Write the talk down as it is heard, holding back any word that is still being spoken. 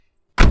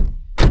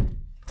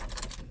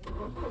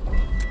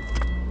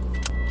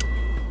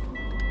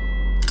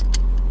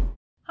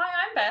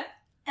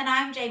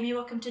I'm Jamie.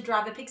 Welcome to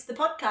Driver Picks the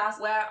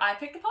Podcast, where I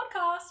pick the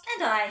podcast.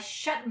 And I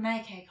shut my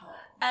cake hole.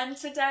 And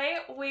today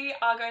we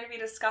are going to be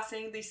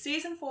discussing the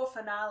Season 4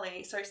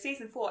 finale, so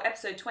Season 4,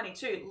 Episode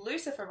 22,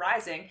 Lucifer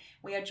Rising.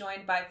 We are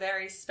joined by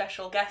very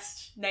special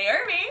guest,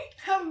 Naomi.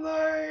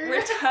 Hello.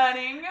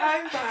 Returning.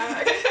 I'm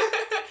back.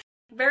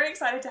 Very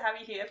excited to have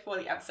you here for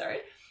the episode.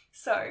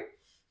 So,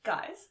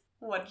 guys,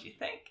 what did you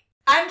think?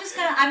 I'm just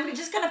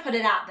gonna put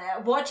it out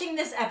there. Watching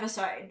this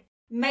episode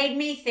made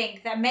me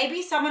think that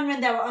maybe someone,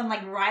 when they were on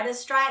like writer's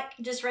strike,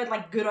 just read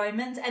like Good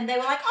Omens and they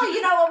were like, oh,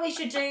 you know what we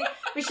should do?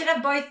 We should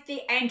have both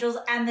the angels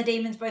and the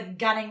demons both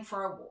gunning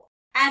for a war.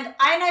 And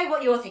I know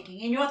what you're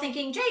thinking. And you're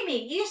thinking,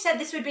 Jamie, you said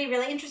this would be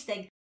really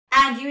interesting.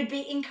 And you would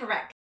be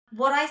incorrect.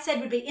 What I said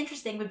would be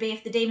interesting would be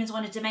if the demons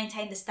wanted to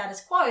maintain the status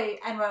quo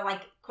and were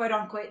like, quote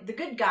unquote, the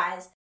good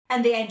guys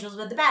and the angels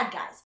were the bad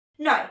guys.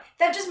 No,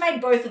 they've just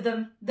made both of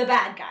them the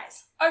bad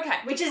guys. Okay.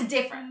 Which is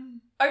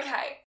different.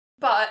 Okay.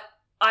 But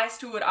I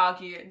still would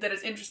argue that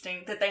it's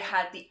interesting that they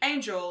had the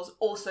angels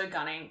also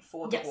gunning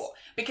for the war.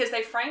 Because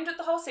they framed it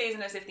the whole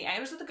season as if the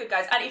angels are the good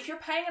guys. And if you're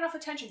paying enough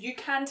attention, you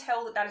can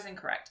tell that that is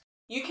incorrect.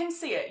 You can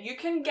see it. You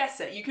can guess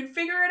it. You can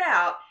figure it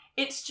out.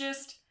 It's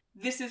just,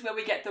 this is where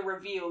we get the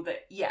reveal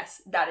that,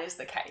 yes, that is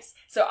the case.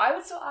 So I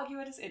would still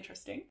argue it is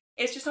interesting.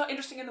 It's just not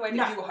interesting in the way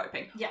that you were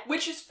hoping. Yeah.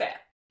 Which is fair.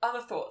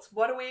 Other thoughts?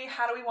 How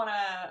do we want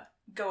to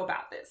go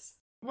about this?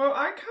 Well,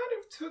 I kind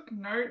of took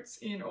notes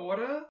in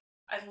order.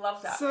 I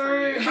love that. So,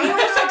 for you. We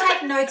also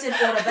take notes in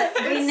order, but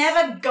we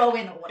never go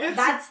in order.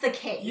 That's the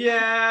key.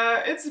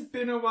 Yeah, it's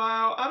been a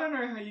while. I don't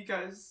know how you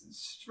guys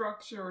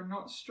structure or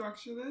not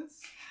structure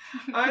this.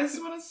 I just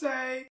want to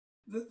say,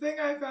 the thing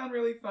I found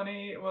really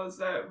funny was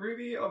that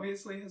Ruby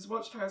obviously has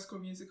watched High School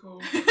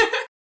Musical.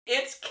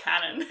 It's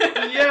canon.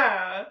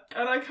 Yeah,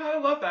 and I kind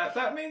of love that.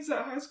 That means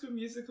that High School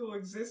Musical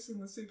exists in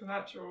the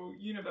supernatural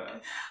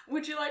universe.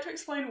 Would you like to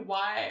explain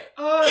why?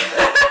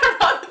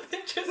 Rather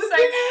than just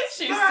say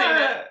she's seen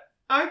it.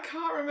 I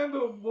can't remember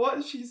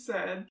what she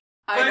said.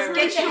 I'm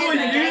pretty sure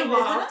you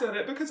laughed at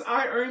it because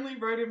I only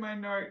wrote in my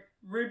note,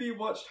 Ruby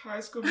watched High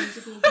School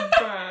Musical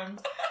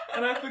confirmed,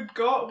 and I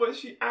forgot what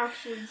she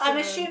actually said. I'm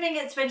assuming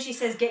it's when she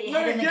says get your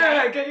head in the game.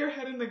 Yeah, get your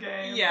head in the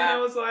game. Yeah. And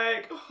I was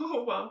like,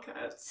 oh,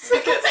 Wildcats.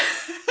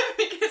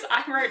 Because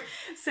I wrote,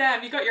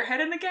 Sam, you got your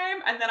head in the game,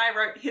 and then I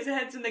wrote, his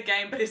head's in the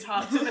game, but his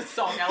heart's in the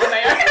song,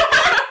 LMAO.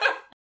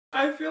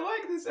 I feel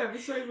like this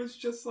episode was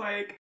just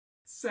like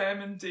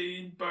Sam and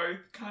Dean both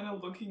kind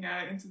of looking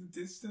out into the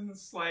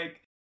distance,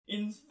 like,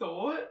 in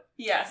thought.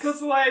 Yes.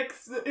 Because, like,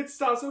 it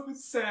starts off with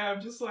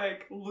Sam just,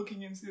 like,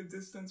 looking into the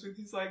distance with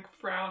his, like,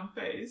 frown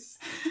face.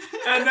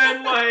 And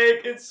then,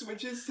 like, it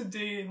switches to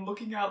Dean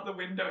looking out the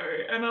window.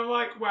 And I'm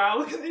like, wow,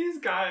 look at these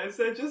guys.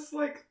 They're just,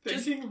 like,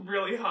 thinking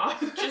really hard.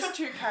 Just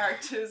two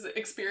characters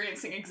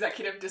experiencing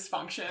executive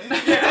dysfunction.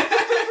 Yeah.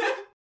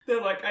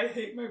 They're like, I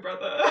hate my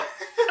brother.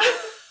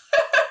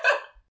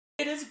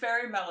 It is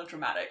very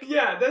melodramatic.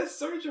 Yeah, they're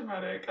so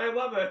dramatic. I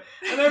love it.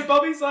 And then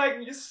Bobby's like,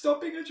 you're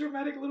stopping a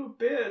dramatic little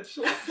bitch.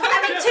 Like,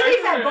 I mean, to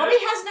be fair, Bobby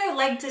has no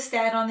leg to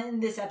stand on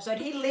in this episode.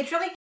 He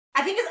literally,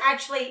 I think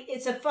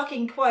it's a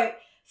fucking quote,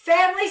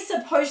 family's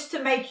supposed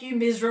to make you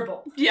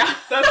miserable. Yeah.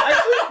 That's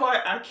actually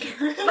quite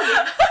accurate.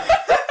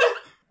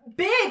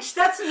 Bitch,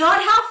 that's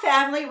not how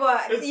family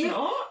works. It's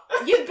not?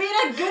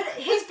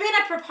 He's been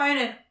a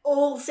proponent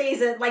all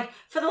season, like,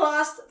 for the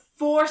last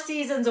 4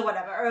 seasons or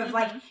whatever, of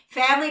like,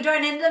 family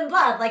don't end in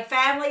blood. Like,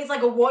 family is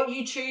like what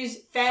you choose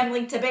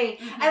family to be.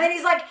 And then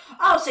he's like,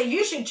 oh, so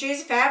you should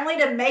choose family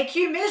to make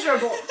you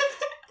miserable.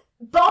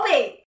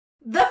 Bobby,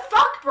 the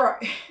fuck, bro?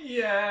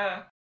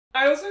 Yeah.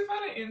 I also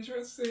find it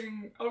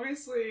interesting.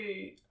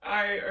 Obviously,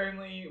 I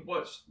only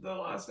watched the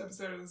last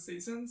episode of the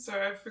season, so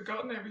I've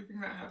forgotten everything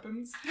that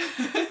happens.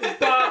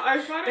 But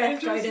I find it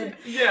interesting.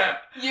 Yeah.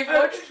 You've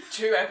watched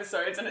 2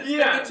 episodes, and it's been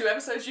the 2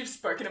 episodes you've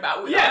spoken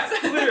about with us.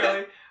 Yeah,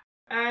 literally.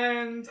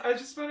 And I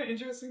just find it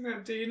interesting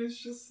that Dean is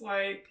just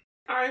like,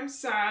 I'm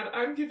sad,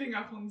 I'm giving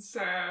up on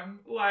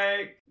Sam,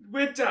 like,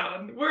 we're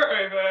done, we're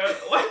over,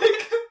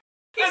 like...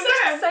 He says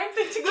the same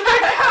thing to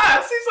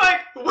Cass. He's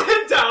like,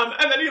 we're done,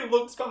 and then he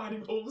looks behind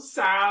him all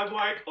sad,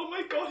 like, oh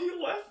my god, he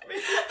left me.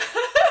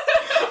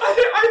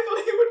 I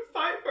thought he would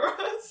fight for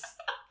us.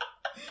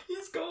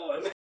 He's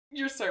gone.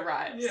 You're so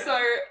right. Yeah.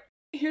 So,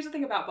 here's the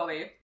thing about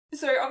Bobby.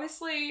 So,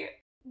 obviously,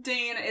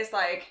 Dean is,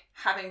 like,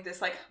 having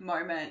this, like,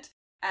 moment,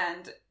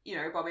 and, you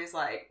know, Bobby's,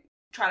 like,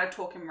 trying to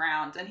talk him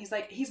round, and he's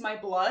like, he's my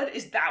blood?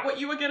 Is that what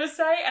you were gonna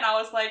say? And I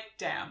was like,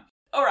 damn.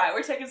 Alright,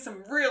 we're taking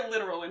some real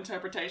literal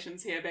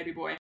interpretations here, baby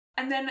boy.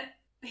 And then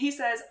he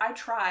says, I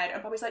tried,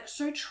 and Bobby's like,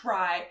 so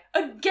try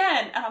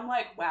again! And I'm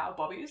like, wow,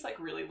 Bobby is, like,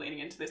 really leaning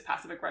into this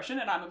passive aggression,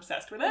 and I'm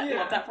obsessed with it. Yeah.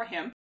 Love that for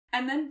him.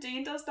 And then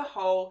Dean does the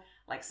whole,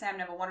 like, Sam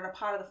never wanted a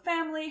part of the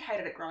family,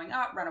 hated it growing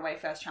up, ran away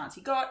first chance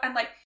he got, and,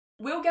 like,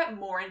 we'll get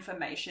more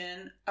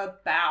information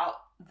about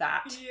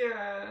that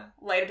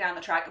later down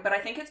the track, but I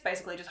think it's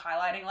basically just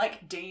highlighting,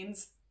 like,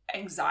 Dean's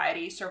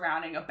anxiety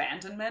surrounding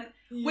abandonment,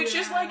 which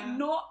is, like,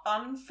 not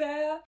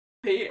unfair.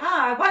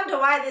 I wonder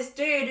why this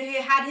dude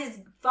who had his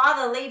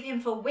father leave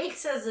him for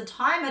weeks as a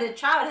time at a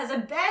child has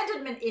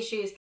abandonment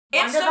issues.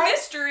 It's Wonder a they-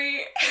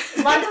 mystery.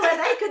 Wonder where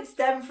they could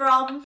stem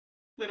from.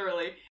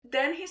 Literally.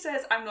 Then he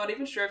says, I'm not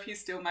even sure if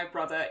he's still my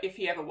brother, if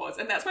he ever was.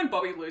 And that's when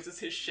Bobby loses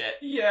his shit.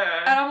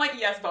 Yeah. And I'm like,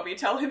 yes, Bobby,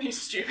 tell him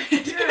he's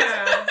stupid.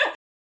 Yeah.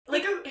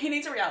 Like, he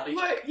needs a reality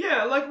check. Like,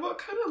 yeah, like, what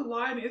kind of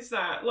line is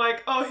that?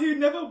 Like, oh, he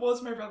never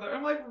was my brother.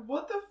 I'm like,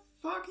 what the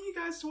fuck are you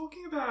guys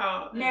talking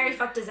about? Mary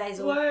fucked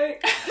Azazel.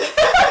 Like...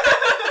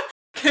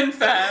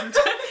 Confirmed.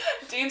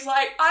 Dean's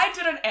like, I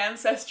did an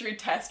ancestry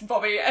test,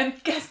 Bobby,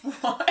 and guess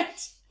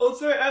what?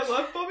 Also, I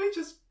love Bobby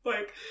just,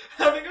 like,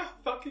 having a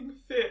fucking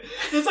fit.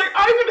 It's like,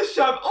 I'm gonna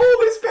shove all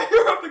this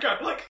paper up the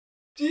gut. Like,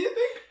 do you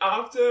think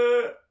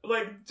after,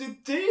 like,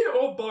 did Dean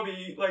or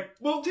Bobby, like,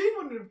 well, Dean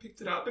wouldn't have picked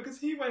it up because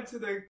he went to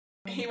the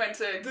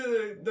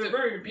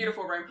room.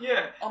 Beautiful room.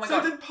 Yeah. Oh my so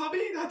God. did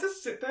Bobby have to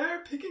sit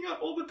there picking up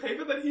all the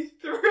paper that he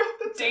threw off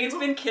the Dean's table?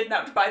 been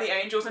kidnapped by the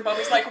angels, and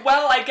Bobby's like,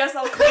 well, I guess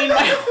I'll clean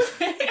my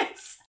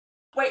office.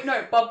 Wait,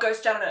 no, Bob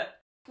Ghost Janitor.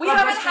 We Bob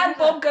haven't Ghost had Janitor.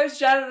 Bob Ghost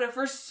Janitor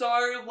for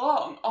so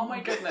long. Oh my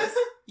goodness.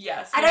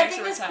 Yes. I he don't makes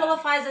think a this return.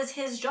 qualifies as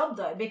his job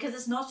though, because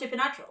it's not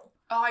supernatural.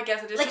 Oh, I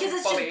guess it is Like, just because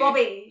it's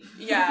Bobby. just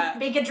Bobby Yeah.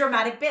 being a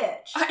dramatic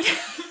bitch.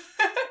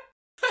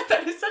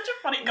 That is such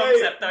a funny Wait,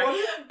 concept, though. what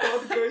if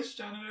Bob Ghost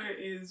Janitor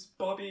is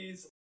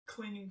Bobby's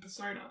cleaning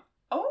persona?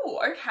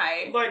 Oh,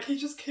 okay. Like, he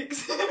just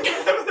kicks in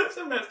whenever there's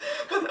a mess.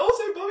 But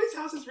also, Bobby's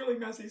house is really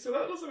messy, so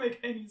that doesn't make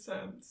any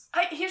sense.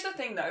 Here's the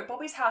thing, though.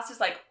 Bobby's house is,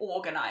 like,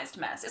 organised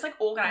mess. It's, like,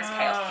 organised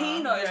chaos.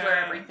 He knows where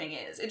yeah. everything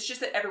is. It's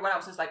just that everyone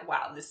else is like,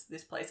 wow,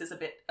 this place is a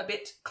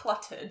bit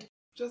cluttered.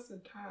 Just a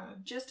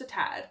tad. Just a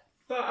tad.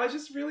 But I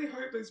just really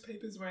hope those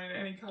papers were in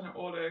any kind of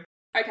order.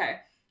 Okay.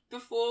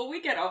 Before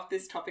we get off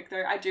this topic,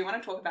 though, I do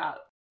want to talk about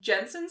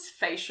Jensen's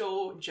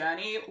facial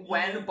journey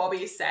when Yeah.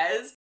 Bobby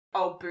says,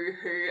 oh,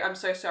 boo-hoo, I'm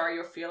so sorry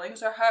your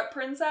feelings are hurt,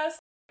 princess.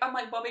 I'm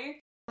like, Bobby,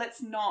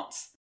 let's not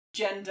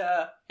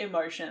gender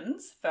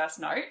emotions, first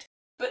note.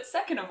 But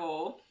second of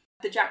all,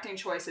 the Jacting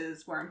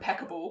choices were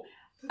impeccable.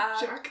 The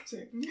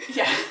jacting.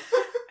 Yeah.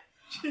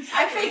 I You've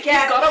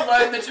forget. got to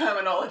learn the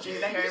terminology,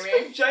 Just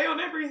Naomi. put J on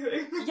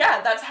everything.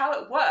 Yeah, that's how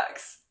it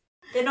works.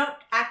 They're not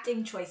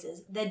acting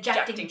choices. They're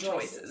jacting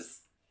choices.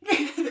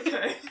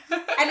 Okay.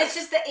 And it's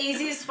just the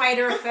easiest way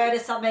to refer to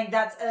something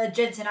that's a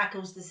Jensen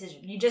Ackles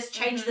decision. You just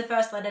change the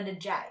first letter to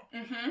J.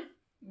 Mm-hmm.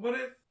 What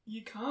if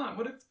you can't?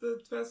 What if the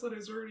first letter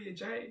is already a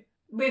J?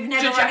 We've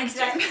never run into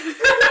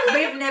that.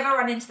 We've never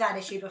run into that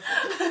issue before.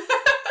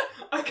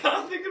 I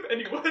can't think of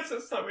any words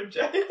that start with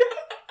J.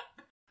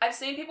 I've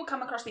seen people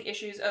come across the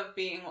issues of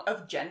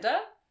gender,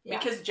 Yeah.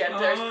 because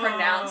gender is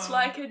pronounced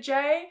like a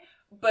J,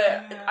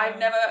 but Yeah. I've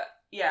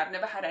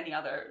never had any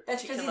other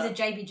That's because particular... he's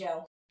a JB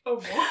gel. Oh,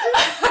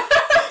 what?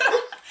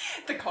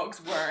 The cogs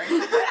whirring.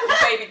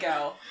 A baby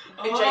girl.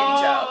 A JB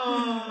gel.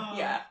 Oh.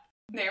 Yeah.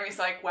 Naomi's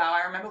like, wow,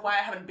 I remember why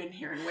I haven't been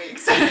here in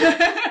weeks.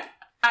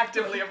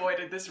 Actively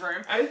avoided this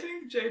room. I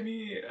think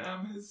Jamie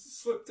has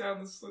slipped down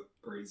the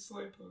slippery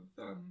slope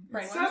of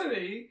Brainwaves?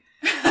 insanity.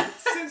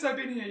 Since I've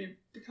been here, you've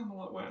become a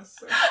lot worse.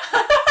 So.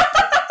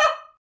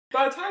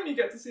 By the time you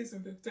get to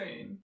season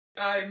 15,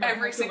 I might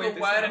Every have to single leave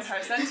this word in house.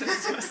 her sentence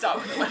is going to start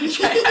with the letter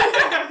J.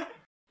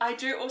 I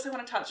do also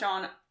want to touch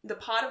on the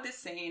part of this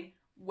scene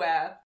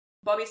where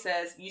Bobby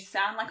says, you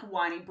sound like a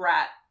whiny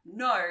brat.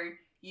 No,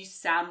 you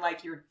sound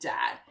like your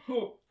dad.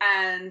 Oh,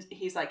 And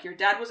he's like, your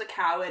dad was a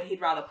coward.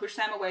 He'd rather push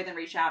Sam away than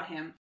reach out to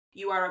him.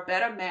 You are a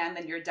better man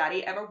than your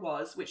daddy ever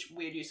was, which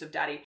weird use of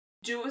daddy.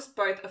 Do us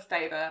both a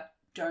favor.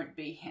 Don't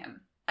be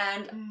him.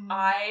 And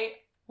I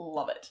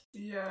love it.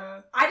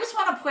 yeah. I just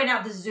want to point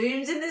out the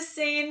zooms in this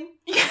scene.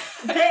 Yeah.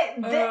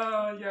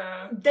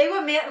 Yeah. They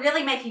were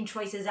really making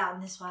choices out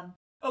in this one.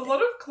 A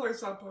lot of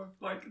close-up of,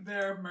 like,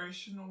 their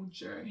emotional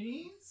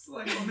journeys,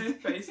 like, on their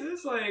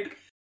faces, like...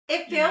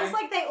 It feels Yeah.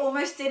 like they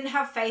almost didn't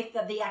have faith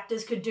that the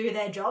actors could do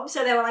their job,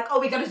 so they were like, oh,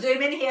 we got to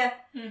zoom in here.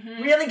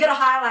 Mm-hmm. Really got to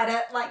highlight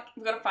it. Like,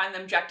 We've got to find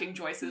them jacting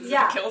choices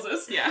Yeah. if it kills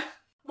us. Yeah.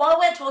 while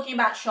we're talking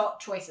about shot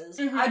choices,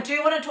 Mhm. I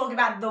do want to talk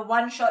about the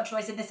one shot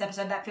choice in this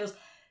episode that feels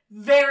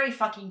very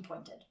fucking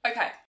pointed.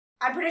 Okay.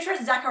 I'm pretty sure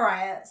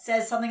Zachariah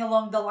says something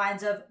along the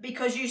lines of,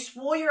 because you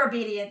swore your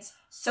obedience,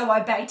 so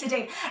obey to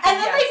Dean. And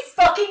then Yes.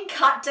 they fucking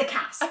cut to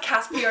Cass. A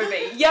Cass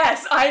POV.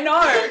 Yes, I know.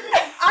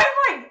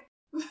 I'm like,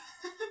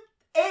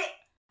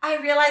 I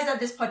realise that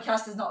this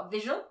podcast is not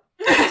visual.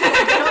 You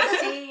cannot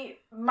see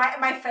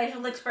my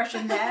facial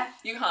expression there.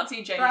 You can't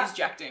see Jamie's But-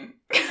 jacting.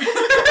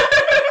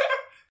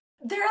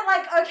 They're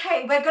like,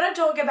 okay, we're going to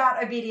talk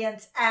about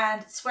obedience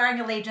and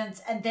swearing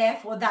allegiance and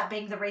therefore that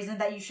being the reason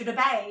that you should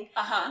obey.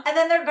 Uh-huh. And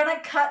then they're going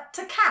to cut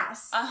to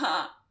Cass.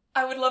 Uh-huh.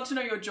 I would love to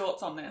know your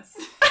jorts on this.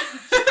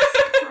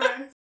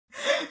 Christ.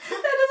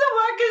 That doesn't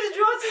work because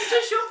jorts is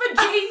just short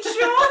for jean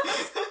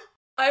shorts.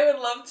 I would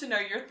love to know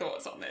your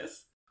thoughts on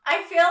this.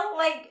 I feel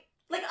like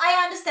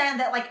I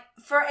understand that, like,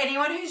 for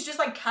anyone who's just,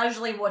 like,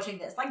 casually watching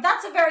this, like,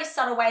 that's a very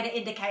subtle way to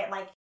indicate,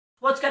 like,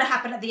 what's going to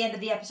happen at the end of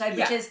the episode,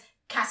 which Yeah. is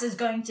Cass is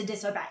going to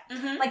disobey.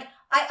 Mm-hmm. Like,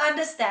 I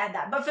understand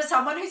that, but for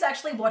someone who's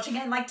actually watching it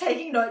and, like,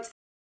 taking notes,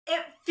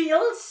 it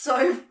feels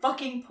so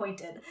fucking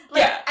pointed.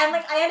 Like, Yeah. And,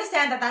 like, I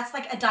understand that that's,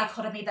 like, a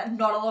dichotomy that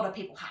not a lot of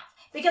people have.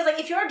 Because, like,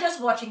 if you're just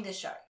watching this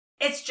show,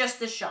 it's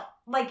just a shot.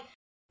 Like,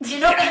 you're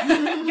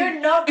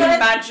not gonna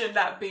Imagine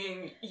that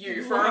being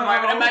you for a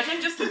moment.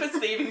 Imagine just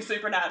perceiving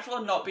Supernatural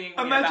and not being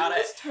weird Imagine about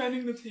just it.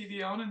 turning the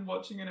TV on and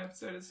watching an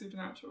episode of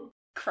Supernatural.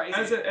 Crazy.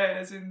 As it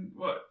airs in,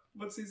 what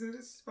season is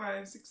this?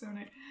 5, 6, 7,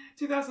 8...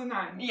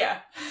 2009. Yeah.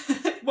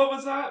 What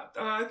was that?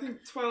 I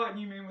think Twilight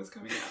New Moon was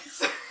coming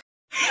out.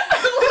 I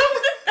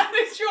love that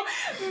is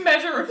your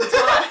measure of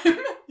time.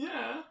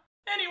 Yeah.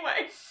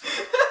 Anyway.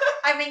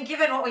 I mean,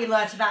 given what we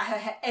learnt about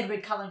her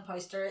Edward Cullen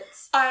poster,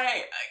 it's...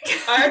 I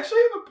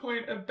actually have a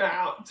point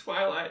about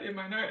Twilight in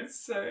my notes,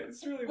 so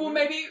it's really well,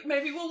 weird.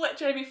 maybe we'll let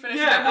Jamie finish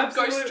Yeah, and then we'll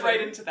absolutely. go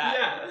straight into that.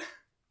 Yeah.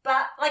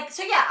 But, like,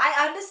 so yeah,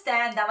 I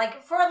understand that,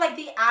 like, for, like,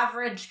 the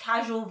average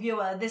casual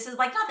viewer, this is,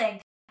 like,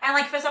 nothing. And,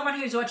 like, for someone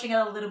who's watching it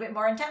a little bit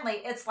more intently,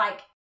 it's,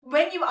 like,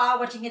 when you are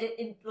watching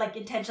it,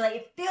 intentionally,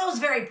 it feels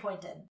very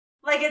pointed.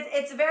 Like,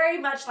 it's very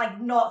much, like,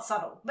 not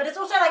subtle. But it's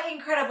also, like,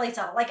 incredibly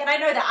subtle. Like, and I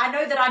know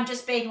that I'm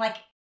just being, like,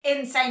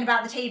 insane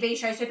about the TV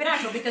show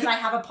Supernatural because I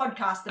have a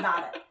podcast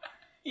about it.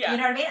 Yeah. You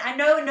know what I mean? I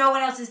know no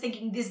one else is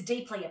thinking this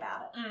deeply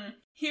about it. Mm.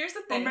 Here's the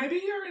Or thing. maybe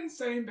you're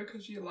insane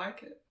because you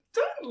like it.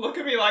 Don't look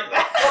at me like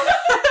that.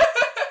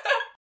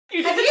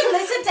 Have you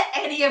listened to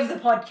any of the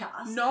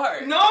podcasts? No.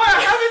 No, I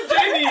haven't,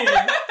 Jamie.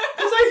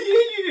 Because I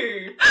hear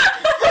you.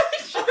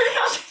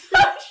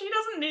 She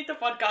doesn't need the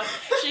podcast.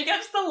 She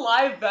gets the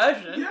live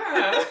version.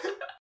 Yeah.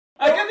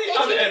 I get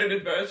the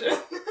unedited version.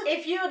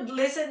 If you had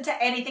listened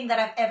to anything that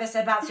I've ever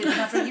said about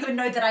Supernatural, you would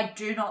know that I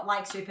do not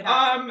like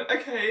Supernatural.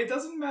 Okay, it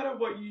doesn't matter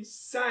what you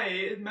say,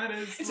 it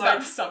matters, It's like...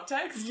 about the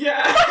subtext.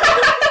 Yeah.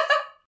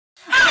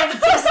 I'm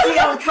just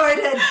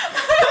de-coded.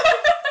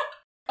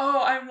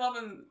 Oh, I'm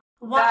loving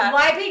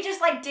Why be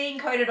just like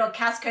de-coded or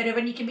Cass-coded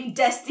when you can be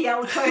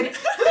Destiel-coded?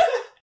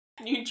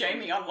 New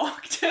Jamie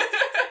unlocked.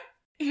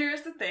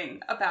 Here's the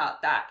thing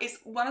about that, is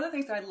one of the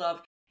things that I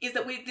love is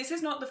that this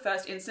is not the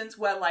first instance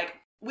where, like,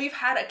 we've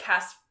had a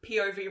Cass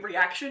POV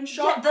reaction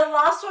shot. Yeah, the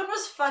last one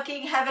was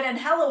fucking Heaven and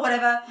Hell or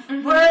whatever,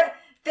 where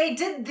they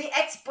did the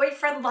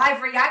ex-boyfriend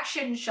live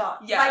reaction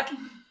shot. Yeah.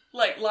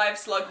 Like live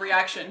slug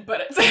reaction,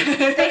 but it's...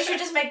 They should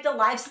just make the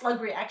live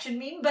slug reaction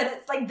meme, but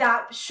it's like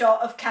that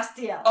shot of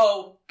Castiel.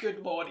 Oh, good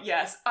lord,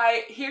 yes.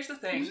 Here's the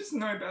thing. You just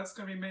know Beth's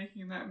going to be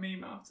making that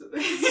meme after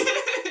this.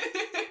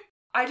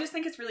 I just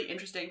think it's really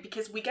interesting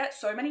because we get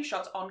so many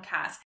shots on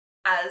Cass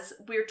as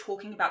we're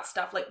talking about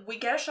stuff. Like, we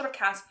get a shot of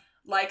Cass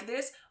like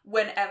this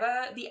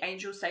whenever the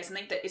angels say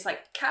something that is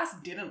like, Cass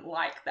didn't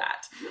like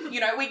that. You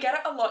know, we get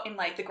it a lot in,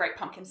 like, The Great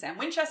Pumpkin Sam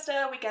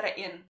Winchester, we get it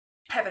in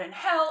Heaven and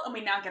Hell, and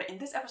we now get it in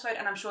this episode,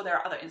 and I'm sure there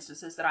are other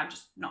instances that I'm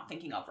just not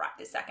thinking of right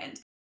this second.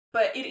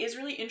 But it is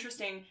really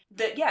interesting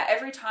that, yeah,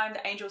 every time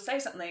the angels say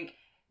something,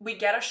 we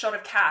get a shot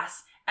of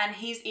Cass, and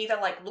he's either,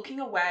 like, looking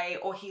away,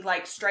 or he,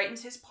 like,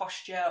 straightens his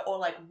posture, or,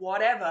 like,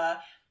 whatever,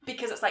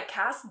 because it's like,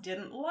 Cass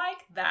didn't like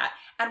that.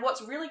 And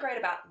what's really great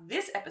about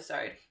this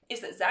episode is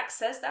that Zach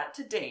says that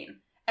to Dean,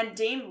 and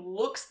Dean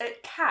looks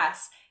at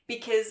Cass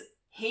because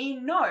he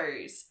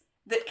knows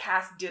that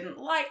Cass didn't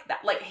like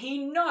that. Like, he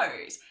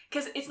knows.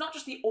 Because it's not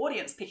just the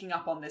audience picking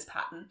up on this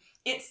pattern,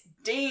 it's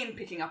Dean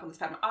picking up on this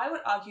pattern. I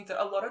would argue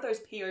that a lot of those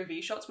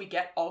POV shots we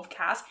get of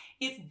Cass,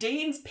 it's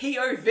Dean's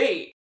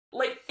POV.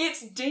 Like,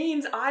 it's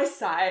Dean's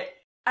eyesight,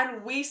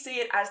 and we see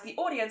it as the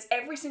audience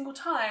every single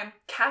time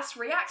Cass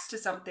reacts to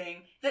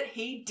something that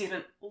he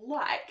didn't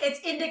like. It's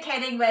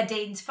indicating where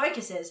Dean's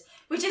focus is,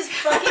 which is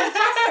fucking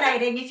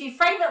fascinating if you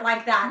frame it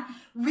like that,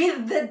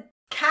 with the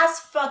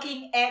Cass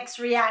fucking X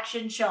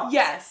reaction shot.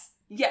 Yes.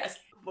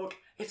 Look,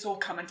 it's all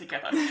coming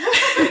together.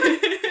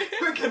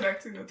 We're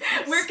connecting the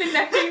dots. We're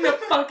connecting the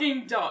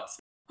fucking dots.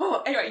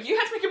 Oh, anyway, you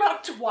had to think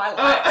about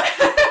Twilight.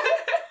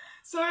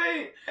 So,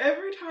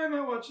 every time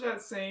I watch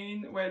that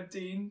scene where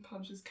Dean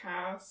punches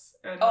Cass,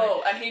 and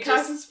he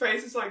Cass's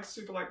face is like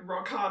super like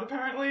rock hard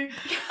apparently.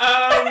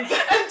 And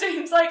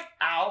Dean's like,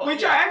 ow.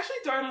 Which yeah. I actually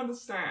don't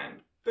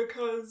understand,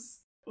 because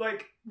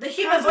like The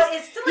human body,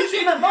 it's still a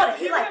human body.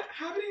 He's Like,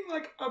 inhabiting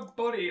like a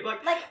body. Like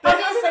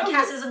obviously haven't-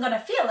 Cass isn't gonna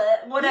feel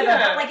it, whatever,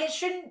 Yeah. but like it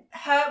shouldn't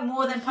hurt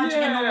more than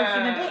punching a normal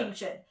human being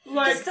should.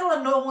 Like, It's still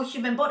a normal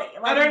human body.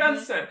 Like, I don't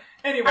understand.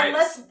 Anyway,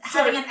 Unless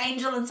having an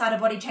angel inside a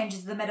body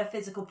changes the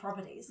metaphysical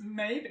properties.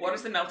 maybe. What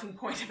is the melting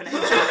point of an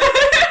angel?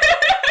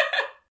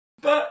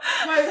 But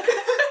like,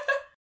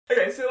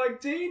 okay, so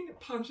like Dean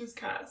punches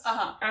Cass,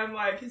 and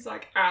like he's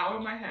like, "Ow!"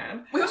 in my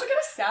hand. We also get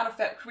a sound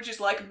effect, which is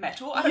like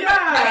metal. I don't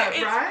Yeah, know.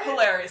 It's right?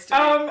 hilarious to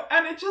me.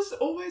 And it just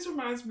always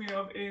reminds me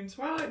of in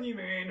Twilight New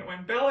Moon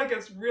when Bella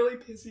gets really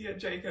pissy at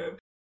Jacob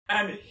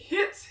and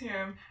hits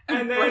him,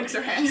 and then breaks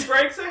her hand. she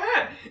breaks her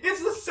hand.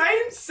 It's the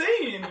same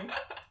scene.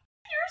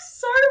 You're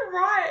so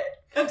right.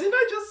 And didn't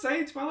I just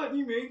say Twilight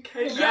New Moon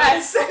came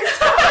Yes. out at the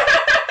same time?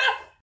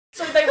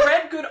 So they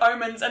read Good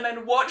Omens and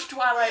then watched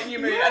Twilight New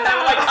Moon, and they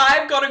were like,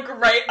 I've got a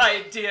great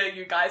idea,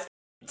 you guys.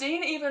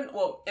 Dean even,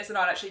 well, it's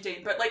not actually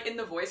Dean, but like in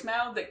the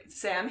voicemail that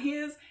Sam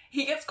hears,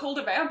 he gets called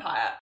a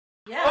vampire.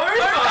 Yeah. Oh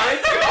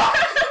my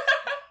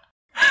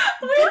god!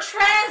 The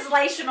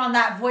translation on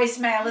that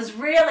voicemail is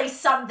really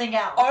something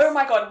else. Oh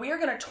my god, we are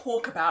going to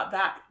talk about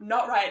that.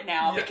 Not right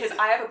now, Yeah. because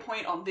I have a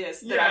point on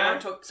this that I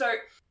want to talk. So,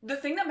 the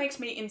thing that makes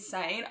me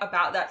insane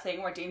about that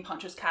thing where Dean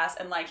punches Cass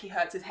and, like, he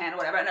hurts his hand or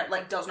whatever, and it,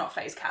 like, does not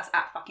faze Cass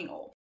at fucking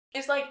all,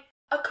 is, like,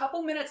 a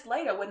couple minutes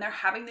later when they're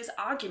having this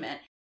argument,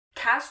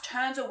 Cass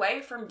turns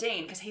away from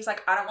Dean because he's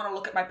like, I don't want to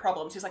look at my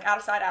problems. He's like, out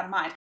of sight, out of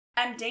mind.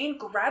 And Dean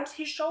grabs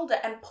his shoulder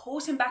and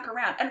pulls him back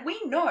around. And we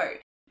know,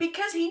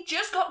 because he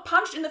just got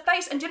punched in the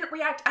face and didn't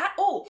react at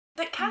all,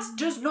 that Cass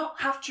does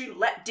not have to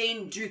let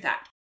Dean do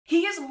that.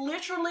 He is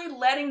literally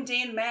letting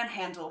Dean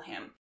manhandle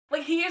him.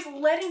 Like, he is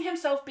letting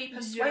himself be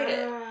persuaded.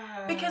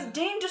 Yeah. Because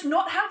Dean does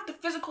not have the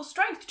physical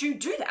strength to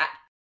do that.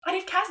 And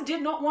if Cass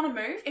did not want to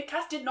move, if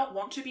Cass did not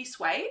want to be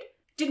swayed,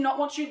 did not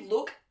want to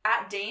look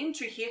at Dean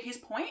to hear his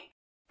point,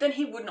 then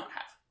he would not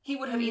have. He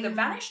would have either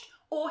vanished,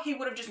 or he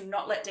would have just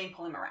not let Dean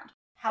pull him around.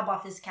 How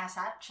buff is Cass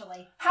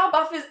actually? How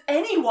buff is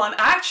anyone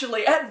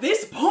actually at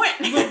this point?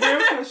 The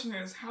real question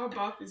is, how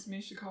buff is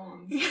Misha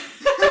Collins?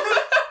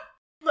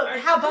 Look,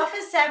 how buff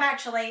is Sam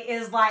actually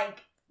is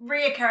like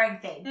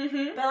reoccurring theme.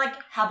 Mm-hmm. But like,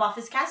 how buff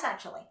is Cass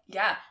actually?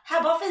 Yeah.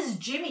 How buff is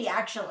Jimmy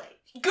actually?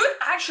 Good,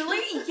 actually,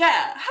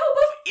 yeah. How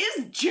buff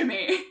is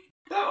Jimmy?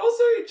 That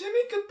also, Jimmy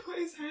could put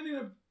his hand in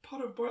a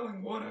pot of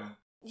boiling water.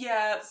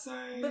 Yeah, So...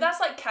 but that's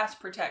like Cass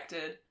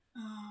protected.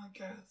 Oh, I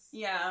guess.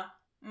 Yeah.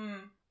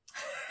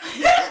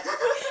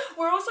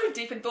 We're also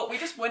deep in thought. We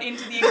just went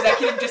into the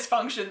executive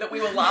dysfunction that we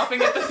were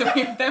laughing at the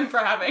three of them for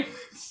having.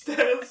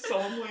 Stares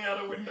solemnly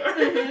out a window.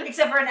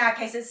 Except for in our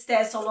case, it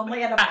stares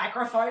solemnly at a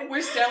microphone.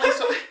 We're staring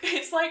so...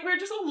 It's like we're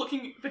just all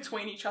looking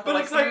between each other.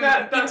 But it's like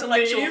that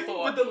intellectual meme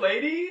thought. with the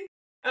lady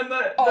and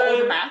the... all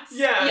the maths?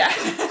 Yeah.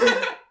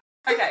 Yeah.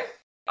 Okay.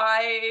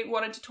 I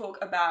wanted to talk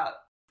about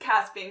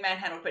Cass being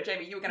manhandled, but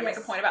Jamie, you were going to make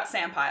a point about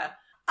Sampire.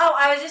 Oh,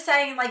 I was just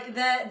saying, like,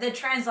 the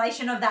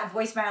translation of that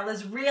voicemail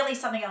is really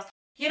something else.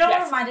 You know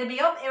what it reminded me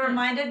of? It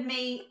reminded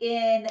me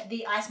in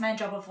the Iceman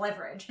Job of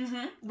Leverage,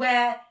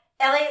 where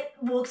Elliot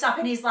walks up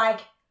and he's like,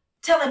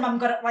 tell him I'm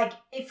gonna, like,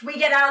 if we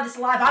get out of this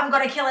alive, I'm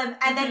gonna kill him.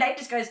 And then Nate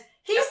just goes,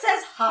 he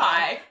says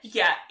hi.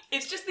 Yeah.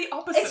 It's just the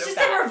opposite It's of just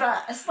that. in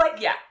reverse. Like,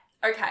 Yeah.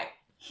 Okay.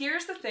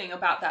 Here's the thing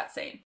about that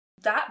scene.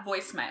 That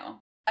voicemail,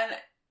 and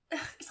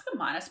it's like a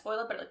minor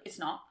spoiler, but it's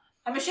not.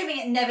 I'm assuming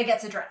it never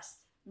gets addressed.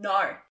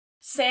 No.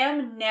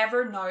 Sam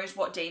never knows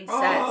what Dean says.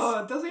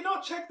 Oh, does he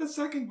not check the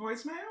second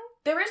voicemail?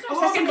 There is no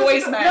Oh, second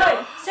because of the- voicemail.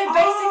 No, so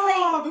basically,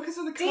 Oh, because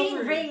of the Dean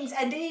coverage. rings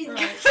and Dean...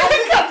 Right.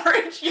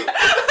 Coverage, yeah.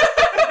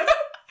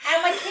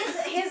 And, like,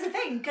 here's the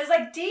thing, because,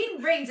 like,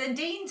 Dean rings and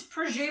Dean's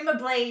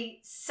presumably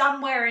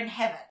somewhere in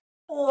heaven.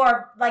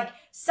 Or, like,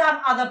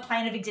 some other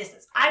plane of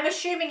existence. I'm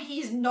assuming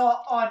he's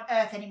not on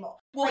Earth anymore.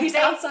 Well, Like, he's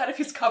outside of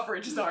his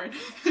coverage zone.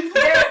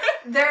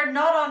 They're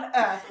not on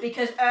Earth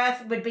because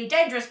Earth would be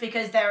dangerous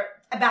because they're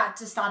about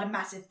to start a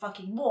massive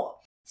fucking war.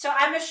 So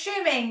I'm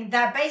assuming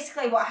that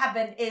basically what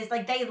happened is,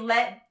 like, they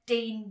let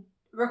Dean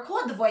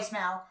record the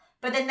voicemail,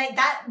 but then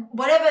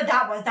whatever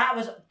that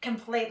was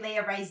completely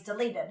erased,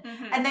 deleted.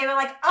 And they were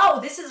like, oh,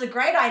 this is a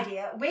great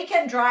idea. We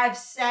can drive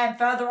Sam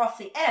further off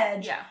the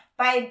edge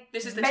by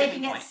This is the making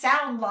tipping it point.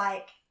 sound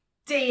like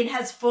Dean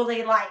has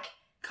fully, like,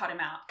 Cut him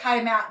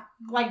out.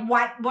 like,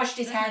 washed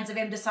his hands of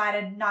him,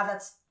 decided, no,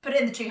 that's put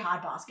it in the too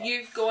hard basket.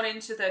 You've gone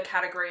into the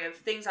category of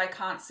things I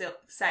can't save,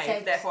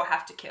 Save. therefore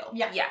have to kill.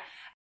 Yeah. Yeah.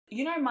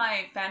 You know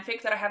my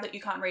fanfic that I have that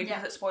you can't read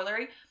because it's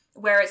spoilery?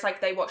 Where it's like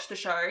they watch the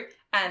show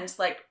and,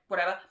 like,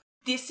 whatever.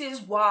 This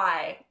is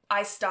why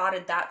I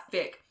started that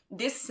fic.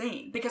 This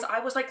scene. Because I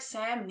was like,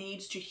 Sam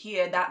needs to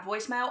hear that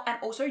voicemail and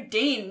also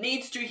Dean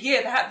needs to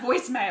hear that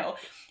voicemail.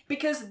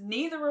 Because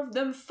neither of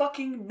them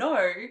fucking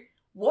know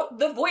what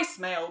the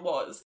voicemail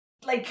was.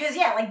 Like, because,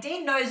 like,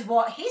 Dean knows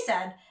what he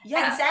said,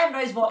 Yeah. and Sam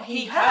knows what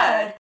he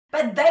heard,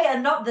 but they are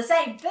not the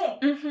same thing.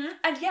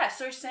 And yeah,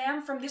 so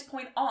Sam, from this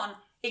point on,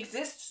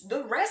 exists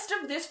the rest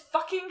of this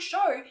fucking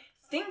show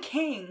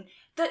thinking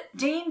that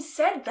Dean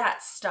said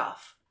that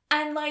stuff.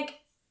 And, like,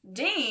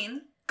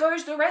 Dean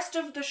goes the rest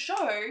of the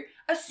show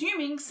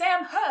assuming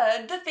Sam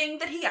heard the thing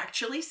that he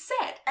actually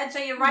said. And so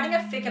you're writing a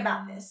fic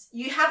about this.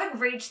 You haven't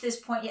reached this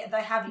point yet, though,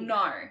 have you?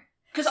 No.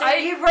 Because So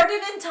you wrote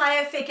an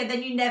entire fic and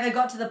then you never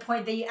got to the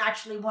point that you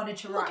actually wanted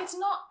to write.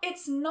 Look,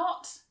 it's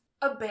not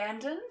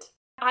abandoned.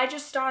 I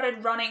just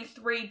started running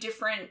 3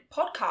 different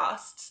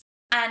podcasts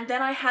and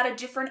then I had a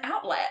different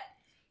outlet.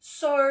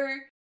 So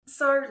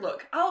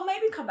look, I'll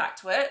maybe come back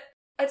to it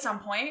at some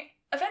point,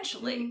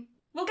 eventually.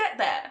 We'll get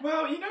there.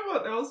 Well, you know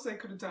what else they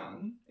could have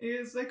done?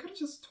 Is they could have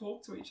just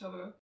talked to each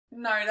other.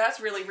 No, that's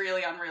really,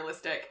 really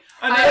unrealistic.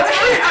 I know it's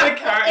really out of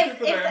character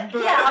for them,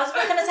 but... Yeah, I was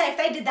going to say, if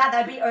they did that,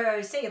 that'd be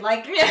OOC.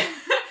 Like, Yeah,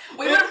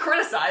 we would have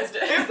criticised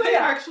it. If they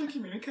actually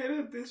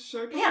communicated, this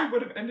show probably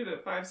would have ended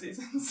at 5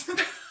 seasons.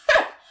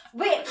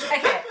 wait,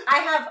 okay,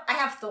 I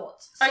have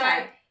thoughts. So,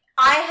 Okay.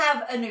 I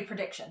have a new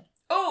prediction.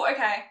 Oh,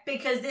 okay.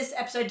 Because this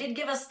episode did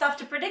give us stuff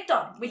to predict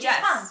on, which Yes.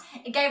 is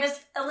fun. It gave us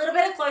a little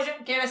bit of closure,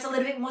 gave us a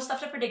little bit more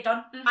stuff to predict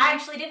on. I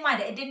actually didn't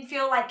mind it. It didn't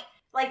feel like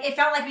it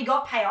felt like we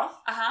got payoff,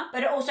 Uh-huh.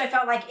 but it also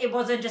felt like it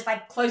wasn't just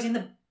like closing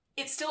the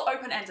it's still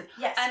open-ended.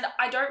 Yes. And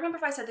I don't remember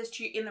if I said this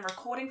to you in the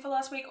recording for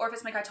last week or if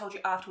it's something I told you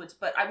afterwards,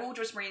 but I will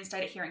just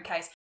reinstate it here in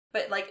case.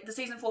 But, like, the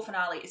season 4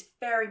 finale is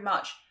very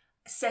much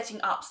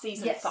setting up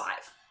season 5.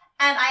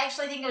 And I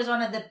actually think it was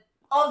one of the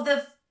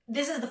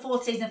this is the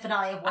 4th season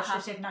finale of Watch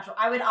of Supernatural.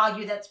 I would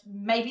argue that's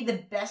maybe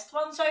the best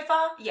one so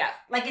far. Yeah.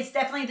 Like, it's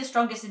definitely the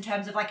strongest in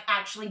terms of, like,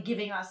 actually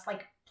giving us,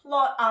 like,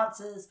 plot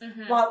answers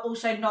while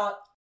also not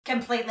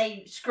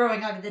completely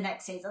screwing over the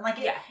next season. Like,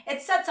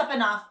 it sets up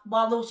enough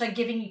while also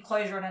giving you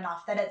closure on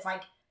enough that it's,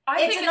 like, I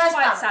think it's nice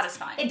quite balance.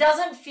 satisfying. It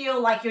doesn't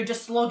feel like you're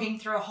just slogging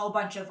through a whole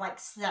bunch of, like,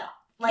 setup.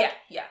 Like,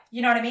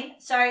 you know what I mean?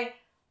 So,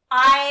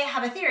 I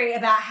have a theory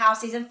about how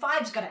season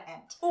 5 is going to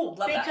end. Oh,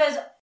 love that. Because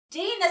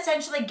Dean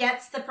essentially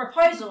gets the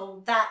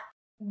proposal that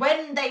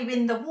when they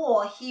win the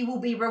war, he will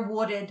be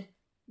rewarded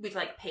with,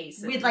 like,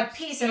 peace. And all that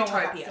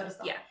sort of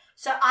stuff. Yeah.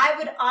 So I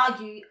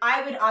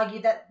would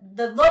argue that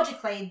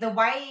logically, the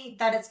way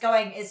that it's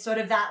going is sort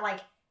of that,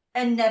 like,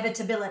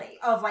 inevitability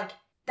of, like,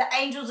 the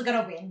Angels are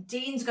going to win,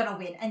 Dean's going to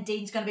win, and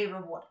Dean's going to be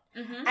rewarded.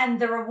 Mm-hmm. And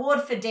the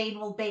reward for Dean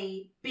will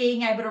be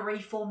being able to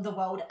reform the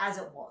world as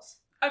it was.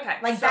 Okay.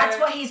 Like, so that's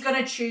what he's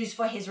going to choose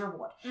for his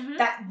reward. Mm-hmm.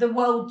 That the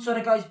world sort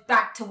of goes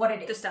back to what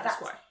it is. The status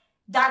quo.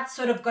 That's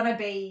sort of going to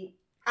be,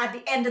 at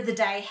the end of the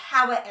day,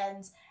 how it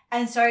ends.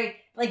 And so,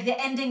 like,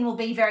 the ending will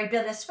be very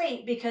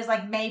bittersweet because,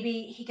 like,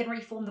 maybe he can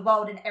reform the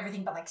world and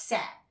everything but, like, Sam.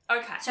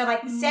 Okay. So,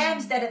 like,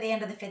 Sam's dead at the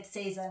end of the 5th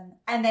season,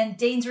 and then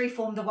Dean's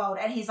reformed the world,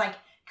 and he's, like,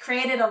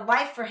 created a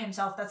life for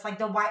himself that's, like,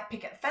 the white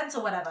picket fence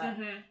or whatever.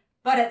 Mm-hmm.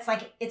 But it's,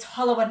 like, it's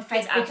hollow and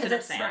fake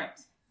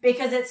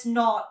because it's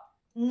not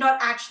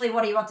actually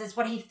what he wants. It's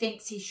what he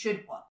thinks he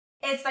should want.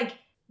 It's, like,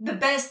 the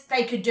best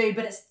they could do,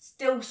 but it's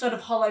still sort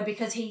of hollow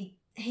because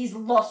he's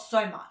lost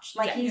so much.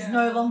 Like, he's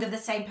no longer the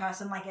same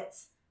person. Like,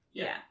 it's...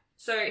 Yeah.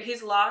 So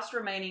his last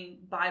remaining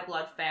by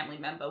blood family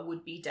member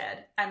would be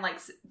dead. And,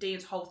 like,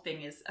 Dean's whole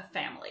thing is a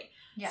family.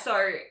 Yeah.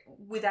 So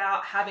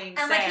without having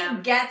Sam... And, like,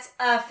 he gets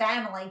a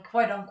family,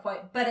 quote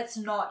unquote, but it's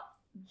not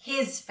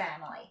his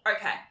family.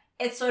 Okay.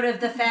 It's sort of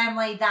the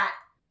family that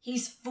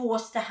he's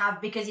forced to have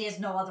because he has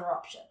no other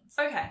options.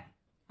 Okay.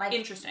 Like,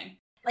 interesting.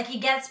 Like, he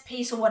gets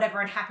peace or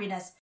whatever and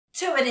happiness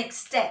to an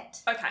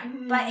extent. Okay.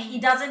 But he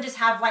doesn't just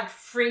have, like,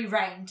 free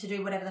reign to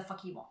do whatever the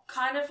fuck he wants.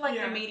 Kind of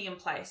like the medium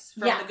place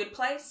from The Good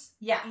Place?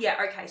 Yeah. Yeah,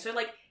 okay. So,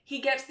 like,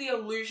 he gets the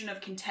illusion of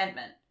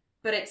contentment,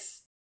 but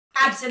it's...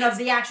 absent of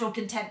the actual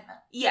contentment.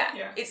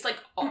 Yeah. It's, like,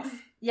 off.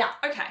 Yeah.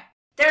 Okay.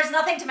 There's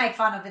nothing to make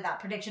fun of with that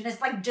prediction. It's,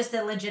 like, just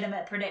a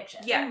legitimate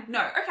prediction. Yeah.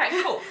 No.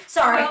 Okay, cool.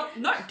 Sorry. Well,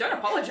 no, don't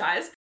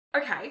apologise.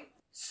 Okay.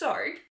 So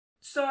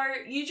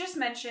you just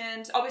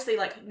mentioned, obviously,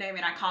 like, Naomi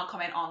and I can't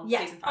comment on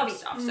season 5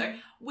 stuff, so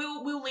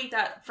we'll leave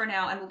that for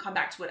now and we'll come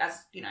back to it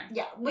as, you know,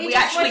 we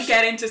actually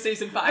get into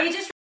season 5. We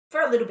just,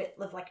 for a little bit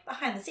of, like,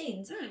 behind the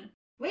scenes,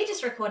 we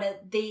just recorded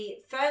the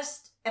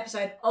first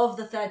episode of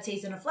the 3rd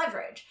season of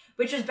Leverage,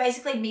 which was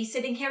basically me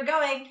sitting here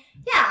going,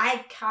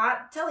 I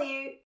can't tell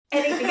you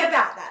anything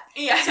about that.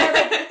 Yeah. So,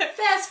 like,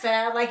 fair's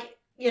fair, like,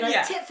 you know,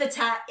 tit for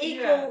tat,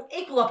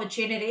 equal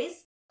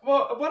opportunities.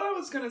 Well, what I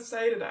was going to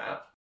say to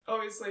that,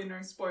 obviously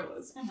no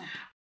spoilers,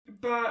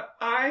 but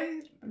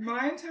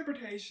my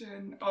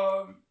interpretation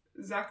of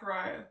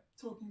Zachariah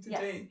talking to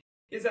Dean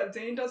is that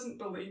Dean doesn't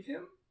believe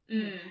him.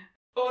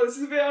 Oh, this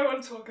is a bit I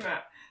want to talk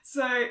about.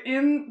 So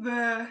in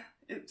the...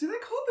 Do they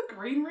call it the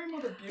green room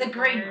or the beautiful room? The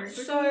green room.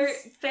 So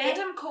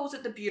fandom calls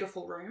it the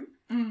beautiful room.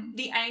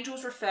 The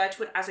Angels refer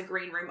to it as a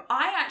green room.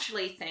 I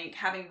actually think,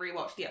 having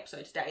rewatched the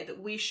episode today, that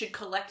we should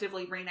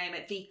collectively rename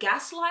it the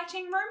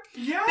gaslighting room.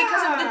 Yeah.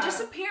 Because of the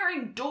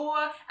disappearing door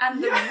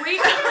and the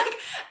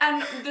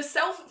and the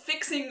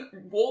self-fixing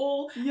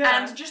wall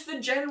and just the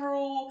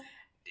general...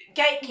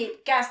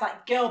 Gatekeep,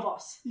 gaslight, girl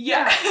boss.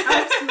 Yeah.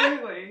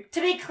 Absolutely.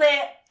 To be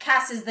clear,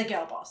 Cass is the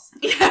girl boss.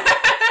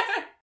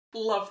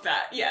 Love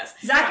that, yes.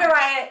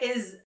 Zachariah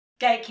is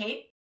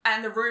gatekeep.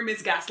 And the room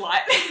is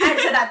gaslight. And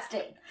so that's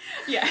Dean.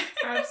 Yeah.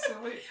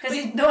 Absolutely. Because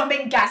he's no one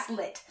being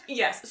gaslit.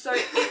 Yes, so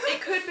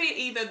it could be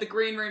either the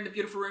green room, the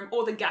beautiful room,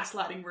 or the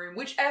gaslighting room,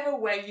 whichever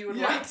way you would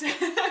like to.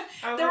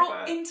 They're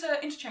all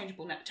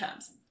interchangeable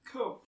terms.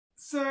 Cool.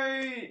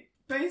 So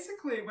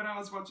basically, when I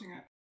was watching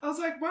it, I was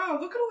like, wow,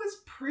 look at all this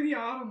pretty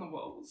art on the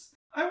walls.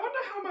 I wonder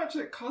how much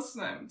it cost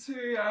them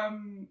to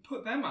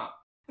put them up.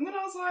 And then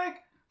I was like,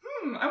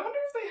 I wonder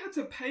if they had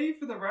to pay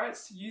for the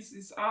rights to use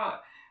this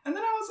art. And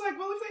then I was like,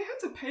 well, if they had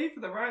to pay for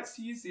the rights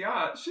to use the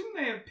art, shouldn't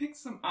they have picked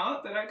some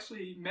art that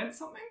actually meant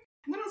something?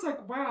 And then I was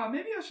like, wow,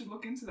 maybe I should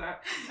look into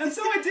that. And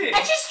so I did.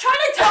 And she's trying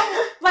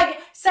to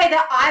say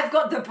that I've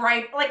got the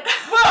brain. Like,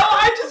 well,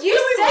 I just you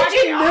really said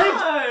like you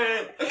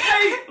art.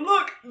 Okay,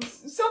 look,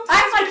 sometimes...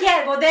 I'm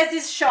like, well, there's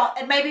this shot,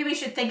 and maybe we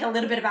should think a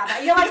little bit about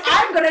that. You're like,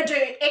 I'm going to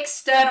do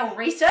external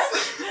research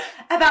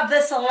about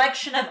the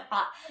selection of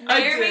art.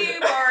 Naomi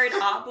borrowed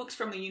art books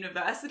from the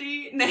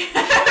university.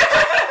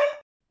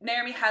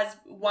 Naomi has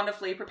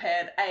wonderfully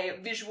prepared a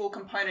visual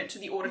component to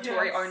the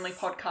auditory-only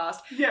podcast.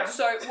 Yeah.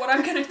 So what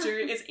I'm going to do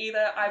is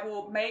either I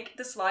will make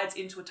the slides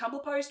into a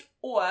Tumblr post,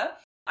 or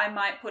I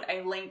might put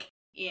a link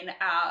in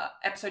our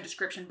episode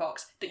description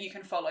box that you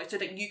can follow so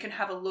that you can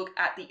have a look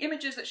at the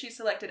images that she's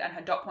selected and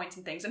her dot points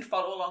and things and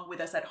follow along with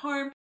us at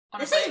home.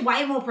 Honestly, this is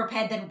way more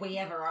prepared than we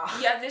ever are.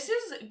 yeah, this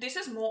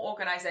is more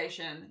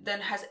organisation than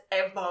has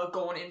ever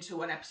gone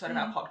into an episode of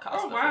our podcast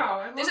before. Wow,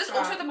 I love This is that.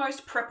 also the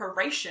most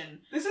preparation.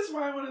 This is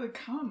why I wanted to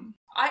come.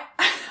 I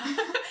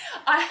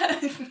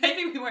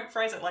maybe we won't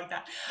phrase it like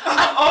that.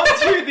 On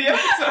to the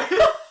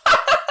episode.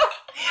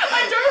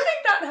 I don't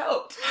think that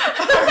helped.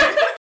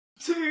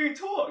 To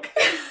talk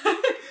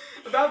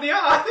about the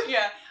art.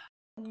 Yeah.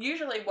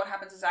 Usually what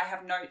happens is I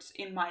have notes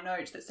in my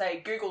notes that say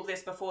Google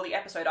this before the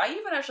episode. I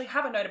even actually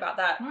have a note about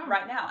that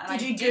right now. And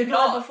Did I you did Google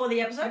not. it before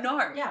the episode? No.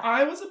 Yeah.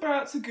 I was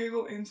about to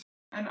Google into,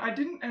 and I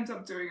didn't end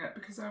up doing it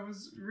because I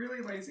was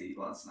really lazy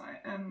last night,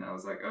 and I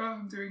was like, oh,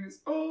 I'm doing this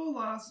all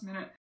last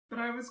minute. But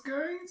I was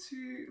going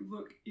to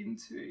look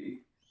into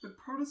the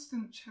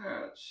Protestant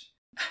church,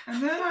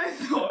 and then I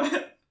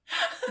thought,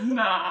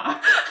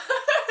 nah.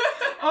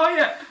 Oh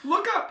yeah,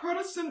 look up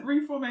Protestant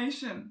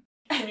Reformation.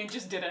 And you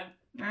just didn't.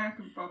 Nah, I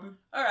couldn't bother.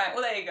 Alright,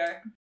 well there you go.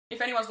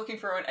 If anyone's looking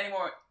for any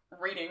more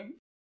reading,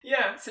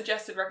 Yeah.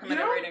 suggested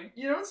recommended reading.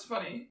 You know what's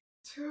funny?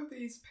 Two of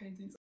these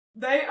paintings,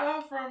 they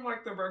are from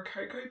like the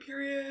Rococo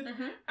period,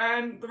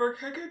 and the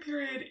Rococo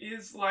period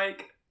is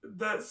like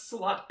the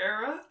slut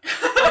era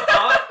of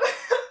art.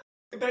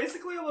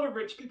 Basically, a lot of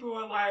rich people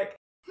were like,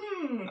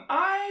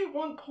 I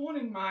want porn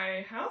in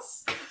my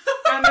house.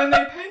 And then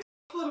they paint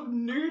a lot of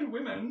nude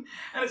women,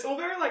 and it's all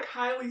very like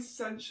highly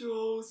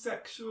sensual,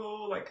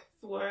 sexual, like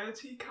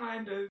flirty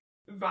kind of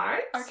vibes.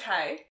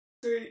 Okay.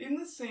 So in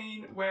the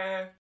scene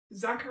where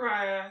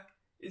Zachariah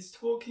is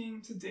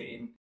talking to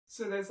Dean,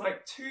 so there's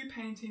like two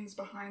paintings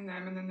behind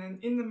them, and then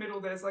in the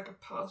middle there's like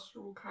a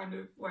pastoral kind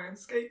of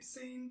landscape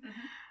scene.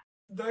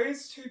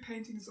 Those two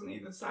paintings on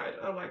either side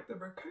are like the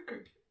Rococo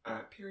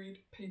period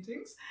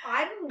paintings.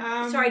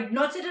 I'm sorry,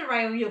 not to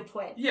derail your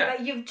point, Yeah.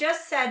 but you've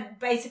just said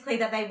basically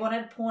that they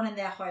wanted porn in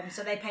their home,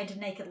 so they painted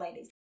naked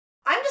ladies.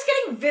 I'm just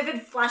getting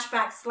vivid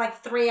flashbacks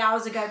like 3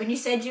 hours ago when you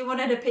said you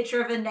wanted a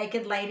picture of a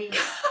naked lady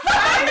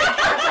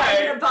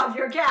above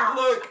your couch.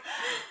 Look,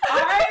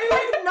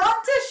 like,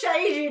 not to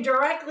shade you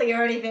directly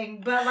or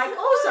anything, but like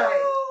also...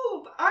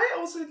 I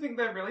also think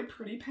they're really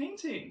pretty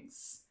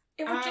paintings.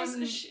 It would just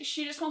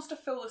she just wants to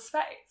fill the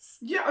space.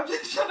 Yeah, I'm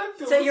just trying to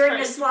fill So the you're in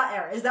your space. slut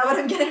era, is that what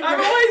I'm getting I'm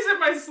from? always in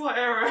my slut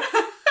era.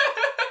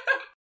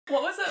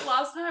 What was it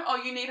last time? Oh,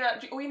 all you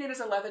need is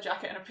a leather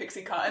jacket and a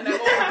pixie cut, and they're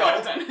all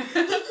golden.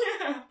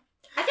 Yeah.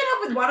 I can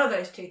help with one of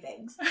those two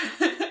things.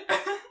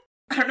 I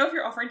don't know if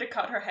you're offering to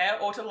cut her hair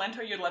or to lend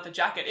her your leather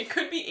jacket. It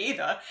could be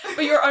either,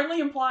 but you're only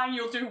implying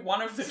you'll do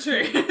one of the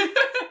two.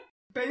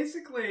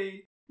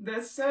 Basically,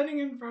 they're standing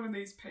in front of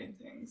these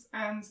paintings,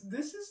 and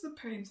this is the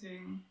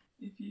painting.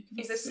 If you can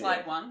Is this see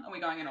slide it. 1? Are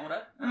we going in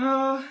order?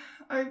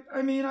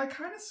 I mean, I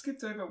kind of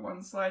skipped over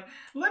one slide.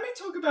 Let me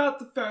talk about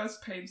the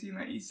first painting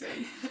that you see.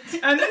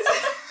 And this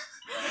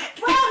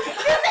Well, this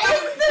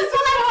is the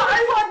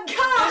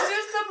podcast! This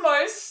is the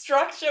most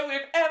structure we've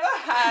ever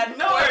had,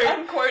 No. quote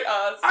unquote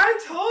us. I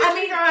told I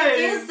mean, you guys. it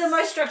is the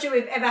most structure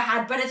we've ever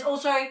had, but it's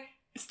also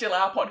Still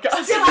our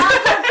podcast. still our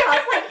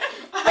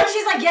podcast. Like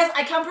she's like, yes,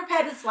 I come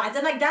prepared with slides.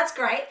 I'm like, that's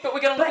great. But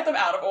we're going to look at them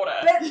out of order.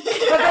 But we're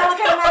going to look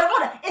at them out of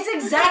order. It's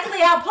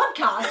exactly our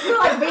podcast. We're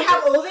like, we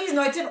have all these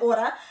notes in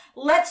order.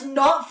 Let's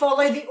not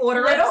follow the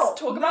order at all.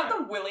 Let's talk about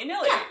them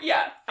willy-nilly.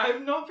 Yeah.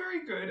 I'm not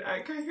very good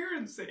at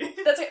coherency.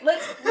 That's it.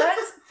 Let's,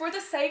 for the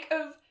sake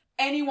of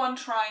anyone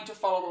trying to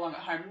follow along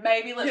at home,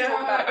 maybe let's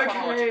talk about it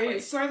chronologically. Okay.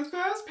 So the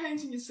first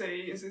painting you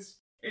see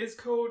is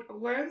called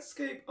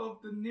Landscape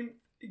of the Nymph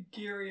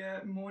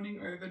Egeria Mourning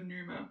Over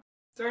Numa.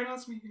 Don't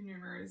ask me who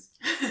Numa is.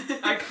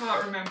 I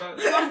can't remember.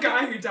 Some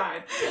guy who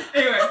died.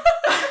 Anyway.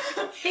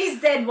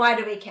 He's dead, why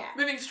do we care?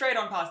 Moving straight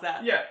on past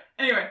that. Yeah.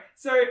 Anyway,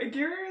 so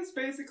Egeria is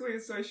basically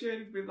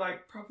associated with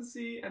like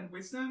prophecy and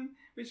wisdom,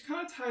 which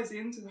kind of ties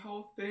into the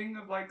whole thing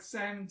of like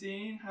Sam and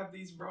Dean have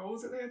these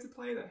roles that they had to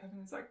play that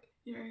Heaven is like,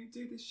 you know,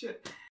 do this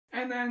shit.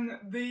 And then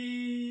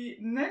the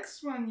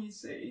next one you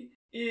see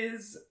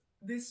is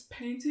this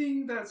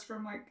painting that's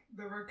from like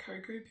the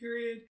Rococo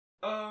period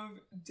of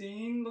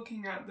Dean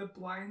looking at the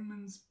blind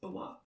man's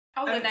bluff.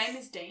 Oh, the And name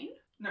is Dean?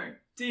 No,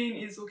 Dean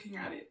is looking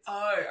at it.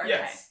 Oh, okay.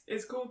 Yes,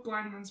 it's called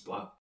Blind Man's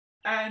Bluff.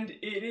 And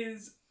it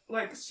is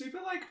like super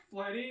like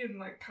flirty and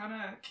like kind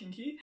of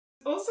kinky.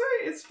 Also,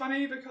 it's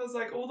funny because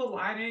like all the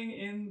lighting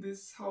in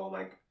this whole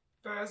like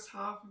first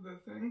half of the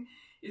thing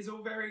is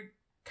all very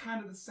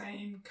kind of the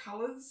same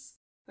colours.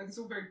 Like it's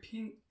all very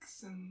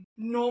pinks and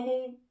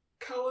normal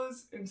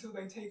colours until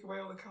they take away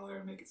all the colour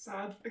and make it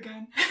sad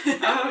again.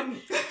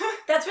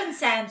 That's when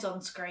Sam's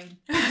on screen.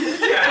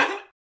 Yeah.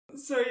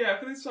 So yeah,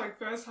 for this like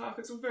first half,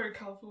 it's all very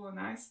colourful and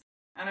nice,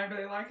 and I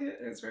really like it.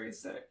 It's very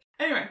aesthetic.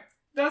 Anyway,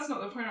 that's not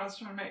the point I was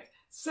trying to make.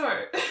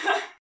 So,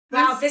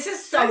 Wow, this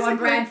is so basically- on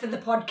brand for the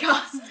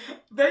podcast.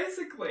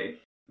 basically,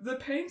 the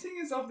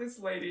painting is of this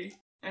lady,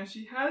 and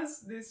she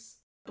has this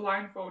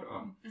blindfold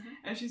on,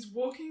 and she's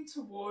walking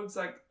towards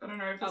like I don't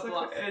know if it's A like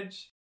bluff. the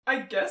edge.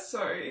 I guess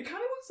so. It kind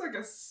of looks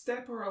like a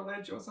step or a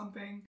ledge or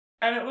something,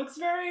 and it looks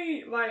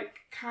very like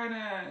kind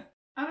of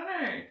I don't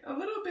know, a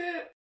little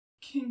bit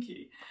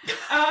kinky.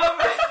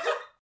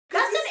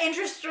 That's an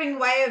interesting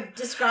way of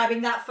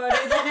describing that photo.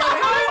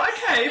 Oh,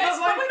 okay, It's but like,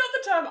 probably not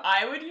the term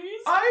I would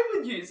use. I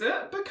would use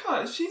it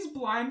because she's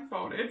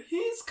blindfolded.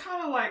 He's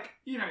kind of like,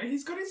 you know,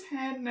 he's got his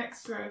hand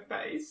next to her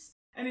face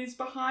and he's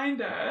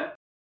behind her.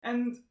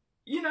 And,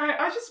 you know,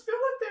 I just feel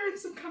like they're in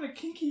some kind of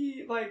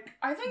kinky, like,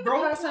 I think the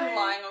role person play.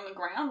 lying on the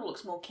ground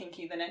looks more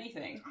kinky than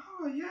anything.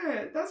 Oh,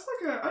 yeah, that's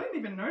like I didn't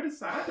even notice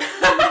that.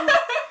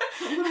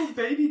 A little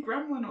baby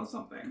gremlin or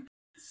something.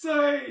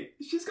 So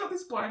she's got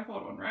this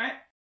blindfold on, right?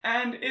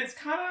 And it's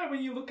kind of,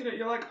 when you look at it,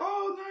 you're like,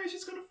 oh no,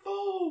 she's going to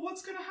fall.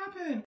 What's going to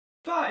happen?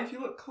 But if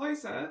you look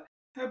closer,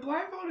 her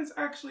blindfold is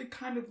actually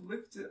kind of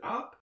lifted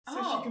up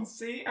so she can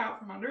see out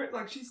from under it.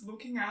 Like she's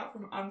looking out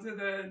from under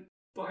the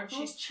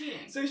blindfold. She's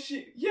cheating. So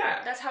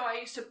yeah. That's how I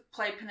used to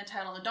play Pin the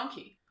Tail on the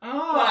Donkey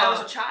Oh. when I was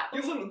a child.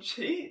 You little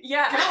cheat.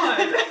 Yeah.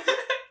 God.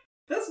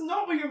 That's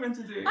not what you're meant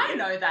to do. I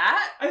know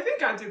that. I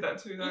think I did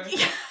that too, though.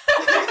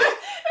 Don't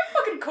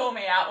fucking call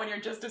me out when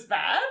you're just as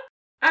bad.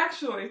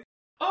 Actually,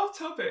 off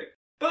topic.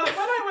 But when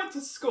I went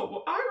to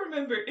school, I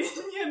remember in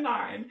year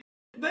 9,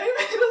 they made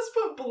us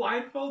put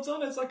blindfolds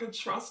on as like a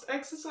trust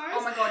exercise.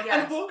 Oh my god,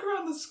 yes. And walk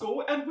around the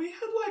school, and we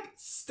had like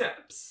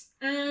steps.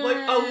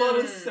 Like a lot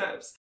of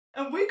steps.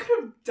 And we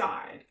could have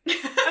died. And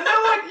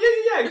they're like,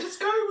 yeah, just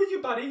go with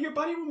your buddy. Your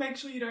buddy will make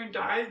sure you don't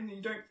die and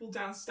you don't fall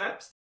down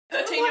steps.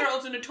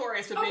 13-year-olds are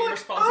notorious for I'm being like,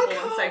 responsible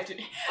I and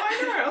safety.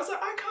 I know. I was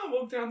like, I can't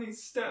walk down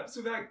these steps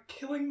without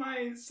killing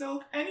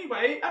myself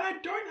anyway, and I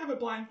don't have a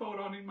blindfold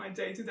on in my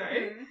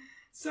day-to-day.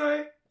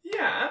 So,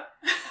 yeah,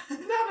 now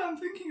that I'm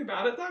thinking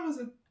about it, that was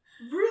a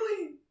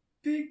really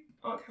big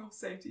health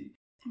safety.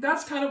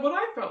 That's kind of what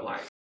I felt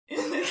like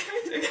in this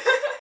painting.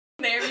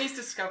 Naomi's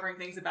discovering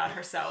things about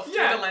herself through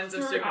Yeah, the lens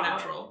of through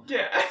Supernatural.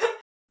 Yeah.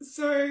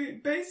 So,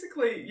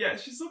 basically, yeah,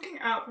 she's looking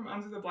out from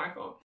under the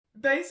blindfold.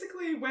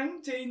 Basically,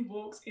 when Dean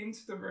walks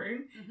into the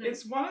room,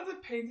 it's one of the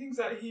paintings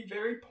that he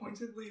very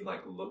pointedly,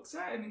 like, looks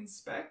at and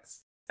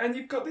inspects. And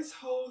you've got this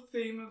whole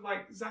theme of,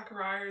 like,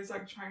 Zachariah is,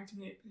 like, trying to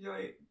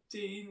manipulate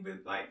Dean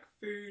with, like,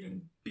 food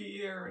and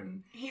beer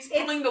and... He's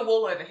pulling the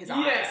wool over his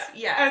eyes.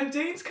 Yeah. And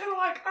Dean's kind of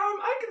like,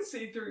 I can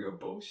see through your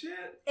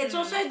bullshit. It's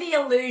also the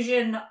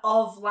illusion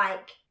of,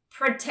 like,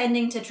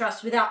 pretending to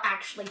trust without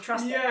actually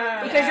trusting.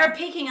 Yeah. Because you're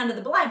peeking under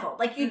the blindfold.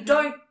 Like, you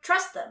don't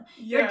trust them.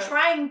 Yeah. You're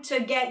trying to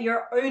get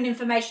your own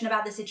information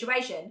about the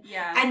situation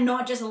and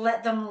not just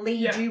let them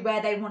lead you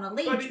where they want to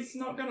lead But you. he's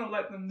not going to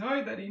let them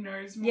know that he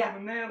knows more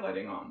than they're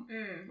letting on.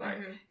 Like,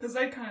 because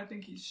they kind of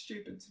think he's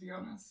stupid, to be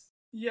honest.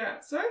 Yeah,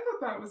 so I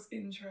thought that was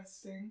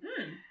interesting.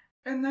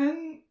 And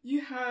then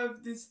you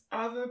have this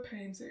other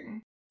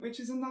painting, which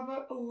is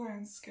another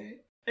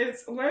landscape.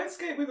 It's a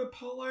landscape with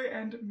Apollo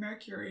and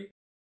Mercury.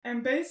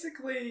 And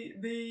basically,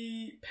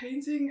 the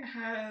painting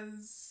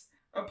has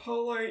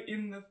Apollo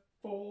in the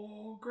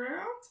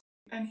foreground,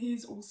 and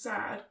he's all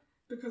sad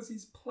because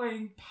he's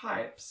playing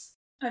pipes.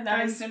 And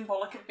that is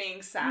symbolic of being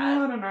I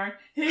sad. don't know.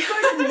 He's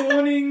like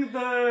mourning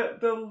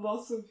the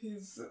loss of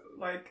his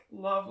like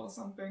love or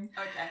something.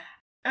 Okay.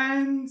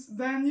 And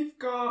then you've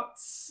got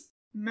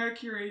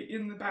Mercury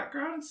in the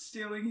background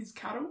stealing his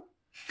cattle.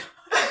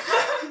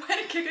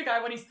 Way to kick a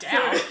guy when he's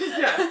down. So,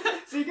 yeah.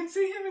 So you can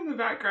see him in the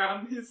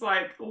background. He's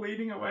like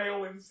leading away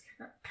all of his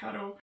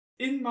cattle.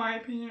 In my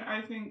opinion,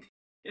 I think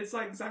it's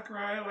like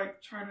Zachariah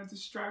like trying to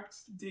distract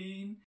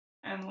Dean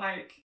and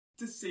like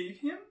deceive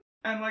him.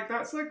 And like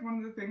that's like one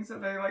of the things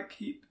that they like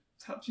keep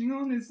touching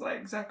on is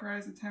like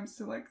Zachariah's attempts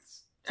to like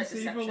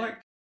deceive or like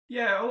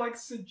or like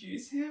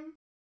seduce him,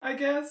 I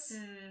guess.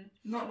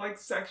 Not like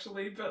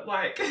sexually, but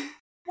like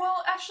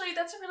Well, actually,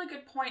 that's a really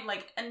good point.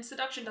 Like, and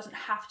seduction doesn't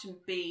have to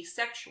be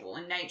sexual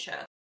in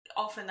nature.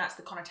 Often that's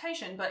the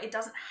connotation, but it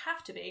doesn't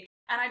have to be.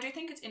 And I do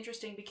think it's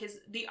interesting because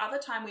the other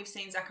time we've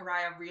seen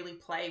Zachariah really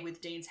play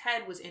with Dean's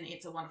head was in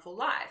It's a Wonderful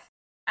Life.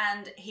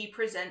 And he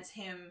presents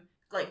him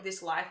like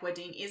this life where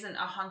Dean isn't a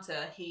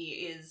hunter.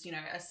 He is, you know,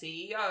 a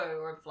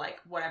CEO of like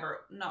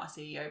whatever, not a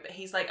CEO, but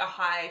he's like a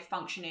high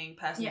functioning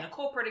person in a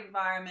corporate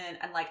environment,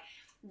 and like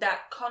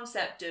that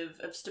concept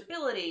of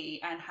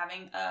stability and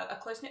having a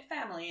close-knit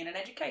family and an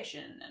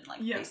education and like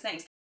these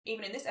things.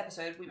 Even in this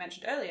episode, we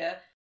mentioned earlier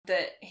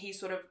that he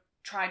sort of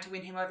tried to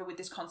win him over with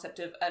this concept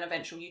of an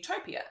eventual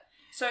utopia.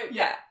 So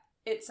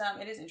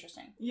it is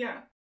interesting.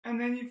 Yeah. And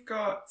then you've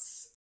got,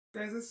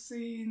 there's a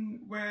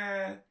scene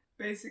where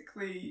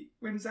basically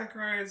when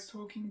Zachariah is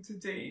talking to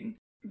Dean,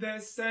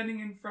 they're standing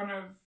in front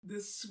of the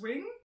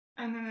swing,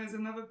 and then there's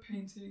another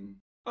painting.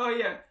 Oh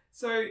yeah,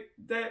 so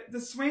the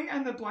swing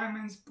and the Blind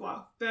Man's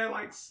Bluff, they're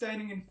like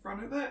standing in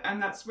front of it,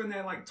 and that's when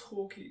they're like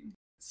talking.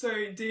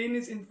 So Dean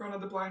is in front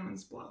of the Blind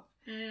Man's Bluff,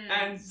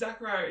 and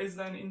Zachariah is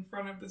then in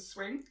front of the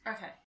swing.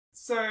 Okay.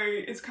 So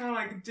it's kind of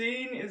like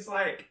Dean is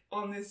like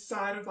on this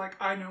side of like,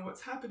 I know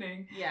what's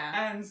happening.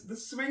 Yeah. And the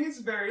swing is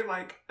very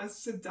like a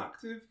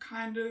seductive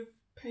kind of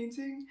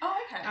painting. Oh,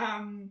 okay.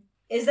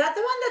 Is that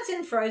the one that's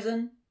in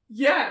Frozen?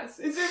 Yes,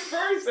 it's in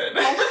Frozen.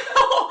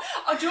 Oh,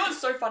 do you know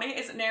what's so funny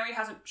is that Neri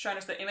hasn't shown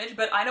us the image,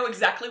 but I know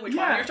exactly which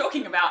one you're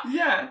talking about.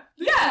 Yeah.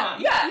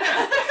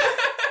 Yeah.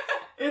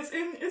 It's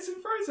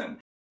in Frozen.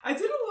 I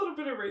did a little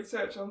bit of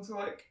research onto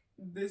like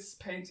this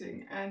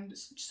painting and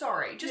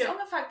Sorry, just on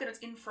the fact that it's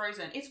in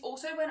Frozen, it's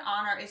also when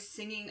Anna is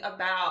singing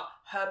about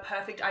her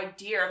perfect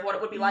idea of what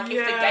it would be like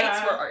if the gates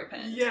were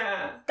opened.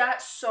 Yeah.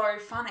 That's so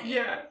funny.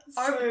 Yeah.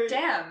 Oh,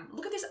 damn.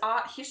 Look at this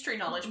art history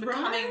knowledge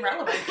becoming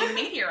relevant in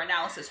media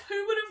analysis.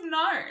 Who would have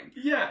known?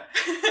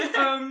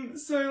 Yeah.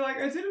 So, like,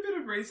 I did a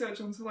bit of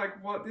research onto,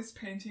 like, what this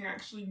painting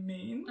actually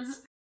means. Mm-hmm.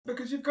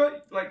 Because you've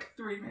got, like,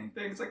 three main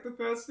things. Like, the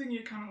first thing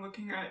you're kind of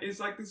looking at is,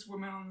 like, this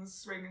woman on the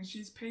swing, and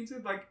she's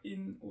painted, like,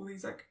 in all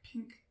these, like,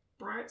 pink,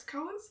 bright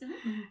colours.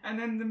 Mm-hmm. And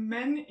then the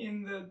men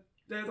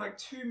there's, like,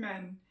 two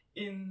men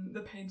in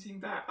the painting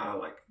that are,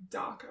 like,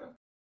 darker.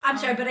 I'm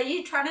sorry, but are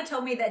you trying to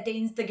tell me that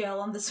Dean's the girl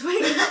on the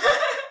swing?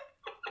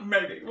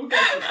 Maybe. We'll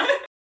get to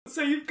that.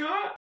 So you've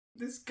got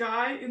this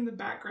guy in the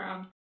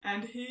background,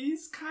 and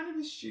he's kind of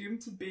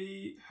assumed to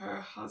be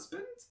her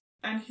husband.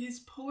 And he's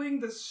pulling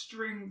the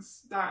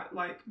strings that,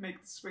 like, make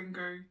the swing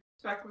go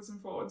backwards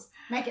and forwards.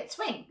 Make it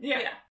swing.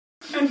 Yeah.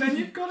 And then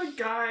you've got a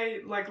guy,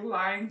 like,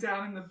 lying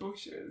down in the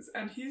bushes,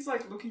 and he's,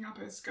 like, looking up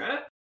her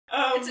skirt.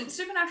 It's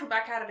Supernatural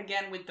back at it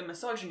again with the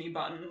misogyny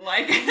button,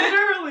 like...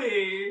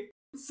 Literally!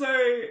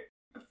 So,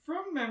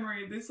 from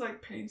memory, this,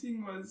 like,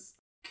 painting was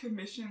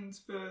commissioned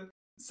for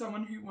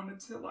someone who wanted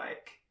to,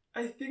 like...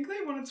 I think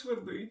they wanted to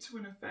allude to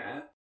an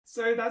affair.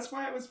 So that's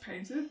why it was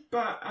painted,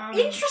 but...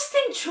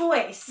 Interesting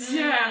choice!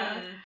 Yeah.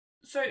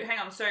 So, hang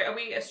on, so are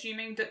we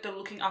assuming that the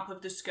looking up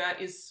of the skirt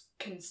is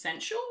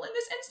consensual in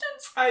this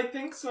instance? I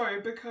think so,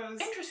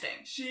 because... Interesting.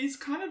 She's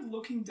kind of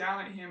looking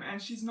down at him,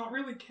 and she's not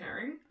really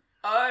caring.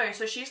 Oh,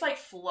 so she's, like,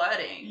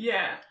 flirting.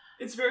 Yeah,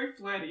 it's very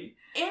flirty.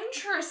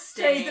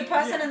 Interesting. So is the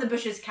person in the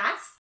bushes Cass?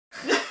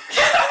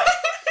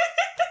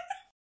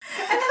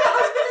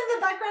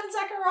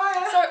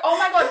 Zachariah. So, oh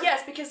my god,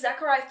 yes, because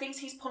Zachariah thinks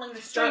he's pulling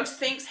the strings,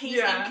 thinks he's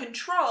in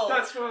control.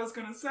 That's what I was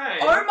gonna say.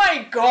 Oh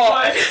my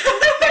god!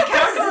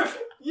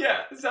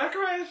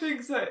 Zachariah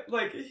thinks that,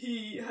 like,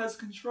 he has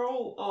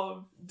control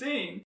of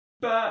Dean,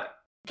 but...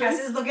 Cass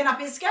is looking up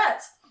his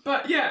skirts.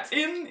 But yeah,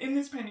 in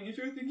this painting, if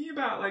you're thinking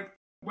about, like,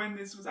 when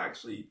this was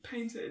actually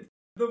painted,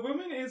 the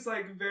woman is,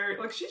 like, very...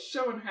 Like, she's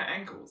showing her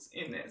ankles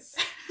in this.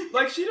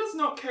 Like, she does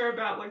not care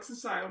about, like,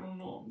 societal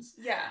norms.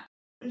 Yeah.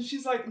 And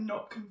she's, like,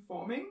 not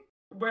conforming.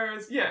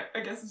 Whereas, yeah, I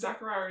guess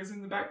Zachariah is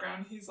in the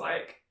background. He's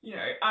like, you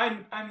know,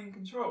 I'm in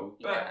control.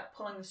 But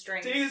pulling the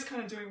strings. Dean is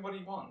kind of doing what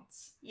he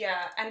wants.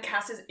 Yeah, and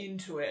Cass is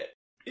into it.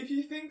 If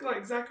you think,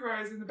 like,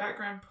 Zachariah is in the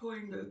background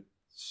pulling the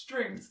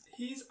strings,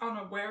 he's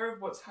unaware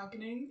of what's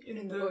happening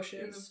in the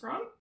bushes. In the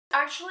front.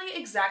 Actually,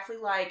 exactly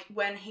like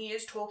when he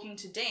is talking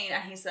to Dean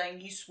and he's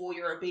saying, you swore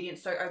your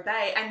obedience, so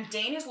obey. And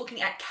Dean is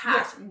looking at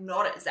Cass,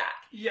 not at Zach.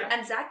 Yeah.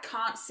 And Zach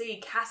can't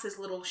see Cass's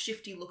little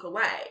shifty look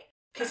away.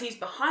 Because he's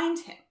behind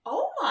him.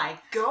 Oh my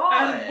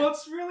god! And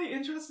what's really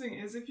interesting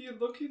is if you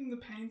look in the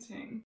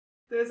painting,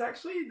 there's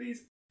actually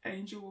these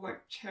angel,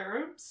 like,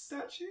 cherub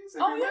statues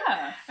everywhere. Oh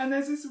yeah! And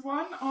there's this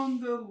one on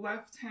the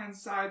left-hand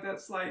side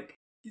that's, like,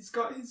 he's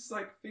got his,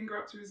 like, finger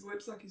up to his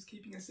lips like he's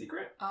keeping a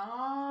secret.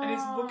 Oh. And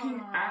he's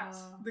looking at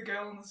the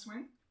girl on the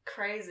swing.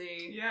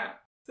 Crazy. Yeah.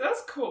 So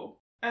that's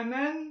cool. And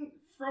then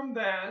from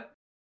there,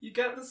 you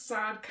get the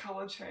sad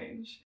colour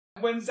change.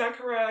 When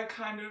Zachariah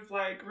kind of,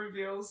 like,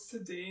 reveals to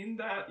Dean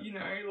that, you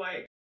know,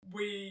 like,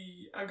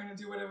 we are going to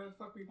do whatever the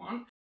fuck we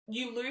want.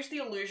 You lose the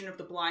illusion of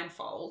the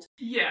blindfold.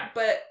 Yeah.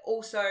 But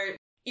also,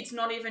 it's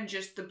not even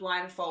just the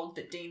blindfold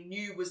that Dean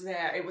knew was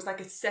there. It was, like,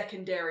 a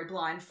secondary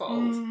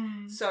blindfold.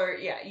 So,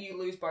 yeah, you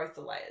lose both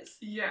the layers.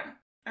 Yeah.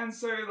 And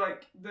so,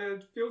 like,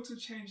 the filter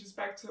changes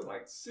back to,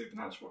 like,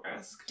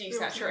 Supernatural-esque.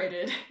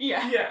 Desaturated.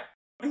 Yeah. Yeah.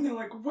 And they're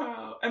like,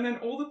 wow. And then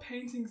all the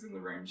paintings in the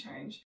room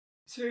change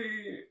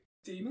to...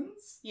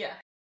 demons? Yeah.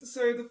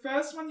 So the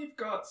first one you've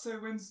got, so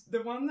when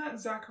the one that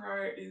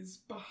Zachariah is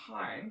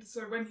behind,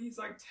 so when he's,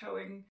 like,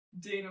 telling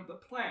Dean of the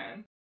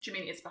plan... Do you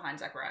mean it's behind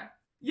Zachariah?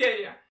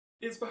 Yeah.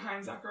 It's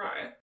behind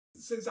Zachariah.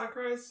 So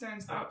Zachariah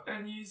stands up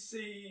and you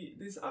see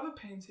this other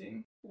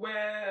painting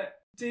where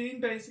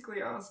Dean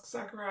basically asks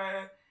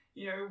Zachariah,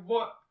 you know,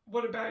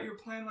 what about your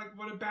plan? Like,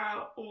 what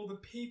about all the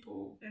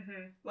people?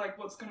 Mm-hmm. Like,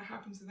 what's going to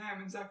happen to them?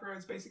 And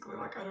Zachariah's basically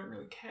like, I don't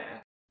really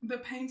care. The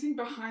painting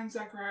behind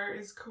Zachariah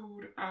is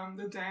called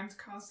The Damned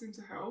Cast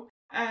into Hell.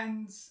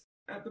 And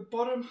at the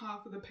bottom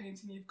half of the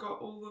painting, you've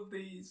got all of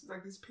these,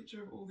 like this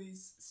picture of all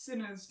these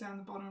sinners down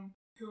the bottom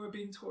who are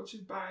being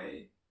tortured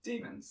by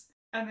demons.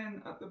 And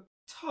then at the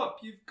top,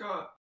 you've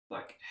got,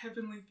 like,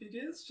 heavenly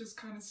figures just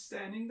kind of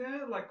standing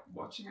there, like,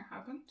 watching it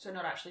happen. So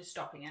not actually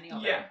stopping any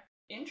of it. Yeah.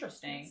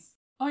 Interesting. Yes.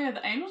 Oh yeah,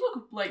 the angels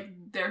look like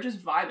they're just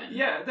vibing.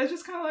 Yeah, they're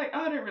just kind of like,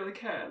 I don't really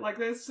care. Like,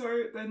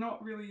 they're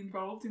not really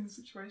involved in the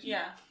situation.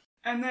 Yeah.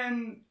 And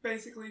then,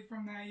 basically,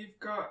 from there, you've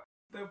got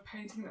the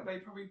painting that they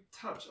probably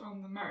touch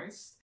on the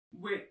most,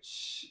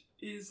 which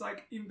is,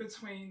 like, in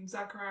between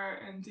Zachariah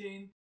and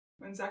Dean,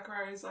 when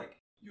Zachariah is like,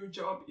 your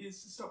job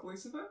is to stop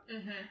Lucifer.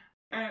 Mm-hmm.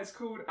 And it's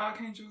called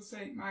Archangel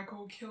St.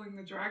 Michael Killing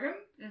the Dragon.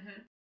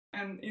 Mm-hmm.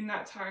 And in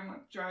that time,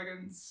 like,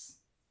 dragons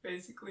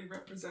basically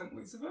represent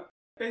Lucifer.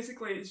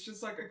 basically it's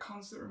just like a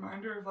constant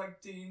reminder of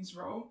like Dean's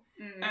role,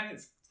 and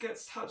it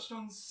gets touched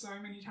on so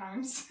many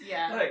times.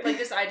 Yeah, like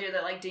this idea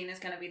that like Dean is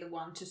going to be the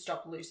one to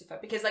stop Lucifer,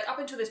 because like up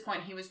until this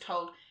point he was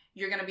told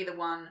you're going to be the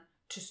one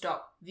to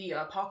stop the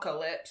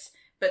apocalypse,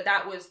 but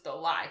that was the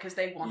lie because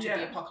they wanted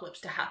the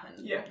apocalypse to happen.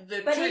 Yeah,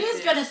 but he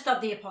is going to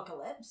stop the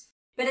apocalypse,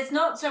 but it's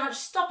not so much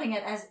stopping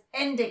it as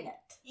ending it.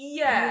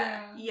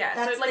 Yeah.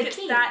 That's so like the it's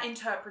key. that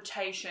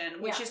interpretation,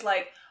 which is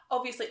like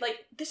obviously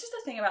like this is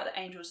the thing about the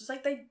angels. It's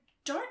like they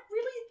don't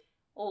really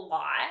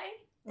lie.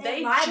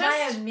 They lie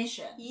by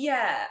omission.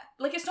 Yeah.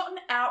 Like, it's not an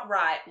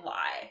outright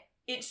lie.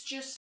 It's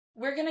just,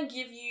 we're going to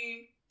give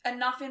you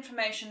enough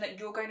information that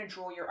you're going to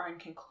draw your own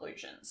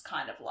conclusions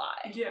kind of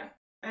lie. Yeah.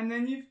 And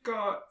then you've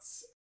got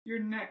your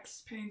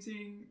next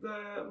painting,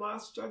 The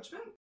Last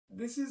Judgment.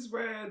 This is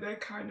where they're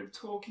kind of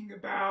talking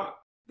about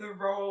the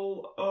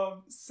role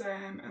of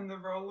Sam and the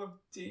role of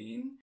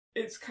Dean.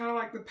 It's kind of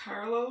like the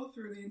parallel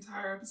through the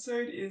entire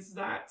episode is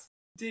that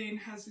Dean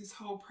has this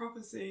whole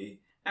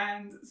prophecy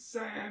and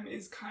Sam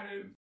is kind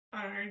of,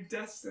 I don't know,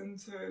 destined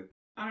to,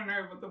 I don't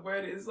know what the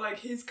word is, like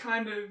he's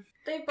kind of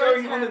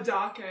going on the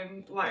dark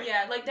end. Like,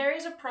 yeah, like there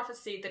is a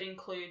prophecy that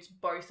includes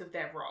both of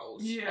their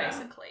roles, yeah,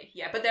 basically.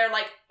 Yeah, but they're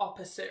like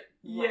opposite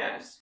roles.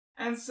 Yeah.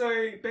 And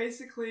so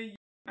basically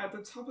at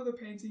the top of the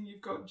painting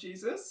you've got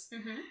Jesus,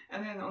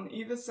 and then on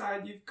either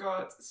side you've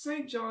got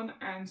St. John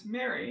and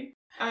Mary,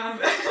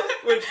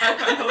 which I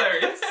find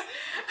hilarious.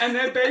 And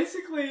they're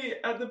basically,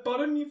 at the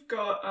bottom you've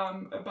got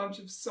a bunch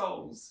of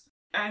souls.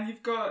 And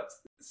you've got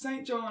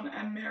St. John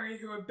and Mary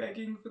who are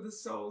begging for the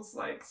soul's,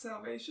 like,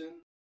 salvation.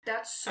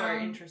 That's so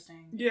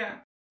interesting. Yeah.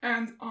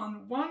 And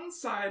on one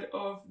side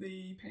of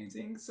the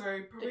painting, so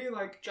probably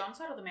like... John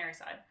side or the Mary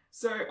side?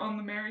 So on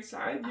the Mary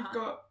side, you've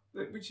got,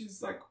 which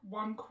is like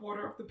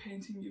 1/4 of the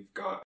painting, you've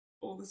got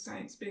all the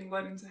saints being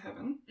led into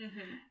heaven.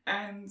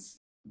 And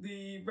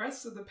the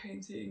rest of the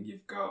painting,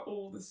 you've got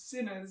all the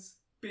sinners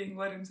being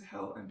led into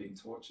hell and being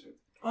tortured.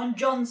 On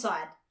John's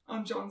side.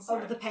 On John's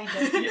side. Of the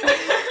painting. Yeah.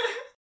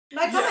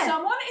 No comment.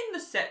 Someone in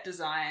the set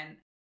design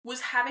was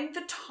having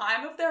the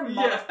time of their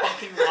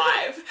motherfucking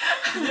life.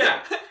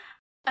 Yeah.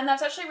 And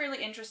that's actually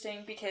really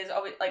interesting because,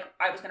 like,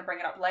 I was going to bring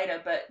it up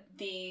later, but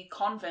the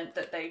convent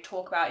that they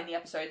talk about in the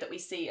episode that we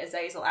see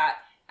Azazel at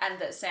and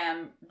that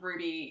Sam,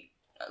 Ruby,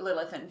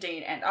 Lilith and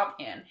Dean end up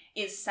in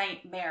is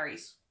St.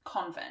 Mary's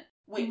Convent,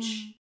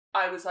 which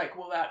I was like,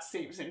 well, that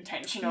seems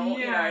intentional.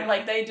 Yeah. You know,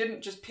 like they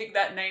didn't just pick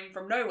that name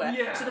from nowhere.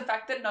 Yeah. So the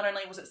fact that not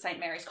only was it St.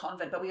 Mary's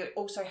Convent, but we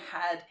also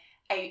had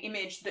a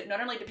image that not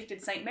only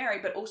depicted St. Mary,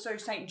 but also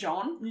St.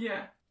 John.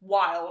 Yeah.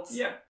 Wild.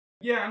 Yeah.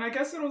 Yeah, and I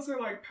guess it also,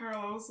 like,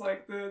 parallels,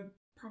 like, the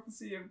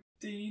prophecy of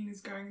Dean is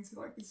going into,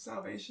 like, this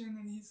salvation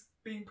and he's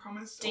being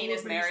promised Dean all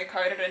is of Mary these...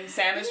 coded and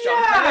Sam is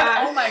John Yeah.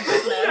 coded. Oh my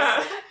goodness.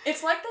 Yeah.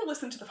 It's like they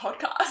listen to the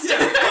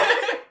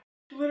podcast.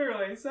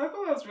 Literally. So I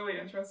thought that was really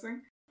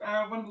interesting.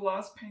 One of the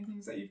last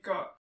paintings that you've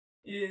got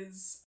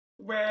is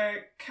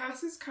where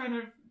Cass is kind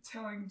of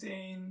telling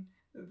Dean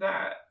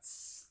that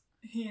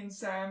he and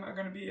Sam are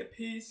going to be at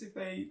peace if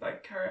they,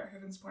 like, carry out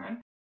Heaven's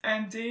plan.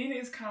 And Dean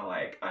is kind of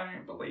like, I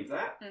don't believe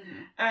that.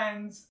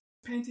 And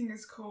painting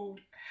is called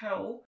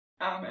Hell,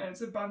 and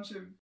it's a bunch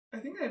of, I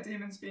think they're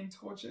demons being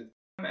tortured,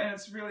 and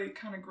it's really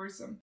kind of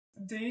gruesome.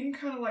 Dean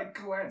kind of, like,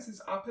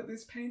 glances up at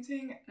this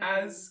painting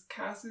as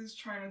Cass is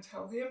trying to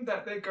tell him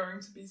that they're going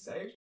to be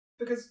saved.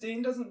 Because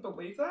Dean doesn't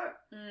believe that.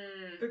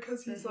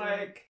 Because he's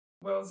like,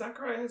 well,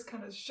 Zachariah has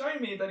kind of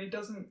shown me that he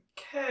doesn't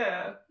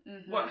care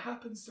what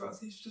happens to us.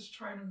 He's just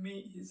trying to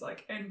meet his,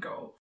 like, end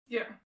goal.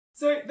 Yeah.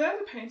 So they're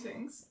the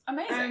paintings.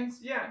 Amazing. And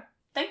yeah.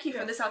 Thank you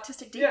for this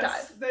artistic deep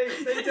Yes, dive.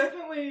 they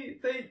definitely,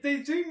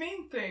 they do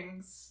mean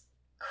things.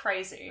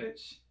 Crazy.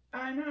 Which,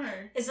 I know.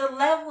 It's a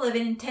level of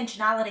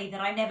intentionality that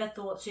I never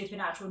thought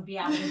Supernatural would be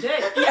able to do.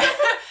 Yeah.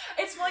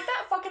 It's like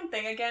that fucking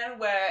thing again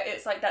where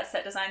it's like that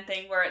set design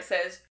thing where it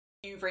says,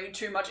 you read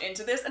too much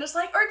into this, and it's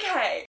like,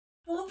 okay,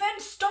 well then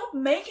stop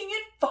making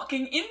it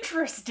fucking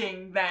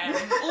interesting then.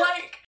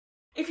 Like,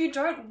 if you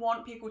don't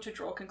want people to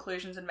draw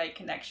conclusions and make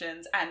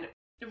connections and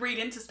read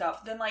into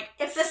stuff, then like,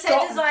 If the stop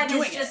set design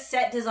doing is just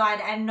set design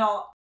and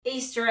not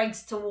Easter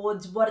eggs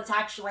towards what it's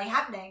actually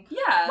happening,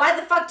 Yeah. why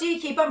the fuck do you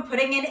keep on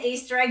putting in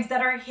Easter eggs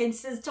that are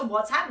hints as to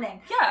what's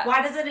happening? Yeah.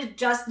 Why doesn't it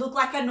just look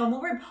like a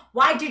normal room?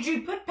 Why did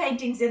you put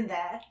paintings in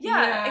there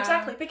Yeah,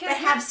 exactly. Because that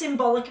have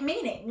symbolic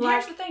meaning?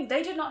 here's the thing,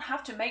 they did not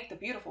have to make the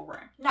beautiful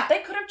room. No.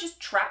 They could have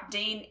just trapped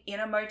Dean in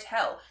a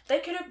motel. They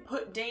could have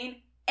put Dean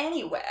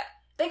anywhere.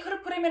 They could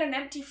have put him in an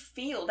empty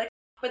field.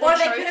 But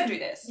they chose to do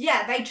this.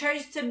 Yeah, they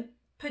chose to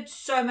put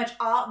so much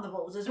art on the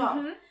walls as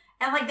well.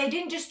 And, like, they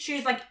didn't just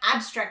choose, like,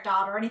 abstract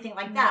art or anything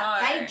like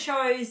that. No. They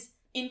chose...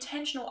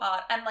 intentional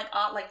art, and, like,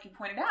 art, like you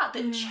pointed out,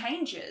 that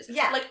changes.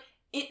 Yeah. Like,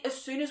 as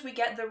soon as we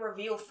get the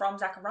reveal from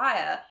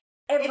Zachariah,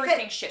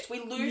 everything shifts. We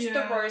lose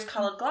the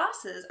rose-coloured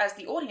glasses as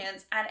the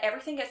audience, and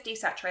everything gets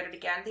desaturated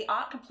again. The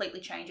art completely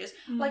changes.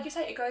 Like you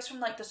say, it goes from,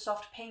 like, the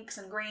soft pinks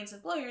and greens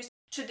and blues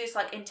to this,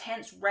 like,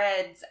 intense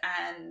reds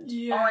and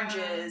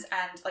oranges,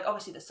 and, like,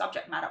 obviously the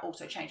subject matter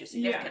also changes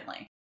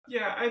significantly.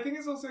 Yeah, I think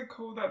it's also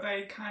cool that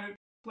they kind of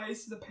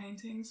place the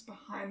paintings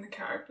behind the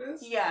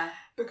characters. Yeah.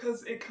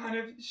 Because it kind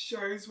of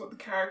shows what the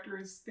character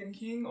is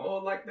thinking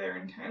or like their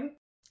intent.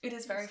 It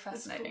is very It's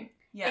fascinating. cool.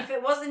 Yeah. If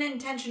it wasn't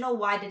intentional,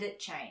 why did it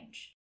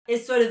change?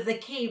 Is sort of the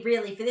key,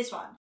 really, for this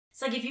one.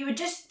 It's like if you were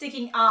just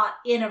sticking art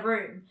in a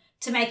room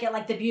to make it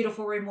like the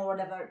beautiful room or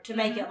whatever, to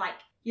make it like,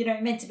 you know,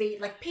 meant to be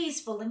like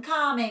peaceful and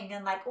calming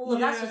and like all of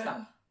that sort of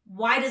stuff.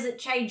 Why does it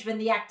change when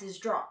the actors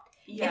drop?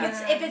 Yeah.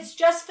 If it's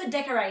just for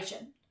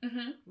decoration,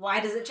 Mm-hmm.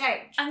 why does it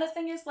change? And the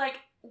thing is, like,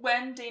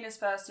 when Dean is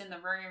first in the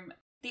room,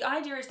 the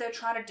idea is they're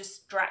trying to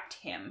distract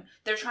him.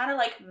 They're trying to,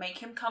 like, make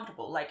him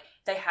comfortable. Like,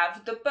 they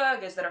have the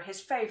burgers that are his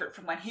favourite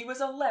from when he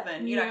was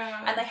 11, you know,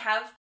 and they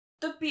have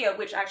the beer,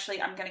 which actually,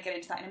 I'm going to get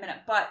into that in a minute,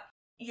 but,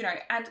 you know,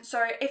 and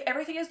so if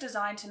everything is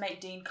designed to make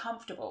Dean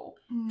comfortable,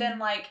 then,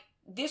 like,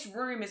 this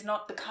room is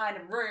not the kind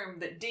of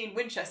room that Dean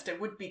Winchester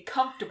would be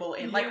comfortable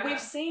in. Like, we've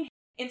seen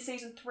in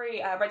season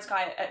 3, Red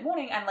Sky at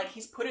Morning, and like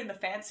he's put in the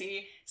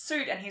fancy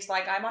suit and he's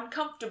like, I'm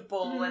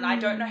uncomfortable and I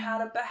don't know how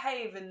to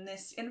behave in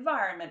this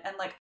environment. And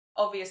like,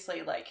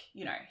 obviously, like,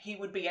 you know, he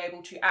would be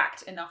able to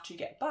act enough to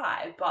get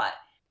by, but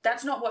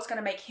that's not what's going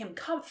to make him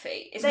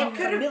comfy. It's not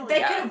familiar.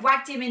 They could have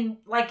whacked him in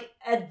like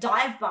a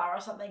dive bar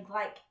or something.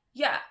 Like,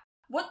 yeah.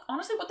 What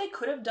they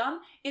could have done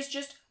is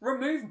just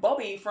remove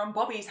Bobby from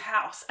Bobby's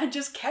house and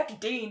just kept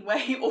Dean where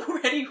he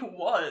already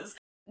was.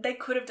 They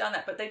could have done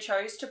that, but they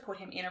chose to put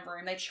him in a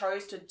room. They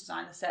chose to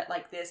design the set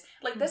like this.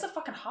 Like, there's a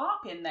fucking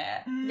harp in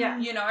there. Yeah.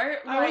 You know?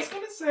 Like, I was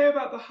going to say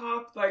about the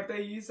harp, like,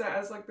 they use that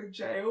as, like, the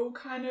jail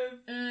kind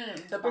of...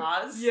 the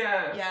bars.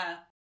 Yeah. Yeah.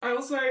 I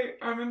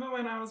remember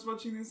when I was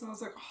watching this and I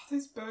was like, oh,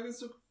 these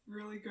burgers look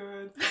really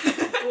good.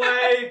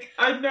 Like,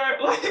 I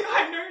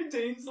know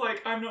Dean's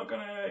like, I'm not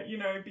gonna, you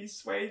know, be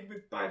swayed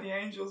by the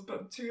angels,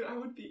 but dude, I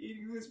would be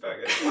eating these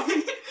burgers.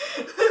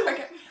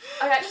 Okay.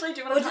 I actually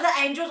do want or to... do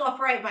the angels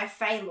operate by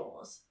Fey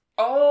laws?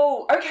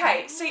 Oh,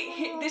 okay.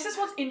 See, this is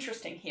what's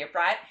interesting here,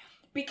 right?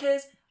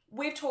 Because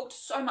we've talked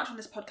so much on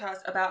this podcast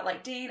about,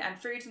 like, Dean and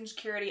food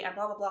insecurity and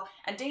blah, blah, blah.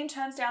 And Dean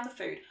turns down the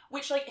food,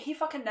 which, like, he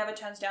fucking never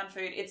turns down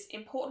food. It's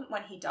important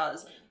when he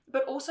does.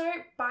 But also,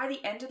 by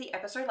the end of the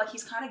episode, like,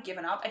 he's kind of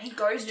given up and he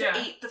goes to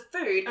eat the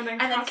food. And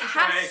then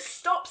Cass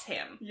stops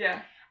him.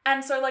 Yeah.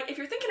 And so, like, if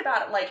you're thinking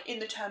about it, like, in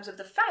the terms of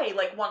the Fae,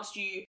 like, once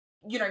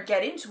you know,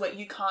 get into it,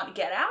 you can't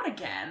get out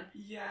again.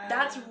 Yeah.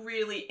 That's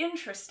really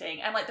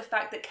interesting. And, like, the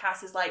fact that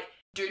Cass is like,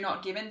 do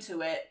not give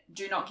into it,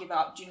 do not give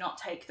up, do not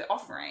take the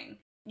offering.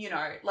 You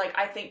know, like,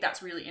 I think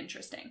that's really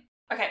interesting.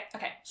 Okay,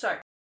 so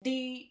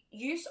the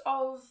use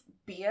of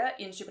beer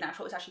in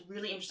Supernatural is actually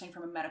really interesting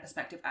from a meta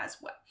perspective as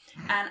well.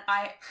 And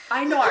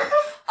I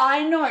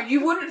know,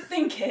 you wouldn't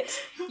think it.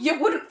 You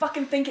wouldn't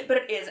fucking think it, but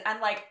it is.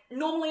 And, like,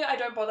 normally I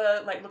don't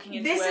bother, like, looking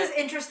into This it. is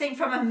interesting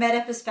from a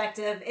meta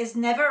perspective is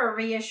never a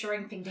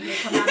reassuring thing to hear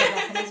come out of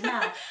Anthony's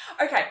mouth.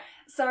 Okay,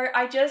 so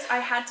I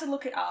had to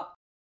look it up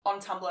on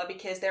Tumblr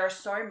because there are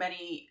so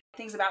many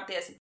things about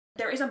this.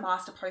 There is a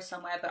master post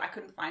somewhere, but I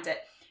couldn't find it.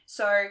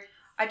 So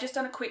I've just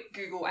done a quick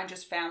Google and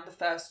just found the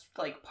first,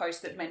 like,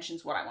 post that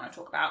mentions what I want to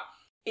talk about.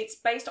 It's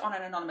based on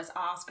an anonymous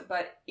ask,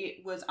 but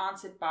it was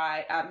answered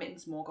by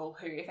Mittens Morgul,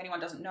 who, if anyone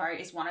doesn't know,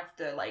 is one of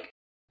the, like,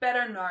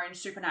 better-known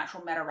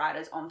Supernatural meta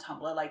writers on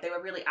Tumblr. Like, they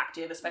were really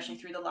active, especially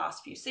through the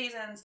last few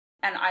seasons,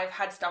 and I've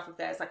had stuff of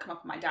theirs, like, come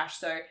up on my dash,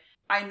 so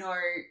I know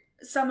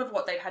some of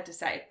what they've had to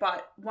say.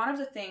 But one of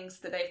the things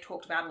that they've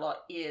talked about a lot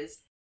is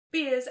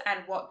beers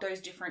and what those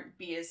different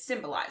beers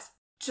symbolize.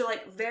 To,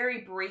 like,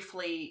 very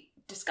briefly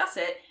discuss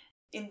it,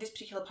 in this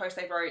particular post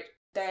they wrote,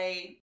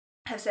 they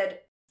have said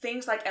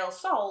things like El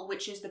Sol,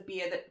 which is the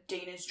beer that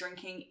Dean is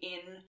drinking in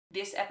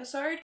this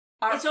episode.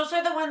 It's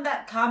also the one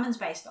that Carmen's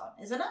based on,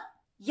 isn't it?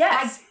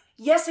 Yes.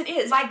 Yes, it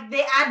is. Like,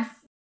 the ad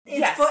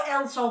is for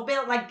El Sol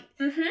Bill, like,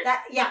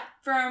 that, yeah.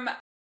 From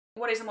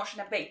What Is and What Should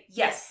Never Be.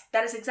 Yes,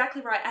 that is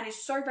exactly right, and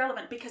is so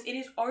relevant because it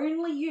is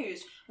only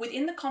used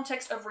within the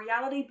context of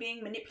reality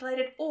being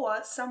manipulated or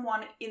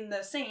someone in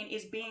the scene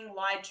is being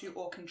lied to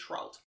or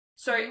controlled.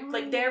 So,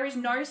 like, there is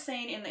no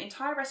scene in the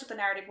entire rest of the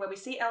narrative where we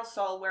see El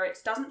Sol where it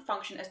doesn't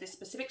function as this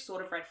specific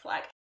sort of red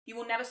flag. You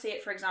will never see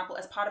it, for example,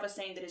 as part of a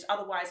scene that is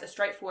otherwise a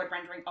straightforward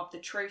rendering of the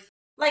truth.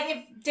 Like,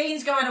 if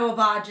Dean's going to a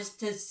bar just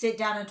to sit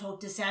down and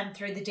talk to Sam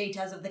through the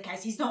details of the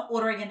case, he's not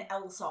ordering an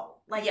El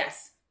Sol. Like,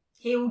 yes.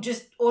 He'll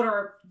just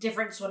order a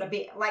different sort of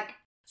beer. Like,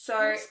 so,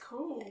 that's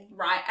cool.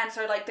 Right, and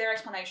so, like, their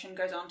explanation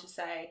goes on to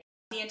say,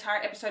 the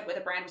entire episode where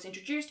the brand was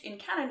introduced in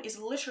canon is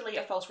literally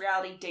a false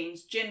reality,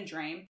 Dean's gin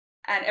dream.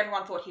 And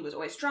everyone thought he was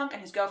always drunk,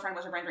 and his girlfriend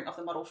was a rendering of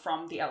the model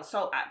from the El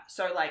Sol ad.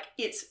 So, like,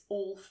 it's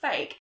all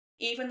fake.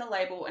 Even the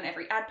label and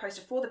every ad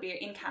poster for the beer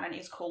in canon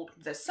is called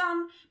The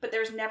Sun, but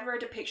there is never a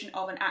depiction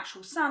of an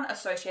actual sun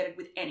associated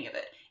with any of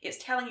it.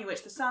 It's telling you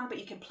it's the sun, but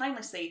you can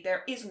plainly see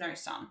there is no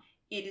sun.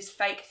 It is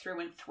fake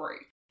through and through.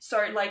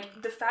 So,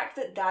 like, the fact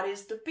that that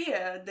is the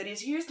beer that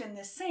is used in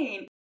this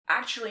scene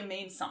actually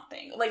means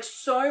something. Like,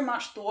 so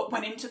much thought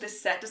went into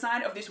this set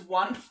design of this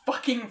one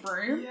fucking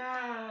room.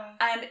 Yeah.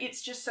 And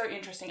it's just so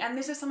interesting. And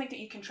this is something that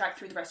you can track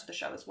through the rest of the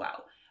show as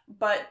well.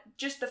 But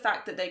just the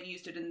fact that they've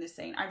used it in this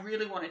scene, I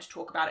really wanted to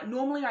talk about it.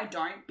 Normally I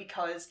don't,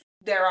 because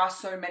there are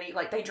so many,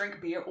 like, they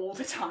drink beer all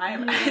the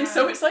time, Yeah. and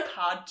so it's, like,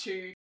 hard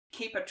to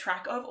keep a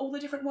track of all the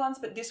different ones,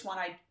 but this one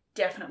I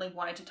definitely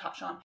wanted to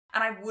touch on.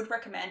 And I would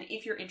recommend,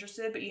 if you're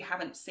interested but you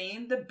haven't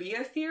seen the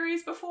beer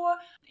theories before,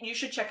 you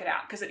should check it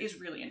out, because it is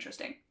really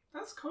interesting.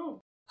 That's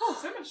cool.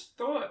 So much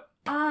thought.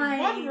 I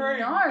one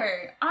room.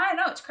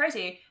 know, it's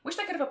crazy. Wish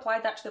they could have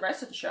applied that to the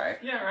rest of the show.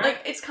 Yeah, right?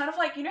 Like, it's kind of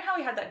like, you know how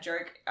we had that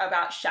joke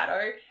about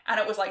Shadow, and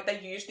it was like they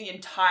used the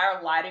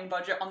entire lighting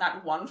budget on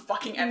that one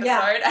fucking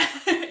episode?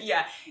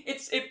 Yeah,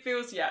 it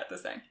feels, the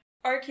same.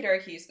 Okie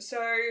dokies.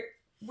 So,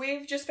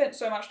 we've just spent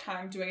so much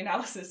time doing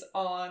analysis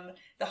on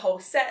the whole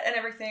set and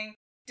everything.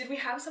 Did we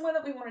have somewhere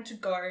that we wanted to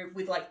go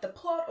with, like, the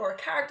plot or a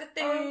character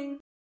thing?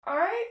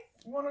 I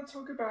want to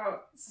talk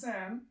about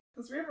Sam,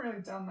 because we haven't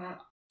really done that.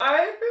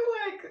 I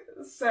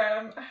feel like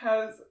Sam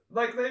has,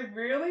 like, they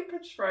really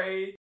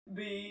portray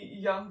the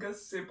younger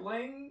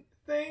sibling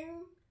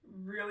thing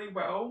really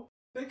well,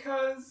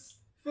 because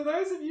for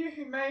those of you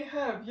who may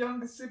have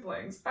younger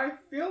siblings, I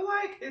feel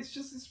like it's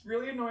just this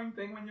really annoying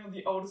thing when you're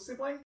the older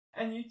sibling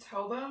and you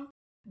tell them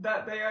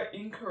that they are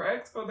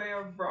incorrect or they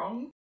are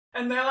wrong.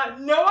 And they're like,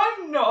 no,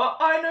 I'm not.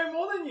 I know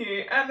more than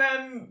you. And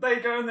then they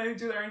go and they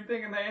do their own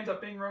thing and they end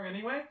up being wrong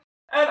anyway.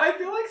 And I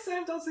feel like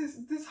Sam does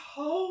this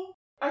whole,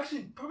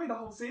 actually, probably the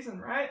whole season,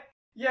 right?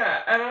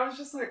 Yeah, and I was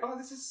just like, oh,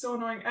 this is so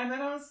annoying. And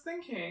then I was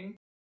thinking,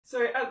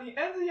 so at the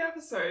end of the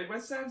episode, where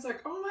Sam's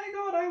like, oh my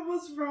god, I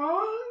was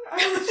wrong.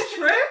 I was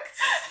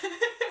tricked.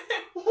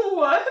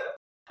 What?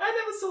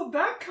 I never saw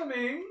that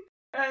coming.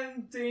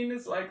 And Dean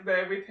is like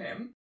there with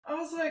him. I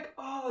was like,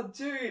 oh,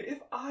 dude, if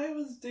I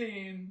was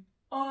Dean,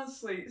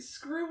 honestly,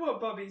 screw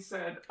what Bobby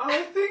said.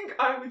 I think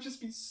I would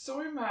just be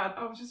so mad.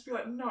 I would just be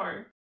like,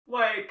 no,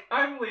 like,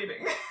 I'm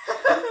leaving.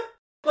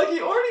 Like,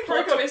 he already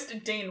Plot broke up.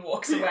 twist, Dean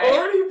walks He away.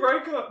 already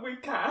broke up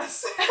with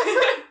Cass.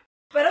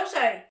 But also,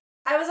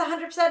 I was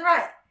 100%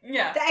 right.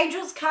 Yeah. The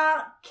angels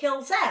can't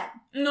kill Sam.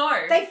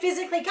 No. They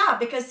physically can't,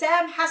 because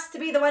Sam has to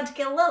be the one to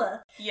kill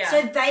Lilith. Yeah.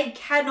 So they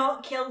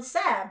cannot kill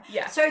Sam.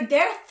 Yeah. So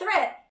their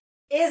threat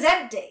is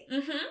empty.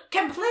 Mm-hmm.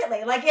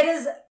 Completely. Like, it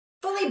is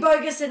fully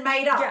bogus and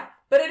made up. Yeah.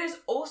 But it is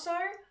also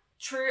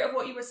true of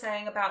what you were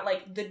saying about,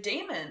 like, the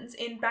demons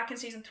back in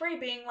season 3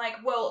 being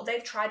like, well,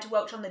 they've tried to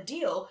welch on the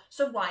deal,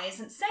 so why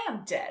isn't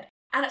Sam dead?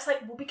 And it's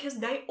like, well, because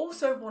they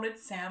also wanted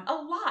Sam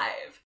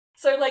alive.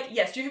 So, like,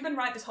 yes, you've been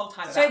right this whole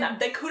time about that.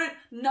 They couldn't,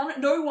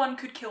 no one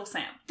could kill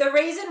Sam. The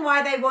reason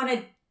why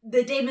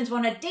the demons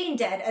wanted Dean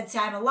dead and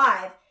Sam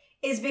alive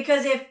is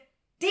because if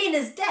Dean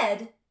is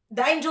dead,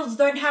 the angels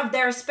don't have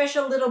their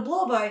special little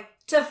blowbow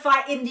to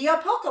fight in the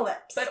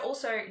apocalypse. But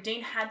also,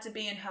 Dean had to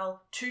be in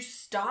hell to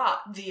start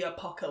the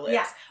apocalypse,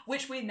 Yeah.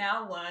 which we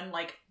now learn,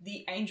 like,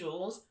 the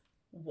angels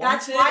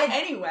That's wanted why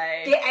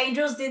anyway. the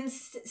angels didn't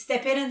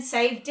step in and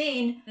save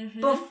Dean Mhm.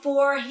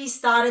 before he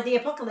started the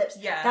apocalypse.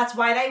 Yeah. That's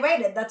why they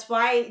waited. That's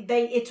why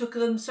it took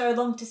them so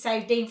long to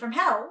save Dean from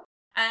hell.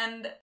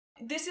 And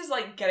this is,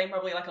 like, getting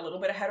probably, like, a little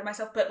bit ahead of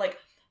myself, but, like,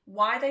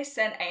 why they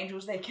sent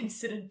angels they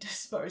considered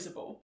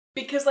disposable.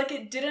 Because, like,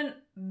 it didn't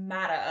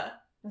matter,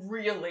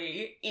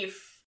 really,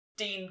 if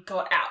Dean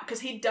got out.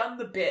 Because he'd done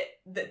the bit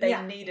that they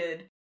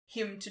needed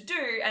him to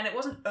do, and it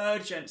wasn't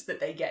urgent that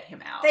they get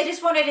him out. They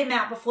just wanted him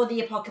out before the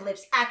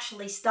apocalypse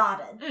actually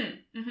started.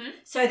 Mm-hmm.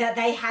 So that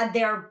they had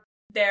their...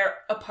 They're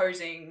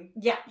opposing...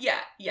 Yeah.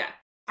 Yeah.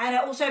 And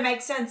it also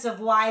makes sense of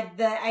why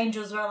the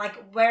angels were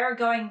like, we're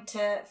going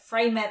to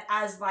frame it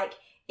as, like,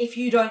 if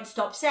you don't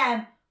stop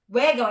Sam,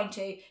 we're going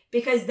to.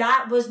 Because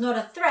that was not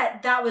a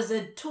threat. That was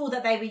a tool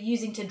that they were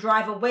using to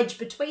drive a wedge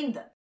between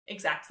them.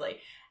 Exactly.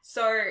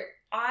 So,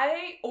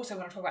 I also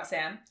want to talk about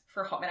Sam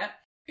for a hot minute.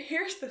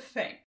 Here's the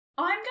thing.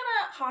 I'm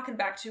gonna harken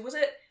back to, was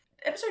it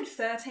episode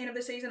 13 of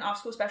the season, After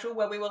School Special,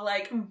 where we were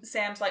like,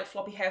 Sam's like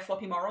floppy hair,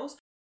 floppy morals?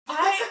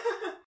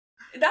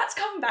 That's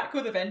come back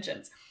with a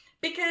vengeance.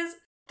 Because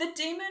the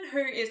demon who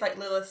is like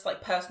Lilith's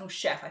like personal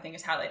chef, I think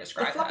is how they The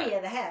describe her.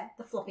 floppier the hair,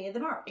 the floppier the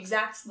morals.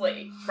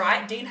 Exactly,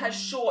 right? Dean has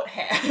short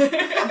hair.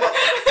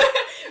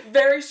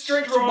 Very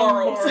strict Strong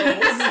morals.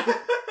 morals.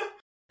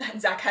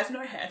 Zach has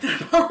no hair.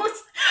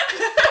 Morals.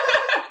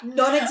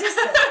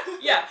 Non-existent.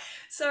 Yeah.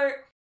 So,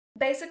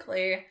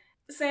 basically,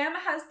 Sam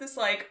has this,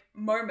 like,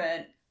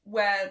 moment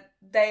where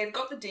they've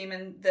got the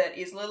demon that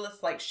is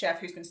Lilith's, like, chef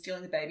who's been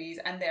stealing the babies,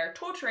 and they're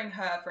torturing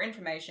her for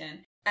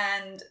information,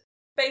 and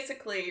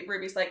basically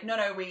Ruby's like,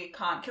 no, we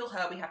can't kill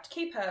her, we have to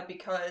keep her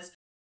because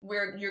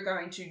you're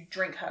going to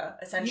drink her,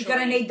 essentially. You're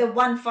going to need the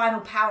one final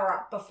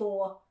power-up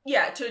before...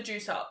 Yeah, to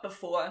juice up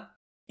before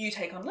you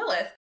take on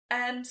Lilith.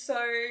 And so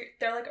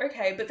they're like,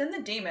 okay, but then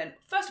the demon,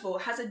 first of all,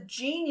 has a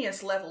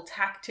genius-level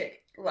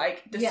tactic,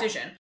 like,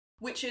 decision,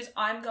 which is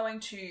I'm going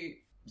to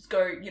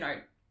go,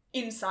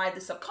 inside the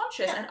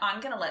subconscious and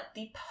I'm going to let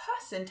the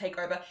person take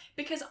over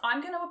because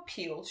I'm going to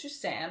appeal to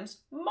Sam's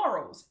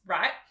morals,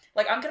 right?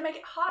 Like, I'm going to make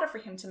it harder for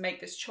him to make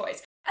this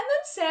choice. And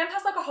then Sam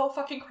has, like, a whole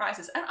fucking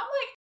crisis. And I'm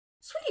like,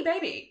 sweetie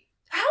baby,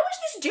 how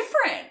is this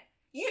different?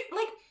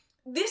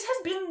 This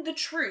has been the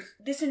truth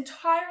this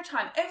entire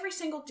time. Every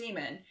single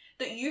demon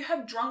that you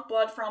have drunk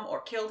blood from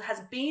or killed has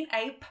been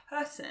a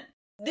person.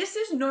 This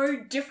is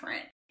no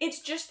different. It's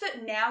just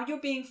that now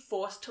you're being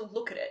forced to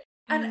look at it.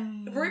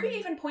 And Ruby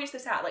even points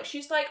this out. Like,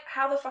 she's like,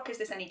 how the fuck is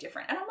this any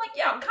different? And I'm like,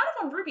 yeah, I'm kind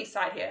of on Ruby's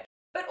side here.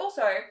 But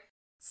also,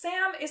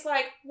 Sam is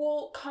like,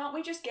 well, can't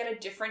we just get a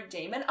different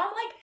demon? I'm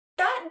like,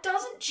 that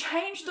doesn't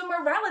change the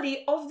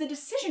morality of the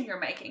decision you're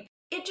making.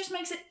 It just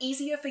makes it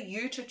easier for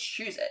you to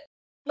choose it.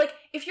 Like,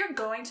 if you're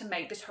going to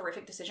make this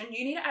horrific decision,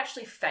 you need to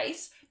actually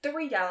face the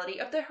reality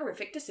of the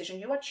horrific decision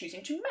you are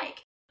choosing to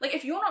make. Like,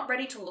 if you're not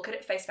ready to look at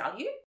it face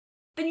value,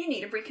 then you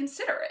need to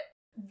reconsider it.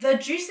 The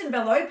Juice and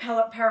Below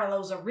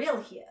parallels are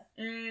real here.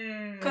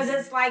 Because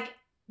it's like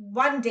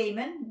one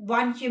demon,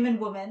 one human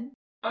woman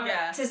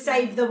Yeah. to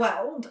save the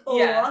world, or...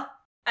 Yeah.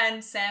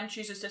 And Sam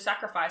chooses to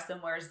sacrifice them,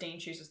 whereas Dean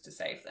chooses to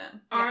save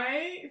them.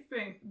 I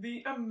think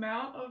the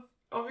amount of...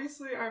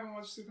 Obviously, I haven't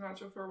watched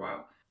Supernatural for a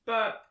while,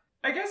 but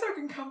I guess I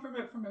can come from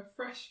it from a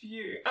fresh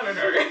view. I don't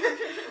know.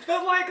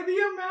 But, like,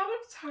 the amount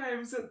of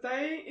times that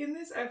they, in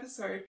this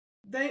episode,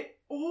 they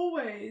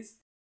always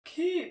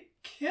keep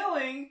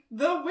killing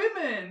the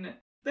women.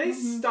 They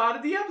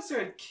started the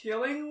episode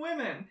killing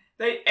women.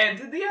 They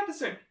ended the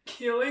episode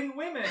killing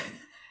women.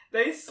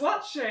 They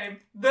slut shame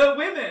the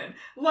women.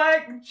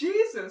 Like,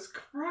 Jesus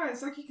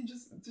Christ. Like, you can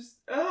just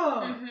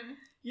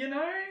you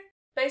know?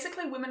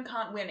 Basically, women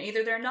can't win.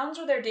 Either they're nuns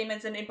or they're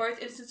demons, and in both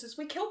instances,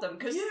 we killed them.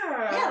 Cause...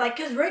 Yeah, like,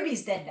 because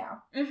Ruby's dead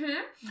now.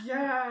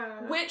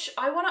 Yeah. Which,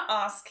 I want to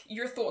ask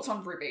your thoughts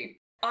on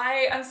Ruby.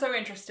 I am so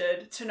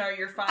interested to know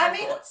your final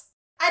thoughts.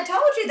 I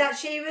told you that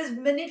she was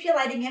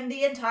manipulating him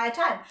the entire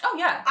time. Oh,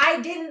 yeah.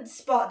 I didn't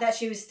spot that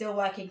she was still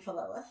working for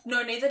Lilith.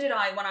 No, neither did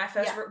I. When I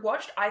first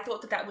watched, I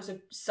thought that was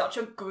such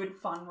a good,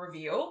 fun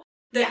reveal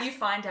that you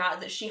find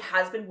out that she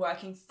has been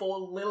working for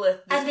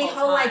Lilith this and the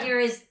whole time. idea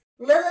is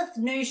Lilith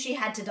knew she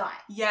had to die.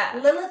 Yeah.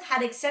 Lilith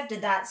had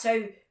accepted that,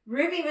 so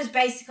Ruby was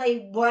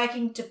basically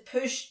working to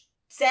push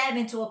Sam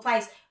into a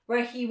place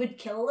where he would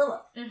kill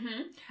Lilith.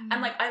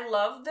 And, like, I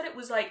love that it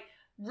was, like,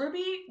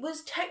 Ruby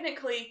was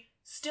technically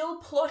still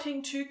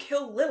plotting to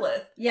kill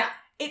Lilith. Yeah.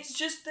 It's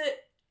just that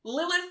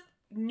Lilith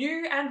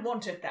knew and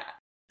wanted that.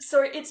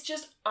 So it's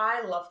just,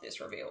 I love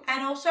this reveal.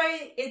 And also,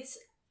 it's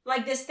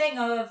like this thing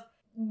of,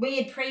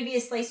 we had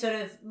previously sort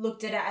of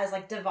looked at it as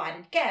like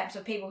divided camps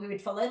of people who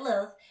would follow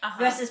Lilith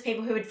versus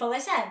people who would follow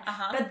Sam.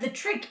 But the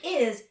trick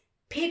is,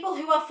 people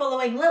who are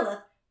following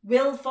Lilith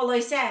will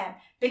follow Sam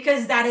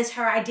because that is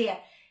her idea.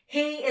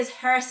 He is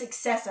her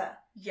successor.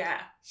 Yeah.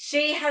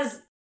 She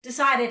has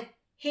decided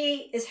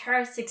he is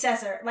her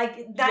successor.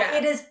 Like, that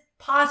it is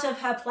part of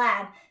her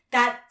plan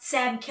that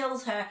Sam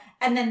kills her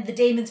and then the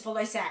demons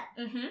follow Sam.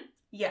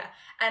 Yeah.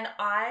 And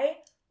I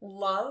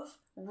love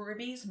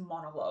Ruby's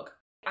monologue.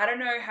 I don't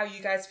know how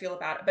you guys feel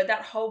about it, but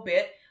that whole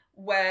bit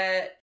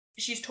where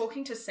she's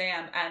talking to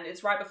Sam and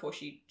it's right before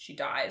she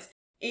dies,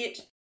 it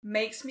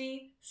makes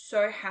me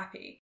so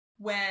happy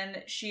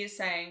when she is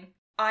saying,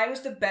 I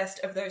was the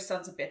best of those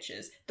sons of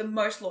bitches, the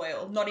most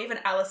loyal, not even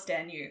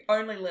Alistair knew,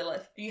 only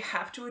Lilith. You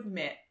have to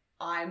admit,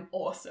 I'm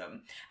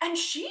awesome. And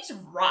she's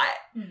right.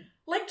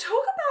 Like,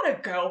 talk about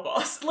a girl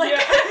boss. Like,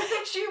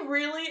 she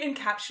really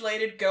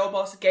encapsulated girl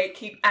boss,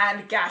 gatekeep,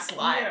 and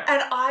gaslight. Yeah.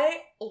 And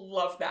I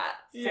love that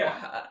for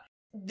her.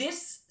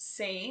 This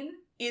scene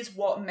is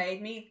what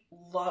made me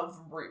love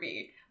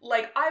Ruby.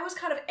 Like, I was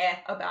kind of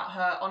about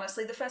her,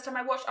 honestly. The first time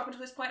I watched up until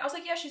this point, I was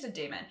like, yeah, she's a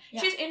demon. Yeah.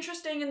 She's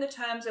interesting in the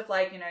terms of,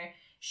 like, you know,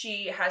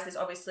 she has this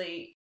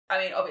obviously,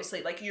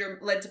 like, you're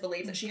led to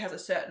believe that she has a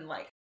certain,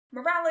 like,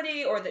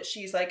 morality, or that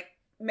she's, like,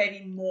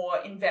 maybe more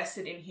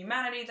invested in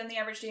humanity than the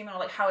average demon, or,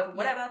 like, however,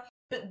 whatever.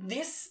 But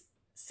this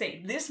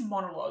scene, this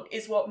monologue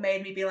is what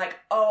made me be like,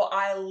 oh,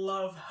 I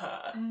love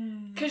her.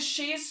 Because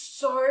she's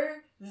so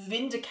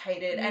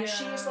vindicated, and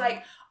she's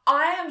like,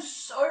 I am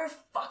so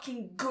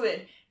fucking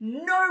good.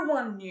 No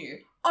one knew.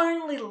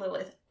 Only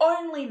Lilith.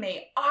 Only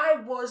me. I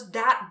was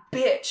that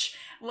bitch.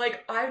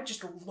 Like, I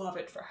just love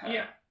it for her.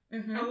 Yeah.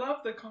 I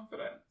love the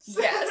confidence.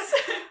 Yes.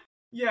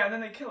 Yeah, and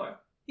then they kill her.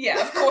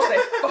 Yeah, of course they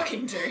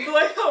fucking do. They're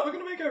like, oh, we're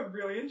gonna make her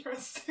really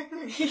interesting.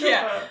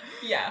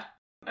 Yeah.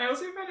 I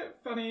also found it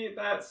funny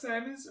that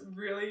Sam is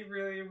really,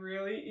 really,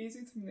 really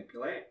easy to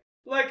manipulate.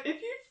 Like,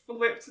 if you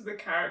flipped the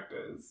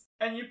characters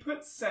and you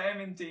put Sam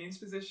in Dean's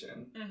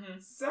position,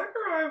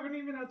 Zachariah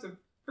wouldn't even have to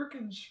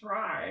freaking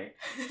try.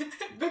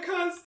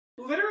 Because,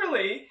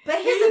 literally...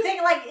 But here's the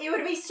thing, like, it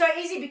would be so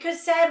easy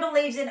because Sam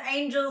believes in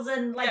angels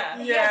and, like,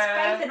 he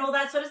has faith and all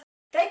that sort of stuff.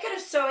 They could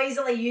have so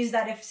easily used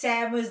that if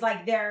Sam was,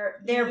 like,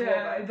 their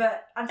Borgo,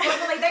 but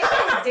unfortunately they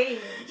chose Dean.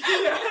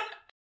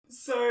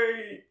 So,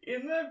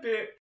 in the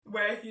bit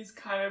where he's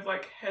kind of,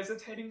 like,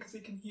 hesitating because he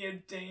can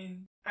hear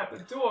Dean at the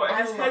door.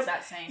 And I love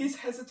that scene. He's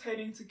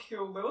hesitating to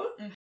kill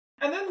Lilith.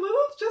 And then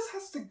Lilith just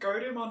has to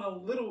goad him on a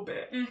little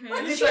bit.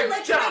 Like, she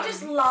literally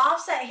just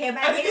laughs at him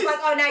and he's like,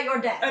 oh, now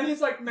you're dead. And he's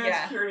like,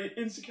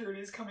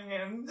 insecurity is coming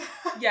in.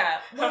 Yeah.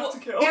 Have to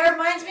kill. It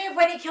reminds me of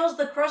when he kills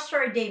the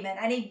Crossroad demon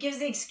and he gives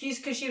the excuse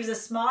because she was a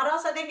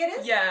smartass, I think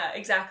it is. Yeah,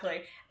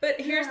 exactly. But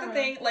here's the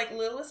thing, like,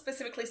 Lilith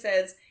specifically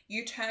says,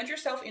 you turned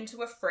yourself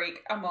into a freak,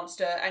 a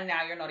monster, and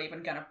now you're not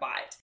even gonna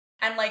bite.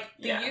 And, like,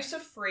 the use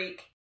of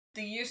freak,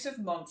 the use of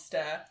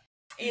monster,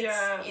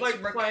 It's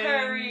like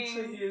recurring. playing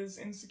to his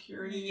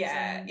insecurities.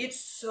 Yeah, and... it's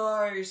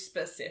so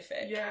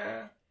specific.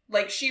 Yeah.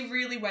 Like, she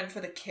really went for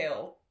the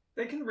kill.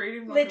 They can read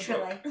him like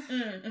Literally. a book.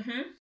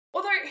 Mm-hmm.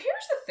 Although, here's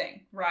the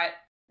thing, right?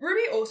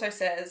 Ruby also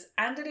says,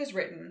 and it is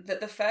written, that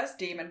the first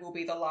demon will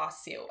be the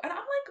last seal. And I'm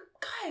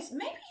like, guys,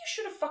 maybe you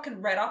should have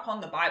fucking read up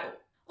on the Bible.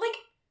 Like,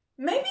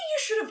 maybe you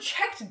should have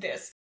checked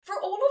this. For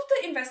all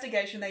of the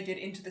investigation they did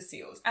into the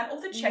seals, and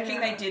all the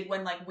checking they did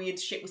when, like, weird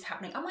shit was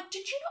happening, I'm like,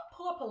 did you not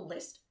pull up a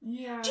list?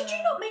 Yeah. Did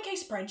you not make a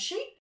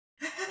spreadsheet?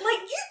 Like,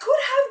 you could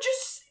have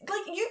just,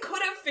 like, you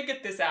could have figured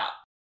this out.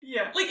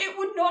 Yeah. Like, it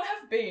would not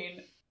have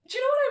been... Do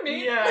you know what I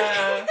mean?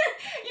 Yeah.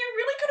 You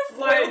really could have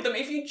foiled Like, them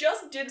if you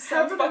just did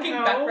some heaven fucking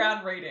and hell.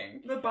 background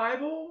reading. The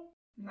Bible?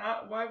 Nah,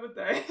 why would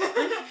they?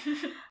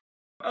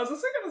 I was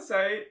also gonna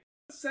say,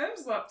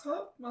 Sam's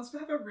laptop must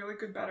have a really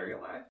good battery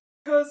life.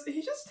 Because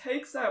he just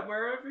takes that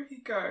wherever he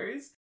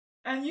goes,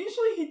 and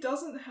usually he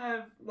doesn't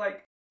have,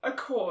 like, a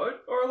cord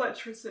or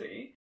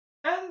electricity.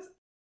 And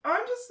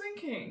I'm just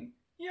thinking,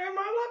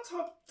 my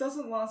laptop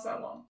doesn't last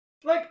that long.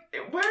 Like,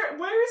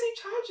 where is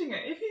he charging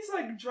it? If he's,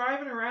 like,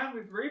 driving around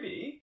with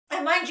Ruby...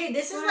 And mind you,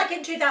 this is like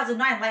in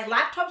 2009. Like,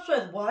 laptops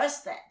were worse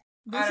then.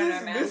 I don't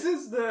know, man. This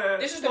is the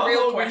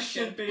real we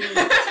question. should be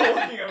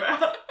talking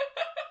about.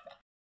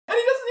 And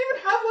he doesn't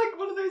even have, like,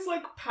 one of those,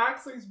 like,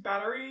 packs, those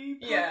battery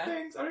pack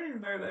things. I don't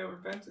even know they were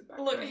invented back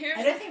Look, then.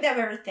 I don't think they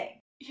were a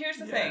thing. here's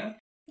the Yeah. thing.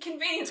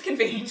 Convenience.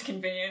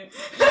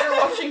 You're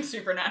watching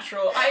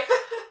Supernatural.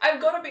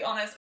 I've got to be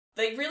honest.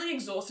 They really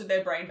exhausted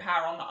their brain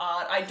power on the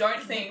art. I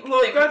don't think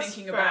Look, they were that's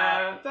thinking fair.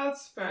 about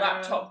That's fair.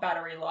 laptop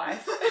battery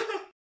life.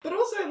 But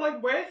also,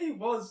 like, where he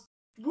was,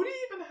 would he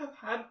even have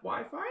had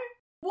Wi-Fi?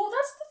 Well,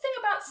 that's the thing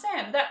about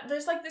Sam. That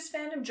there's like this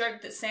fandom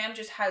joke that Sam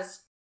just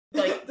has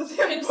like Does he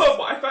have a his-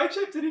 Wi-Fi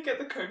chip? Did he get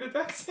the COVID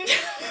vaccine?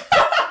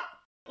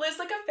 There's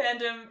like a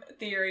fandom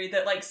theory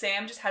that like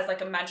Sam just has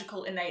like a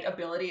magical innate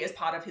ability as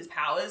part of his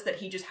powers that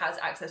he just has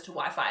access to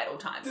Wi-Fi at all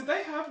times. Did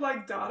they have,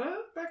 like, data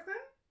back then?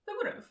 They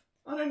would have.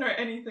 I don't know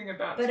anything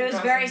about But it was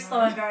very 2009. slow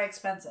and very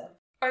expensive.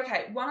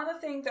 Okay, one other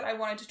thing that I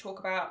wanted to talk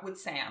about with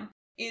Sam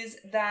is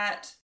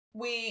that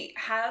we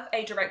have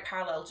a direct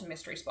parallel to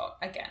Mystery Spot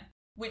again,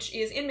 which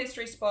is in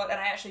Mystery Spot, and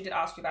I actually did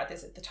ask you about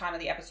this at the time of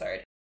the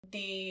episode.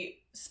 The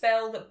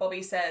spell that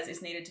Bobby says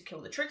is needed to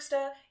kill the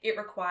trickster, it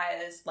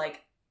requires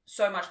like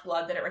so much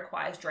blood that it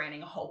requires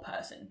draining a whole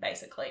person,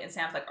 basically. And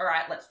Sam's like, all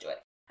right, let's do it.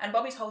 And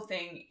Bobby's whole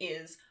thing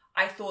is,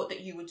 I thought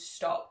that you would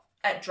stop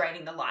at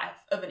draining the life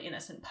of an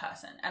innocent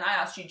person. And I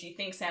asked you, do you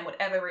think Sam would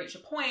ever reach a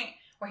point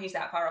where he's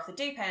that far off the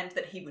deep end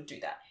that he would do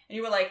that? And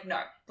you were like,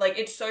 no. Like,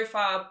 it's so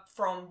far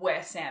from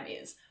where Sam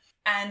is.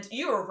 And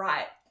you were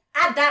right.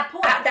 At that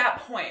point. At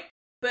that point.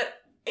 But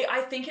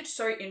I think it's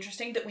so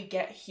interesting that we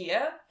get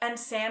here and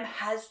Sam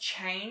has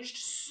changed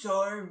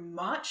so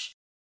much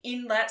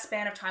in that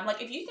span of time.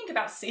 Like, if you think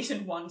about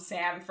season 1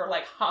 Sam for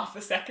like half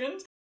a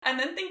second, and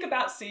then think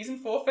about season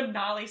 4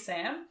 finale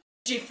Sam,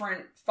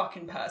 different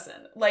fucking person.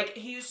 Like,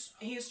 he's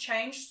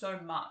changed so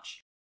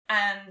much.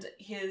 And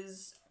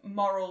his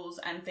morals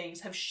and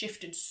things have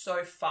shifted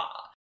so far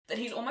that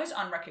he's almost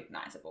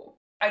unrecognizable.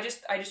 I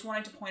just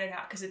wanted to point it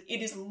out because it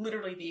is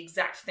literally the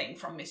exact thing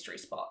from Mystery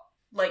Spot.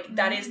 Like,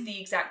 that is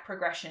the exact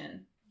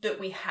progression that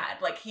we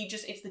had. Like,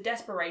 it's the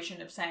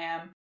desperation of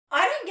Sam.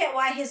 I don't get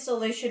why his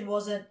solution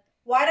wasn't,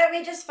 why don't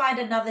we just find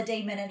another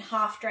demon and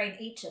half drain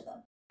each of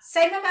them?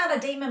 Same amount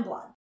of demon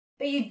blood,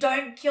 but you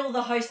don't kill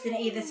the host in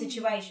either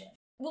situation.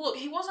 Well, look,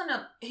 he wasn't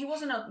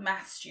a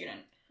math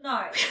student.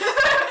 No.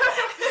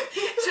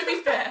 To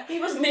be fair, He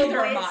was neither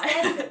Lloyd am I.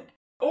 Stanford.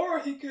 Or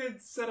he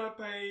could set up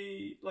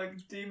a,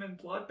 like, demon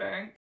blood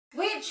bank.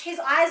 Which his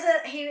eyes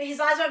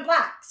went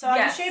black, so I'm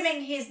Yes.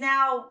 assuming he's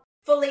now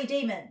fully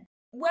demon.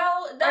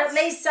 Well, Or that's at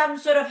least some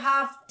sort of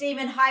half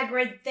demon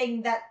hybrid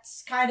thing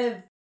that's kind of...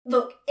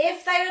 Look,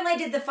 if they only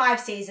did the 5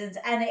 seasons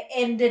and it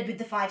ended with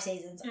the 5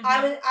 seasons,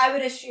 I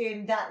would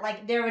assume that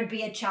like there would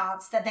be a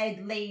chance that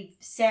they'd leave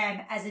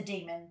Sam as a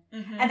demon.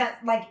 Mhm. And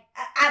that like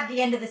at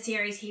the end of the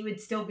series he would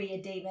still be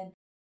a demon.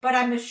 But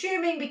I'm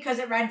assuming because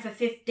it ran for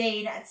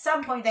 15, at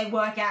some point they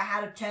work out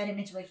how to turn him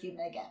into a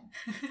human again.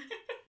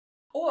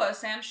 Or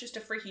Sam's just a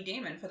freaky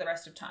demon for the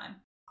rest of time.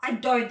 I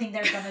don't think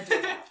they're going to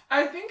do that.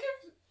 I think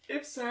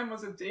if Sam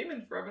was a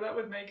demon forever, that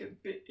would make it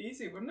a bit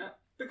easy, wouldn't it?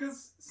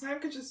 Because Sam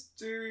could just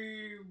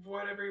do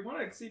whatever he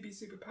wanted because he'd be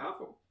super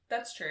powerful.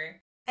 That's true.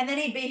 And then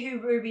he'd be who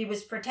Ruby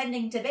was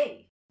pretending to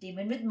be.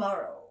 Demon with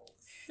morals.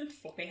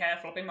 Floppy hair,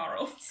 floppy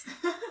morals.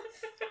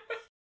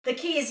 The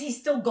key is he's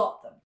still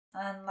got them.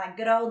 Like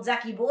good old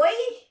Zacky boy.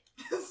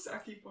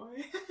 Saki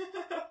boy.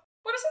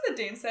 What is it that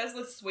Dean says?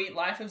 The sweet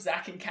life of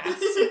Zach and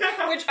Cass.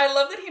 Yeah. Which I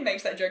love that he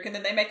makes that joke and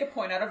then they make a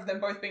point out of them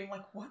both being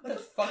like, what the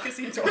fuck is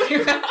he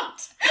talking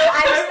about?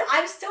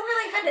 I'm still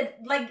really offended.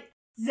 Like,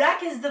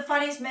 Zach is the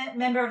funniest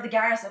member of the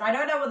garrison. I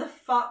don't know what the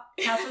fuck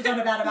Cass was on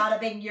about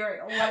it being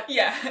Uriel. Like,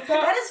 Yeah.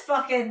 that is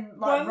fucking,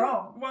 like,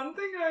 wrong. One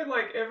thing I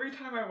like every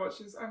time I watch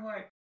this, I'm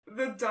like,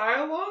 the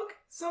dialogue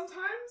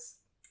sometimes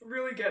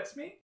really gets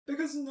me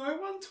because no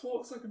one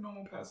talks like a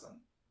normal person.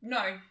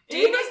 No,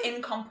 Dean is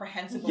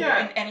incomprehensible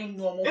in any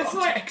normal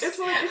context. It's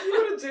like if you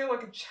were to do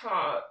like a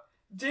chart,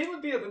 Dean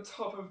would be at the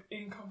top of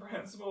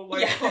incomprehensible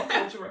pop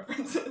culture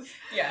references.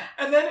 Yeah.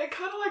 And then it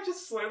kind of like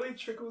just slowly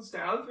trickles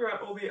down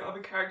throughout all the other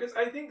characters.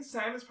 I think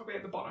Sam is probably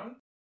at the bottom.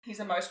 He's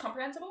the most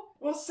comprehensible?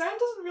 Well, Sam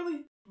doesn't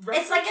really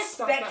It's like a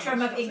stuff that spectrum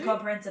much, of does he?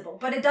 incomprehensible,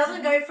 but it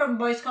doesn't go from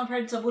most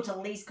comprehensible to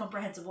least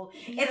comprehensible.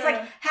 It's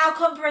like, how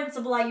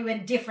comprehensible are you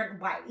in different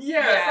ways?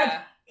 Yeah. It's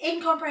like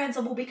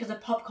incomprehensible because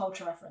of pop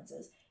culture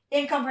references.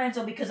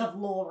 Incomprehensible because of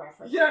law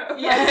references. Yeah.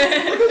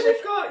 Because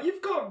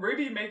you've got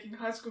Ruby making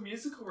High School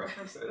Musical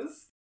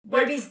references.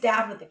 Ruby's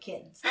down with the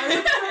kids. I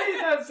would say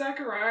that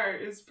Zachariah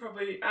is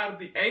probably out of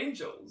the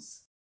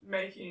angels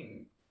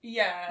making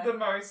the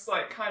most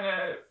like kind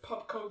of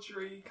pop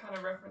culture-y kind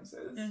of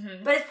references.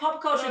 Mm-hmm. But it's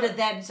pop culture to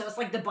them, so it's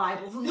like the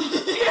Bible. Imagine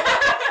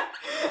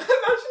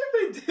if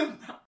they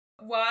did that.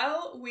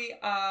 While we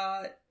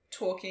are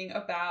talking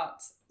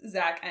about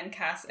Zach and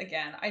Cass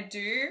again, I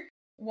do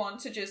want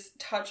to just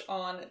touch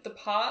on the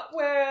part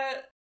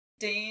where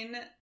Dean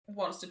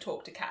wants to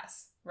talk to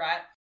Cass,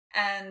 right?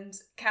 And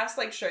Cass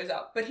like shows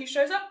up, but he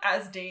shows up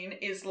as Dean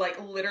is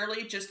like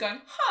literally just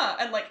going, huh,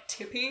 and like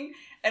tipping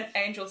an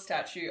angel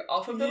statue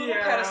off of the little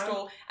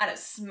pedestal, and it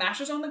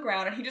smashes on the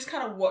ground, and he just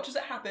kind of watches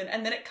it happen,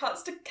 and then it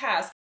cuts to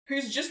Cass,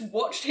 who's just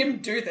watched him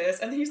do this,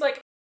 and he's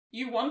like,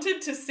 you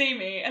wanted to see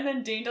me, and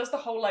then Dean does the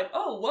whole like,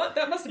 oh, what?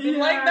 That must have been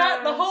like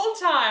that the whole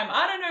time.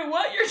 I don't know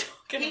what you're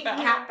talking about.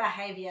 Cat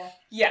behaviour.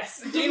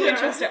 Yes, Dean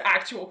Winchester,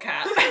 actual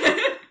cat.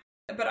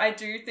 But I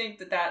do think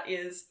that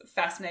is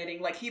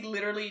fascinating. Like, he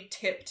literally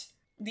tipped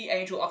the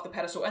angel off the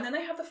pedestal, and then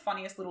they have the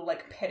funniest little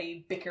like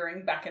petty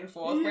bickering back and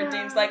forth where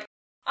Dean's like,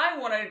 I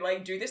want to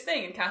like do this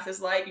thing, and Cass is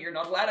like, you're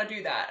not allowed to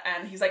do that,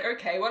 and he's like,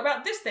 okay, what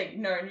about this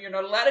thing? No, you're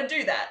not allowed to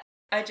do that.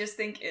 I just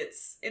think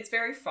it's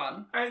very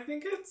fun. I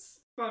think it's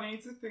funny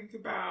to think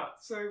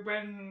about. So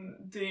when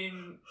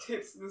Dean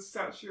tipped the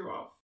statue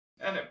off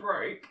and it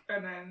broke,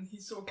 and then he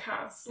saw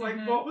Cass,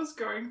 like what was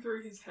going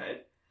through his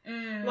head?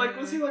 Like,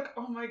 was he like,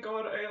 oh my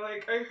god, I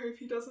hope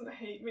he doesn't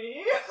hate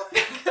me?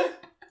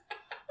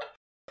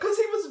 Because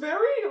he was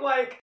very,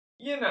 like,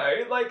 you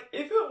know, like,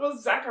 if it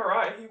was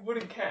Zachariah, he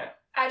wouldn't care.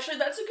 Actually,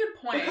 that's a good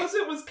point. Because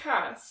it was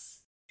Cass,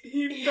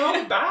 he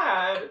felt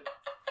bad.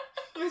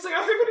 He was like,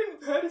 I hope I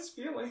didn't hurt his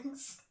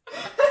feelings.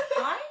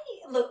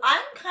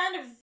 I'm kind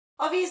of,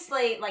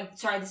 obviously, like,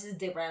 sorry, this is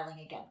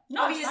derailing again.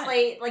 No,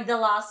 obviously, like, the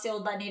last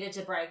seal that needed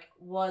to break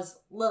was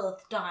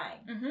Lilith dying.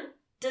 Mm-hmm.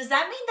 Does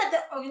that mean that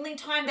the only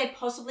time they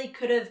possibly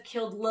could have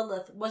killed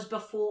Lilith was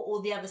before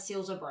all the other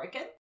seals were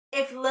broken?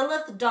 If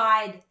Lilith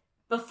died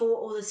before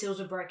all the seals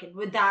were broken,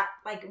 would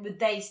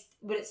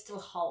it still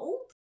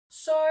hold?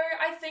 So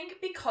I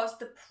think because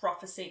the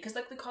prophecy, because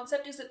like the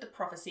concept is that the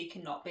prophecy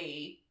cannot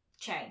be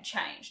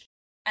changed.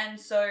 And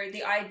so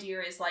the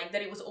idea is like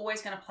that it was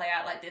always going to play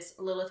out like this.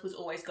 Lilith was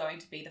always going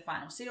to be the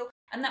final seal.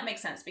 And that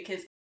makes sense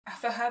because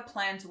for her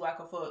plan to work,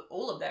 or for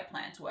all of their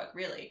plan to work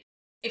really,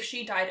 if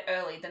she died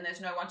early, then there's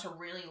no one to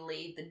really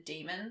lead the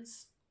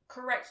demons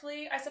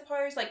correctly, I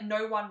suppose. Like,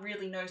 no one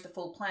really knows the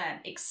full plan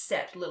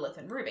except Lilith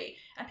and Ruby.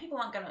 And people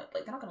aren't gonna,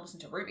 like, they're not gonna listen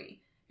to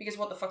Ruby. Because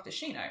what the fuck does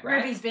she know,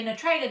 right? Ruby's been a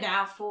traitor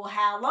now for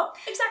how long?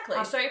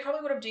 Exactly. So it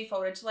probably would have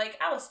defaulted to, like,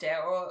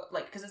 Alistair, or,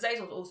 like, because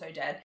Azazel's also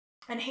dead.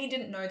 And he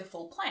didn't know the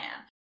full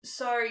plan.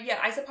 So, yeah,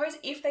 I suppose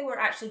if they were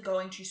actually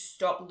going to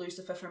stop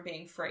Lucifer from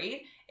being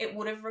freed, it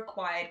would have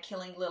required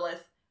killing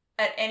Lilith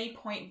at any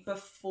point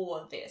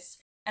before this.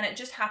 And it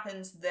just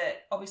happens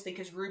that, obviously,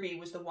 because Ruby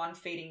was the one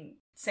feeding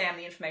Sam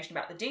the information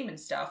about the demon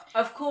stuff.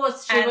 Of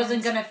course, she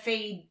wasn't going to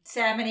feed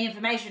Sam any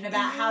information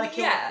about how to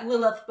kill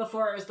Lilith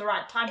before it was the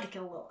right time to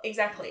kill Lilith.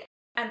 Exactly.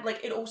 And,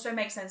 like, it also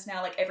makes sense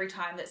now, like, every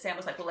time that Sam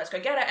was like, well, let's go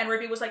get it, and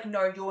Ruby was like,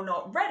 no, you're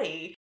not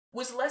ready,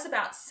 was less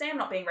about Sam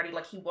not being ready,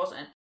 like he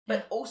wasn't,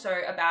 but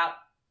also about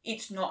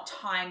it's not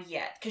time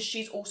yet, because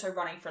she's also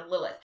running for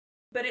Lilith.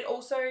 But it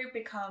also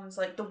becomes,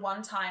 like, the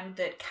one time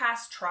that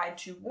Cass tried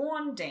to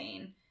warn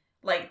Dean,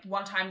 like,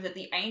 one time that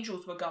the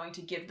angels were going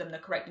to give them the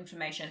correct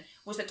information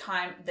was the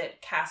time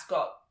that Cass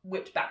got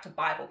whipped back to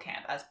Bible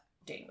camp, as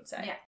Dean would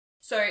say. Yeah.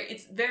 So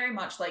it's very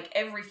much like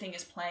everything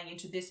is playing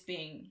into this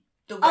being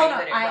the way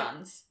that it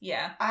runs.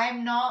 Yeah.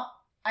 I'm not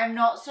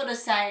sort of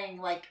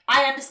saying, like,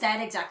 I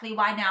understand exactly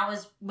why now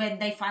is when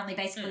they finally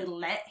basically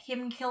let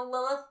him kill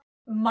Lilith.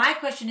 My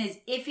question is,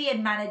 if he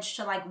had managed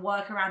to, like,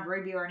 work around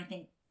Ruby or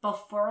anything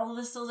before all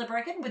the seals are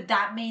broken, would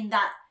that mean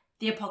that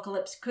the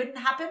apocalypse couldn't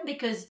happen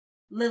because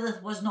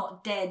Lilith was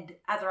not dead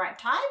at the right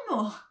time,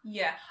 or?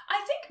 Yeah,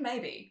 I think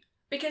maybe.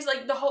 Because,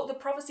 like, the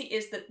prophecy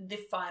is that the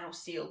final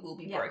seal will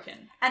be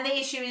broken. And the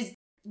issue is,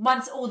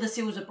 once all the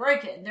seals are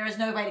broken, there is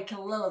no way to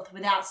kill Lilith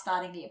without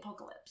starting the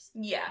apocalypse.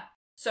 Yeah.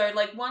 So,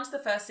 like, once the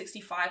first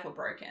 65 were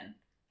broken,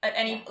 at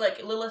any,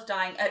 like, Lilith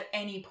dying at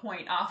any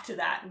point after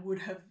that would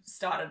have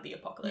started the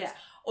apocalypse. Yeah.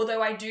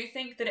 Although I do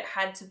think that it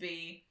had to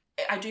be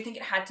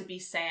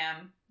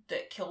Sam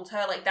that killed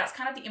her. Like, that's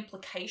kind of the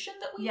implication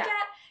that we get,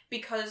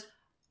 because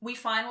we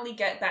finally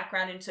get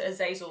background into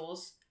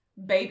Azazel's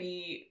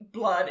baby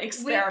blood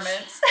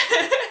experiments.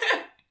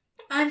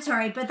 I'm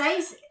sorry, but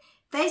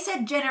They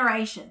said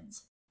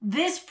generations.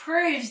 This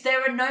proves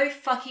there are no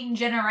fucking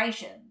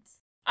generations.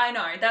 I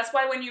know. That's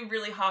why when you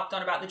really harped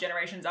on about the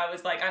generations, I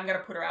was like, I'm going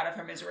to put her out of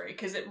her misery,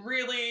 because it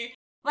really...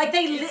 Like,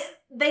 they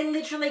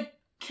literally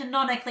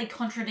canonically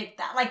contradict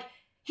that. Like,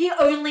 he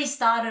only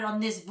started on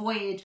this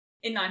voyage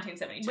in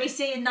 1972. We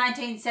see in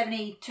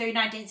 1972,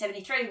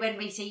 1973, when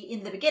we see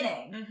in the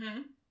beginning.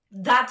 Mm-hmm.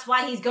 That's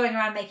why he's going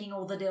around making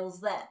all the deals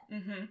there.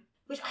 Mm-hmm.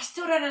 Which I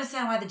still don't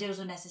understand why the deals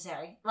were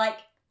necessary. Like...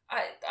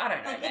 I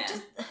don't know, man. It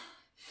just...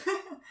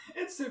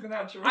 It's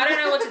supernatural. I don't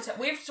know what to tell.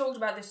 We've talked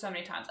about this so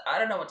many times. I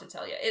don't know what to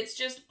tell you. It's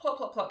just plot,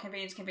 plot, plot,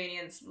 convenience,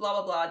 convenience, blah,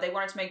 blah, blah. They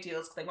wanted to make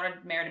deals because they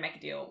wanted Mary to make a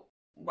deal.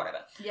 Whatever.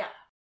 Yeah.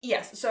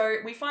 Yes, so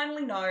we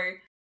finally know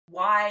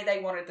why they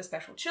wanted the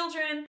special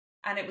children,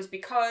 and it was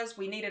because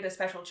we needed a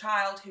special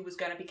child who was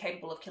going to be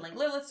capable of killing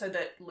Lilith so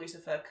that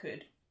Lucifer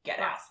could get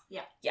out.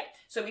 Yeah. Yeah.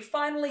 So we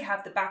finally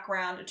have the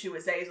background to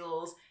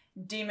Azazel's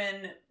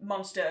demon,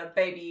 monster,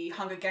 baby,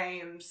 Hunger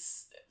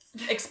Games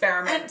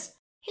experiment. And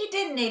he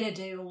didn't need to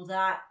do all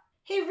that.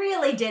 He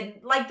really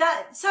didn't. Like,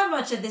 that, so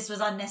much of this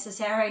was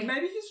unnecessary.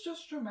 Maybe he's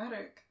just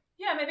dramatic.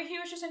 Yeah, maybe he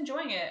was just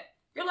enjoying it.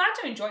 You're allowed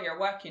to enjoy your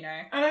work, you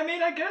know. And I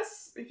mean, I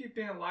guess if you've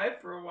been alive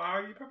for a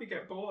while, you probably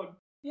get bored.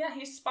 Yeah,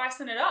 he's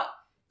spicing it up.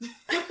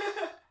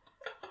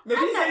 Maybe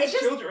he know, hates it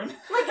just- children.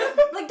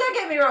 Like, don't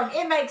get me wrong,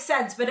 it makes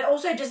sense, but it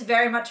also just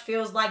very much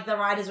feels like the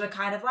writers were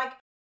kind of like,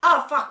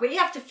 oh, fuck, we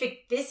have to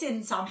fit this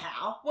in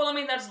somehow. Well, I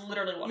mean, that's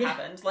literally what Yeah.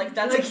 happened. Like,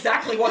 that's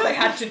exactly what they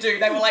had to do.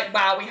 They were like,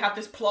 wow, we have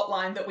this plot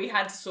line that we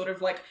had to sort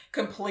of, like,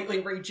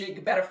 completely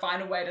rejig. Better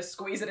find a way to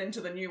squeeze it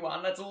into the new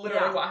one. That's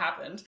literally Yeah. what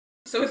happened.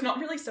 So it's not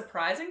really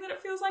surprising that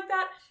it feels like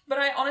that. But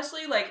I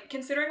honestly, like,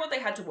 considering what they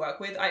had to work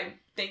with, I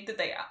think that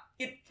it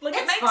It's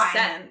makes fine.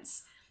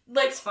 sense.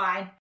 Like, It's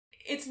fine.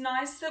 it's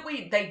nice that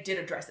they did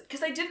address it.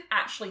 Because they didn't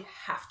actually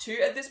have to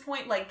at this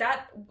point. Like,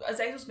 that,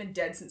 Azazel's been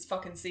dead since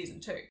fucking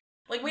season 2.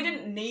 Like, we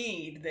didn't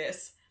need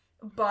this,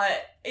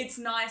 but it's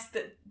nice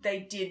that they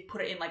did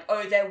put it in, like,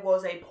 oh, there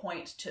was a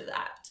point to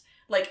that.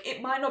 Like,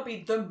 it might not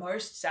be the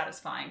most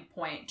satisfying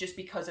point just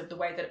because of the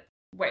way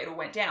it all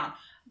went down,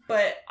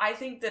 but I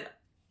think that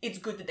it's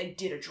good that they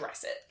did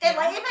address it. It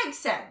makes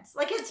sense.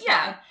 Like, it's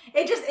Yeah. fine.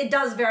 It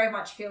does very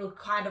much feel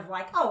kind of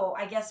like, oh,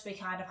 I guess we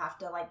kind of have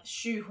to, like,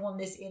 shoehorn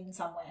this in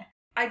somewhere.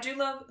 I do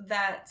love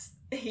that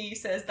he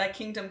says, thy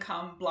kingdom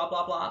come, blah,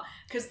 blah, blah,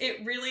 because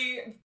it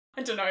really...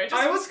 I don't know, it just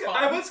I was was fun.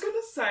 I was going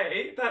to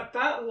say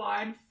that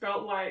line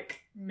felt like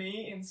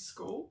me in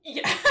school.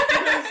 Yeah.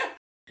 Because,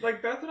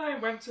 like, Beth and I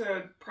went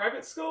to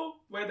private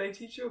school where they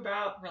teach you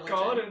about Religion.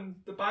 God and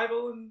the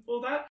Bible and all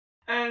that.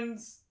 And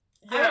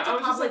yeah, I went to was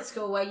just public like,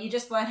 school where you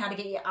just learn how to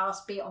get your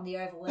ass beat on the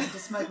oval and to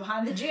smoke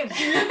behind the gym.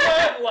 you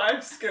learn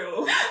life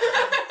skills.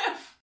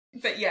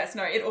 But yes,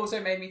 no, it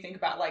also made me think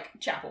about, like,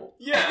 chapel.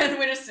 Yeah. And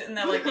we're just sitting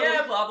there like,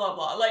 yeah, blah, blah,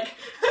 blah. Like,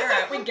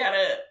 alright, we get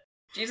it.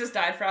 Jesus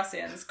died for our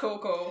sins. Cool,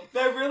 cool.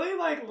 They're really,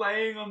 like,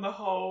 laying on the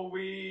whole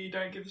we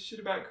don't give a shit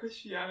about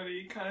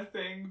Christianity kind of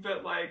thing,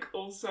 but, like,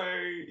 also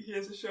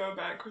here's a show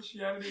about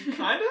Christianity,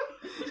 kind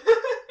of?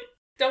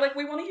 They're like,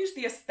 we want to use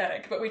the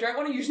aesthetic, but we don't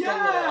want to use the law.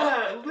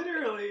 Yeah,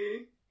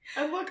 literally.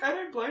 And look, I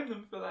don't blame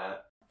them for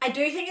that. I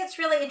do think it's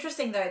really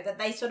interesting, though, that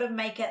they sort of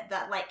make it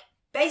that, like,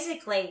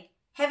 basically,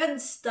 heaven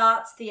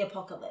starts the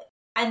apocalypse,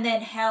 and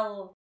then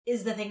hell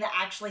is the thing that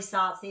actually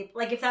starts the...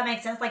 Like, if that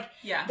makes sense, like,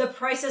 Yeah. the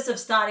process of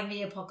starting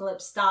the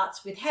apocalypse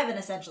starts with heaven,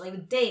 essentially,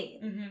 with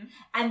Dean, Mm-hmm.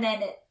 and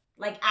then it,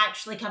 like,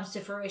 actually comes to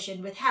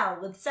fruition with hell,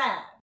 with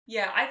Sam.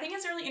 Yeah, I think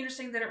it's really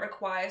interesting that it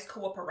requires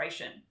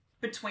cooperation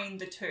between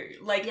the two.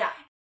 Like, Yeah.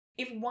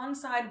 if one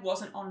side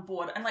wasn't on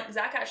board, and like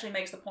Zach actually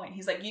makes the point,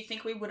 he's like, you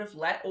think we would have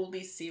let all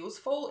these seals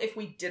fall if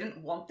we didn't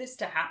want this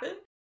to happen?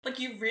 Like,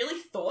 you really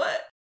thought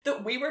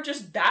that we were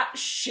just that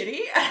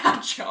shitty at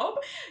our job?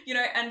 You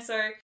know, and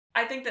so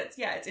I think that's,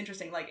 yeah, it's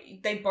interesting. Like,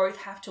 they both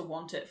have to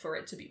want it for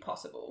it to be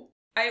possible.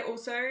 I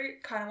also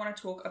kind of want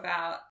to talk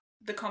about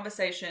the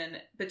conversation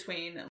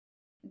between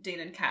Dean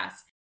and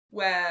Cass,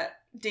 where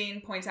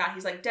Dean points out,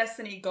 he's like,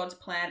 destiny, God's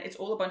plan, it's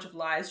all a bunch of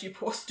lies, you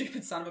poor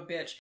stupid son of a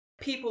bitch.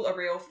 People are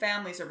real,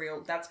 families are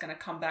real, that's going to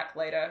come back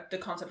later, the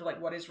concept of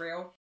like, what is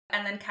real?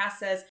 And then Cass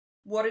says,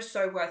 what is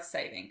so worth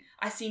saving?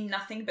 I see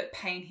nothing but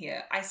pain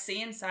here. I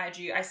see inside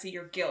you, I see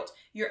your guilt,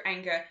 your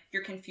anger,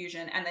 your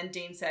confusion. And then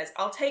Dean says,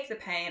 I'll take the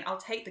pain, I'll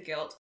take the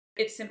guilt.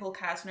 It's simple,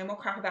 Cass, no more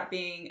crap about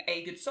being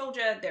a good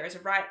soldier. There is a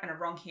right and a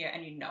wrong here,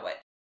 and you know it.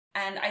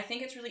 And I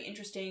think it's really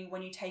interesting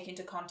when you take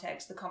into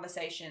context the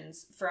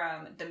conversations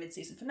from the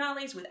mid-season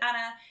finales with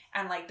Anna,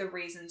 and like the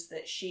reasons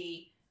that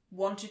she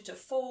wanted to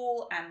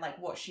fall, and like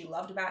what she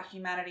loved about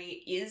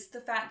humanity is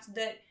the fact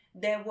that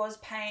there was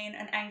pain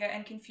and anger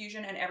and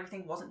confusion, and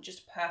everything wasn't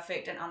just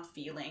perfect and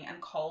unfeeling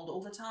and cold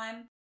all the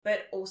time.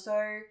 But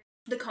also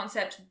the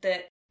concept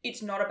that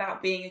it's not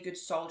about being a good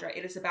soldier,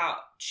 it is about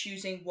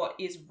choosing what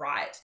is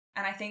right.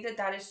 And I think that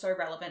that is so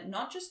relevant,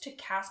 not just to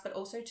Cass, but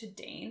also to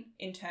Dean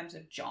in terms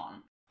of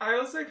John. I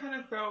also kind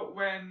of felt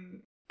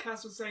when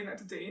Cass was saying that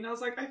to Dean, I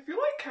was like, I feel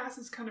like Cass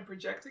is kind of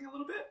projecting a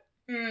little bit.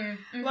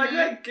 Like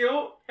that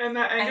guilt and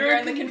that anger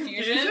and the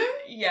confusion.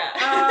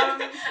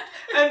 Yeah.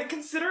 And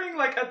considering,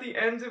 like, at the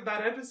end of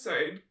that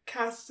episode,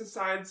 Cass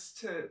decides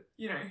to,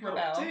 help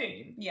Rebel.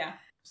 Dean. Yeah.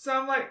 So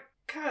I'm like,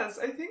 Cass,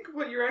 I think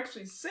what you're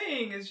actually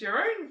seeing is your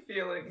own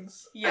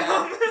feelings.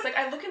 Yeah. It's like,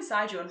 I look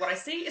inside you and what I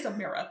see is a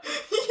mirror.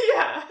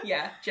 Yeah.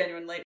 Yeah,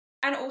 genuinely.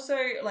 And also,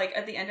 like,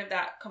 at the end of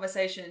that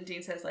conversation,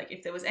 Dean says, like,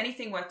 if there was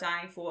anything worth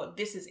dying for,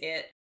 this is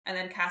it. And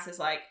then Cass is,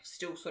 like,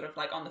 still sort of,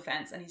 like, on the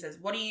fence. And he says,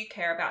 what do you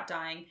care about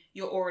dying?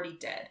 You're already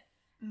dead.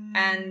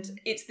 And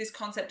it's this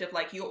concept of,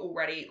 like, you're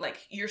already, like,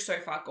 you're so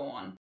far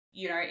gone.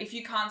 If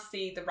you can't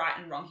see the right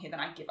and wrong here,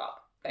 then I give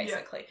up,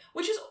 basically. Yeah.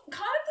 Which is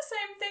kind of the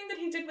same thing that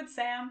he did with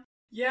Sam.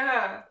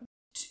 Yeah.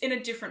 In a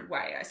different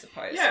way, I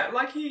suppose. Yeah,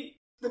 like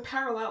the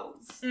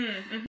parallels.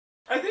 Mm-hmm.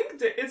 I think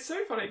it's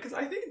so funny because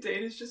I think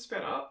Dean is just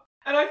fed up.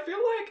 And I feel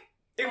like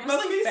it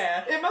must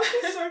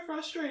be so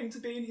frustrating to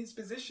be in his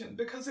position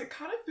because it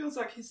kind of feels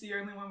like he's the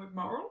only one with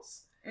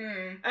morals.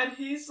 And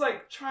he's,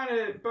 like, trying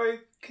to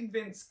both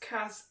convince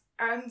Cass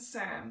and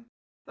Sam,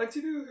 like,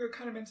 two people who are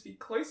kind of meant to be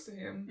close to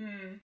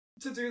him,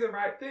 to do the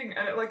right thing.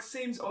 And it, like,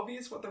 seems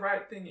obvious what the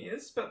right thing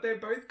is, but they're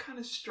both kind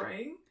of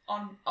straying.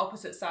 On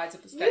opposite sides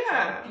of the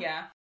spectrum.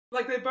 Yeah.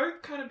 Like, they're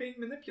both kind of being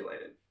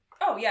manipulated.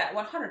 Oh, yeah,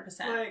 100%.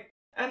 Like,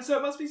 and so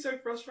it must be so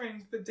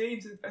frustrating for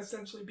Dean to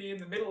essentially be in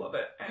the middle of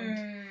it.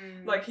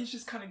 And, like, he's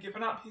just kind of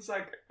given up. He's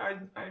like, I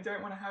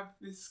don't want to have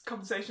this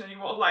conversation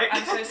anymore. Like,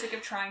 I'm so sick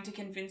of trying to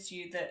convince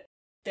you that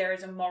there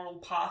is a moral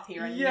path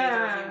here and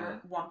neither of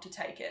you want to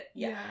take it.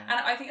 Yeah. And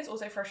I think it's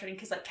also frustrating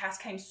because, like, Cass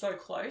came so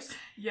close.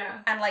 Yeah.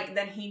 And, like,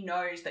 then he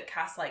knows that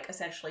Cass, like,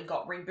 essentially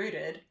got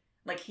rebooted.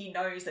 Like, he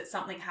knows that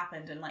something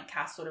happened and, like,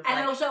 Cass sort of, and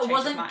like, also, it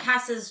wasn't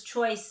Cass's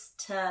choice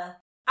to...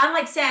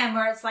 Unlike Sam,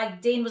 where it's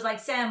like, Dean was like,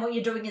 Sam, what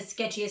you're doing is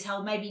sketchy as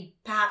hell. Maybe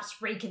perhaps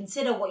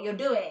reconsider what you're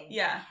doing.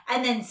 Yeah.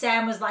 And then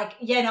Sam was like,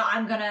 yeah, no,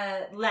 I'm going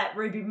to let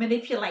Ruby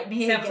manipulate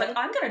me. Sam was like,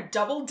 I'm going to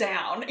double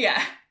down.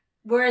 Yeah.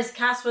 Whereas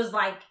Cass was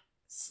like,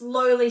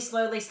 slowly.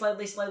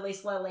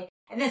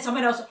 And then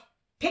someone else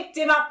picked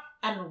him up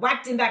and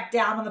whacked him back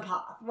down on the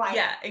path. Like,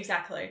 yeah,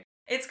 exactly.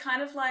 It's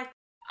kind of like,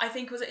 I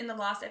think, was it in the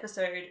last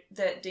episode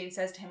that Dean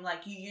says to him,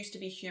 like, you used to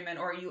be human,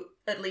 or you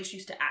at least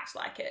used to act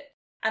like it.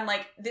 And,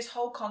 like, this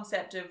whole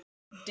concept of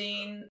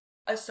Dean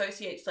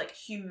associates, like,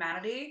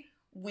 humanity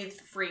with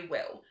free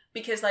will.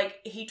 Because, like,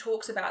 he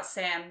talks about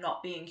Sam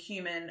not being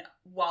human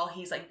while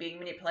he's, like, being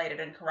manipulated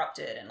and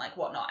corrupted and, like,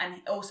 whatnot.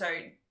 And also,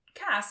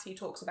 Cass, he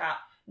talks about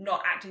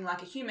not acting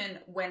like a human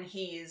when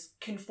he is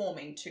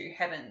conforming to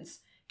Heaven's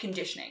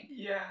conditioning.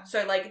 Yeah.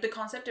 So, like, the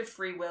concept of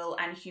free will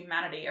and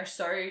humanity are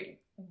so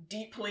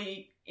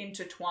deeply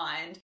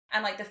intertwined.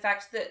 And, like, the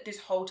fact that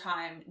this whole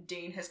time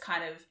Dean has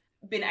kind of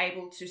been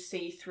able to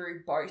see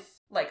through both,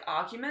 like,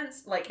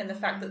 arguments, like, and the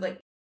fact that, like,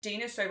 Dean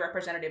is so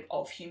representative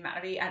of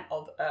humanity and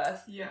of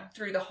Earth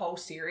through the whole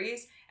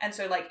series. And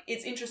so, like,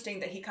 it's interesting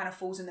that he kind of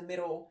falls in the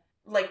middle,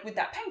 like, with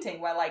that painting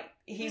where, like,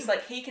 he's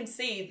like, he can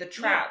see the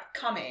trap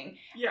coming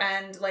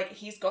and, like,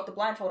 he's got the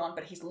blindfold on,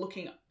 but he's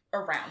looking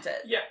around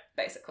it. Yeah.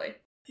 Basically.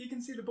 He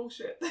can see the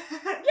bullshit.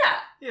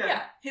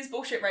 Yeah. His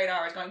bullshit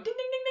radar is going ding, ding,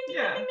 ding, ding,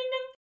 ding, ding,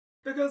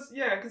 ding,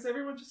 ding. Because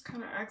everyone just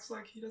kind of acts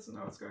like he doesn't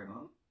know what's going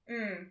on.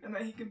 And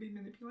that he can be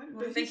manipulated.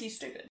 Well, I think he's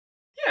stupid.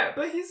 Yeah,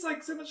 but he's,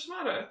 like, so much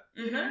smarter,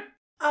 you know?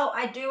 Oh,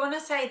 I do want to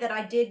say that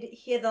I did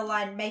hear the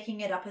line making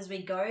it up as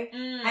we go.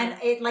 And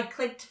it, like,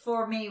 clicked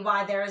for me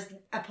why there is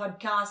a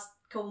podcast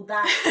called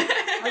that.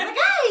 I was like,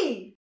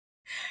 hey!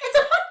 It's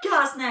a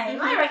podcast name!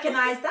 I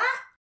recognise that!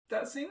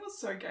 That scene was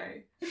so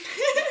gay.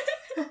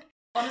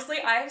 Honestly,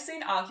 I've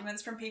seen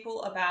arguments from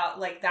people about,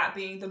 like, that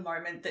being the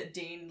moment that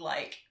Dean,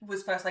 like,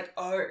 was first like,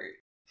 oh...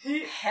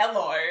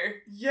 hello.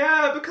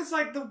 Yeah, because,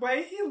 like, the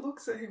way he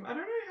looks at him, I don't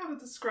know how to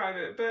describe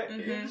it, but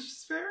it's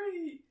just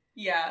very...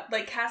 Yeah,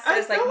 like, Cass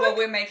says, like, well,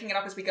 we're making it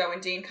up as we go,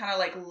 and Dean kind of,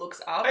 like, looks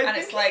up, and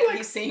it's like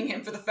he's seeing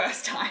him for the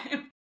first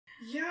time.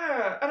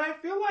 Yeah, and I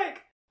feel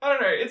like, I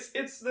don't know,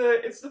 it's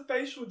the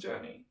facial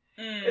journey.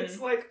 It's,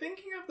 like,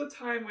 thinking of the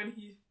time when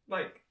he,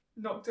 like,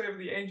 knocked over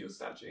the angel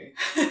statue.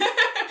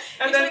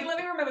 And he's like, let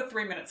me remember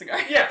 3 minutes ago.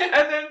 Yeah,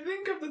 and then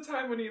think of the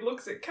time when he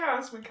looks at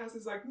Cass, when Cass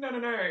is like, no,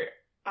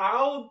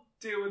 I'll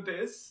deal with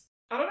this.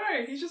 I don't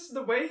know, he's just,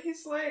 the way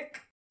he's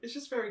like, it's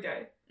just very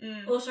gay.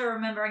 Also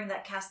remembering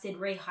that Cass did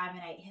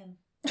rehymenate him.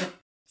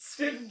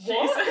 Did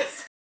what?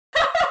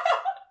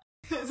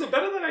 Is it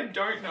better that I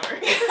don't know?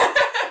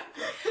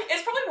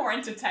 It's probably more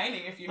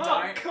entertaining if you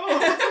don't. Cool.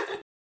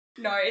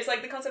 No, it's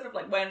like the concept of,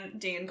 like, when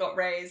Dean got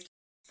raised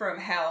from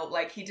hell,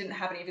 like, he didn't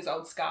have any of his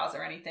old scars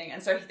or anything,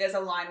 and so there's a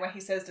line where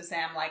he says to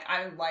Sam, like,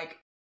 I'm, like,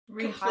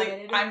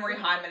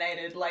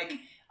 rehymenated, like,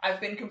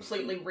 I've been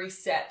completely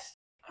reset.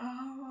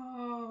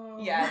 Oh.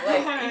 Yeah,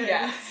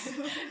 like,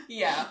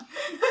 yeah.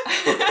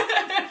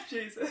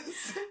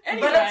 Jesus.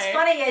 Anyway. But it's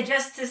funnier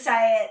just to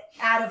say it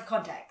out of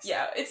context.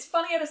 Yeah, it's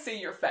funnier to see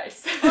your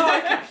face. Oh,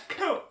 okay,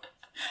 cool.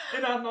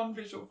 In our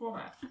non-visual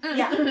format.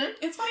 Yeah.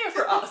 It's funnier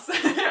for us.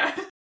 Yeah.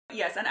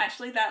 Yes, and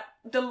actually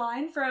the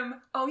line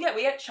from,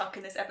 we had Chuck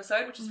in this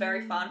episode, which is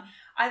very fun.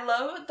 I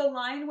love the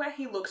line where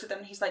he looks at them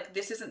and he's like,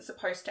 this isn't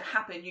supposed to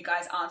happen. You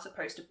guys aren't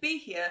supposed to be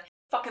here.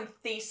 Fucking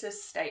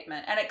thesis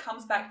statement. And it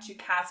comes back to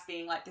Cass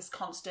being like this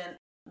constant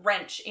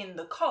wrench in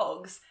the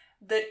cogs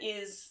that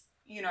is,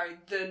 you know,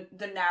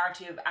 the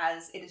narrative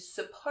as it is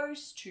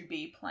supposed to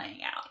be playing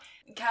out.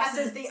 Cass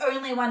is the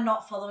only one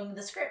not following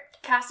the script.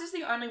 Cass is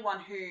the only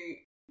one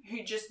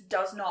who just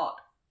does not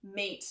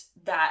meet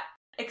that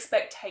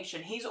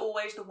expectation. He's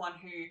always the one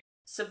who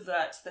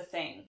subverts the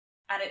thing.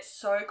 And it's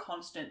so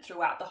constant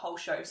throughout the whole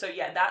show. So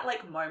yeah, that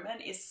like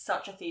moment is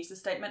such a thesis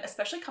statement,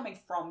 especially coming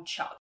from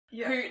Chuck,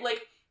 who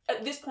like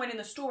at this point in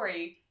the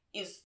story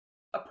is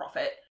a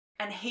prophet.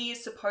 And he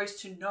is supposed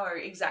to know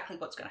exactly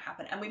what's going to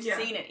happen. And we've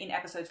seen it in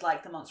episodes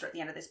like The Monster at the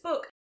End of this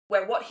book,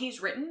 where what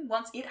he's written,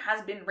 once it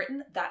has been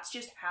written, that's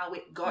just how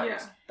it goes.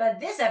 Yeah.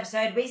 But this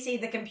episode, we see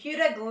the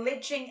computer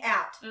glitching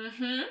out.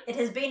 Mm-hmm. It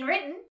has been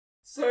written.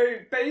 So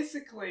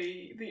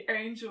basically, the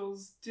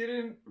angels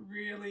didn't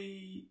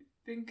really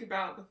think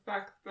about the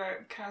fact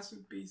that Cass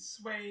would be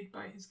swayed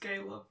by his gay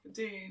love for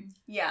Dean.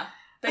 Yeah.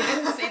 They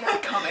didn't see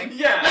that coming.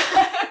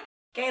 Yeah.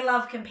 Gay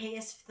love can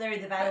pierce through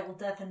the veil of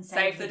death and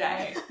save the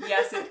day.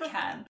 Yes, it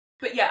can.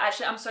 But yeah,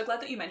 actually, I'm so glad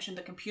that you mentioned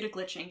the computer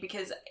glitching,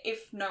 because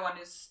if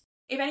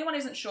anyone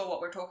isn't sure what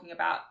we're talking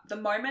about, the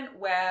moment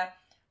where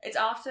it's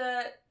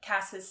after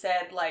Cass has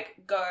said, like,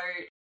 go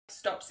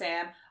stop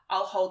Sam,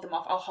 I'll hold them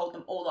off, I'll hold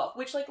them all off,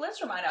 which, like,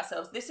 let's remind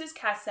ourselves, this is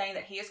Cass saying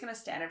that he is going to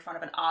stand in front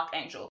of an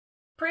archangel,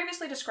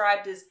 previously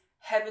described as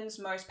heaven's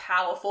most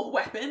powerful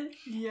weapon.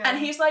 Yeah. And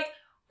he's like,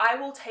 I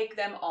will take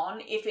them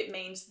on if it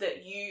means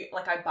that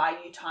I buy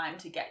you time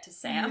to get to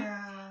Sam.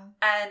 Yeah.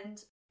 And,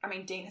 I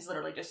mean, Dean has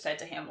literally just said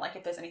to him, like,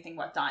 if there's anything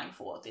worth dying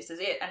for, this is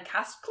it. And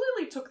Cass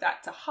clearly took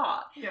that to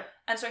heart. Yeah.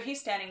 And so he's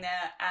standing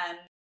there and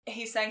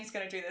he's saying he's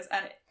going to do this.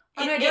 And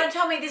don't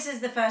tell me this is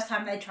the first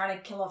time they try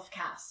to kill off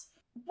Cass.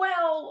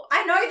 well,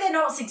 I know they're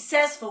not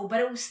successful, but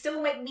it will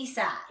still make me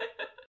sad.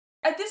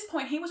 at this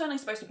point, he was only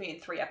supposed to be in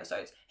 3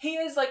 episodes. He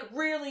is, like,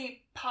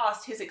 really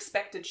past his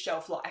expected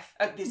shelf life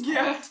at this point.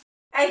 Yeah.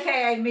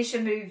 AKA Misha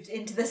moved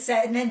into the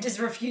set and then just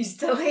refused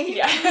to leave.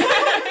 Yeah.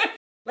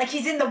 Like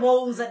he's in the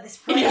walls at this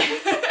point.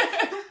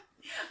 Yeah.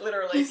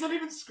 Literally. He's not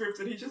even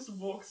scripted, he just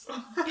walks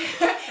on.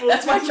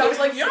 That's why Chuck's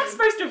like, you're not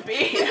supposed to be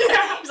here.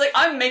 He's like,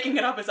 I'm making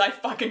it up as I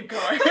fucking go.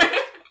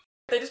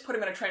 They just put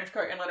him in a trench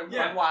coat and let him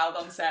run wild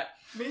on set.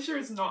 Misha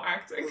is not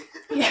acting.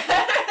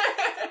 Yeah.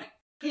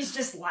 He's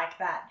just like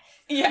that.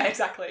 Yeah,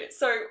 exactly.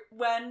 So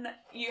when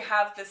you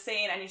have the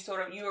scene and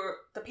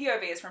the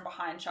POV is from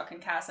behind Chuck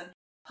and Cass, and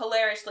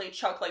hilariously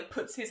Chuck like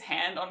puts his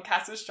hand on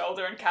Cass's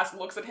shoulder and Cass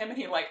looks at him and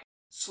he like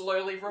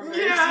slowly removes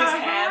his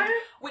hand,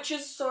 which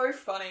is so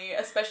funny,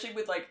 especially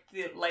with like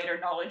the later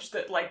knowledge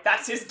that like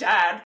that's his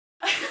dad.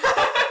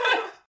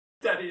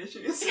 Daddy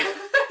issues.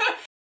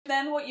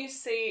 Then what you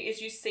see is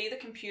the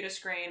computer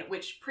screen,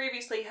 which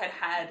previously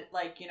had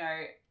like, you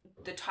know,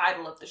 the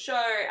title of the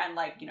show and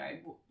like, you know,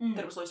 that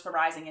it was Lucifer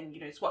Rising and, you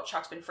know, it's what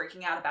Chuck's been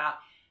freaking out about.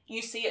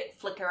 You see it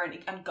flicker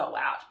and go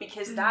out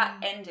because that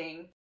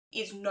ending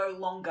is no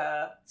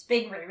longer... It's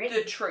being rewritten.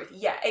 The truth.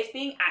 Yeah, it's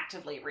being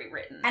actively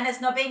rewritten. And it's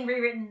not being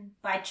rewritten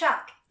by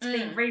Chuck. It's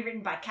being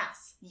rewritten by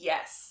Cass.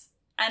 Yes.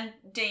 And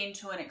Dean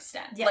to an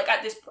extent. Yeah. Like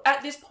at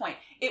this point,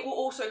 it will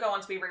also go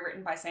on to be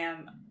rewritten by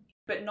Sam,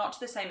 but not to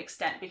the same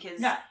extent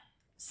because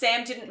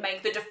Sam didn't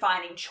make the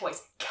defining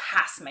choice.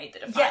 Cass made the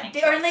defining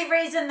choice. The only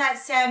reason that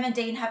Sam and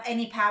Dean have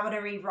any power to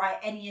rewrite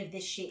any of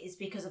this shit is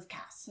because of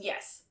Cass.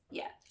 Yes.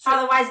 Yeah. So,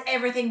 otherwise,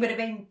 everything would have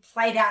been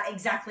played out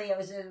exactly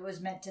as it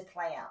was meant to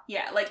play out.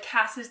 Yeah, like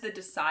Cass is the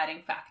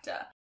deciding factor.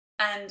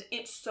 And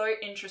it's so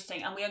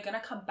interesting, and we are going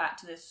to come back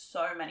to this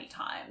so many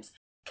times.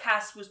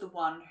 Cass was the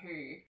one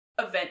who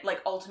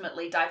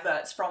ultimately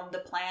diverts from the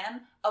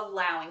plan,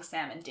 allowing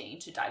Sam and Dean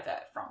to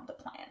divert from the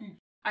plan.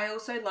 I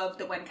also love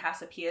that when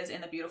Cass appears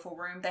in the beautiful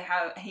room,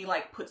 he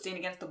like puts Dean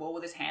against the wall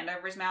with his hand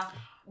over his mouth.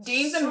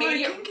 Dean's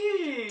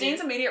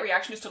immediate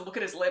reaction is to look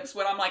at his lips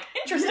when I'm like,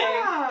 interesting.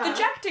 Yeah.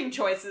 The acting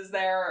choices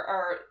there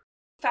are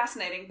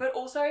fascinating, but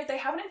also they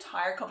have an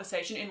entire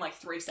conversation in like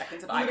 3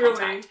 seconds of eye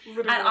contact.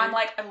 Literally. And I'm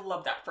like, I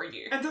love that for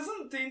you. And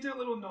doesn't Dean do a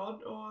little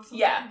nod or something?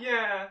 Yeah.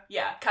 Yeah.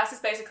 Yeah. Cass is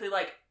basically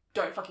like,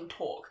 don't fucking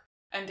talk.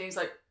 And Dean's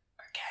like,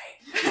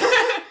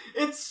 okay.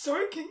 It's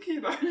so kinky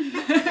though.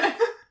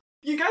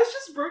 You guys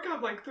just broke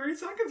up like 3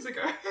 seconds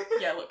ago.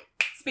 Yeah, look.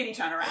 Speedy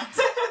turnaround.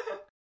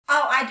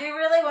 Oh, I do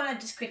really want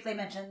to just quickly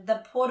mention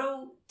the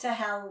portal to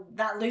hell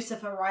that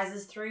Lucifer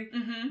rises through.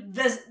 Mm-hmm.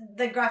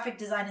 The graphic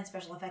design and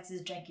special effects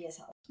is janky as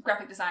hell.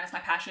 Graphic design is my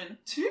passion.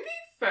 To be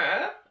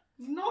fair,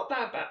 not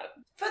that bad.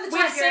 For the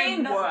We've time period,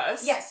 seen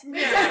worse. Yes,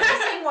 we've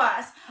seen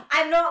worse.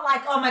 I'm not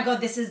like, oh my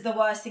god, this is the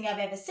worst thing I've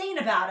ever seen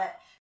about it.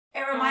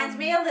 It reminds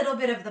me a little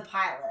bit of the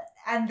pilot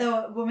and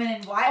the woman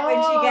in white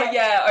when she gets...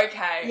 yeah,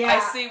 okay. Yeah, I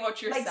see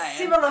what you're like saying.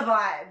 Similar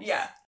vibes.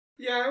 Yeah.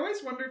 Yeah, I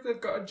always wonder if they've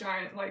got a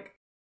giant, like,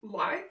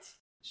 light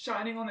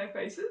shining on their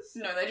faces.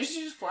 No, they just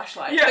use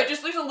flashlights. Yeah. They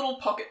just use a little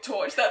pocket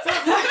torch, that's all.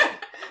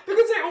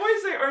 Because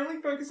they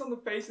only focus on the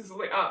faces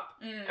lit up,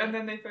 and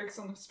then they focus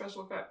on the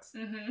special effects.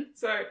 Mm-hmm.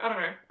 So, I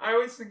don't know. I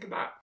always think of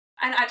that.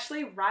 And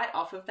actually, right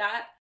off of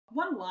that,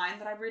 One line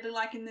that I really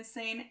like in this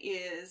scene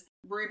is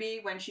Ruby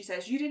when she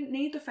says, "You didn't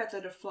need the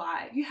feather to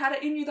fly. You had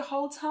it in you the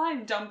whole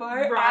time,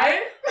 Dumbo."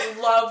 Right? I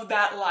love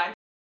that line.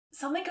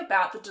 Something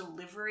about the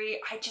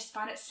delivery, I just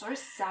find it so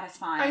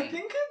satisfying. I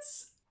think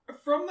it's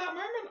from that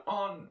moment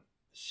on,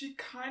 she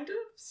kind of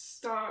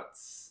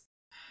starts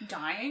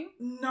dying?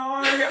 No,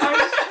 I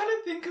was trying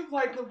to think of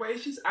like the way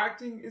she's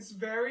acting is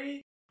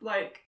very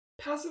like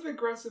passive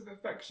aggressive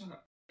affectionate.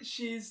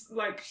 She's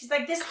like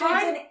this dude's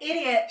an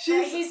idiot.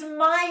 He's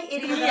my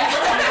idiot Yeah.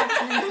 that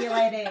I'm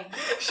manipulating.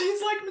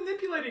 She's like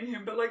manipulating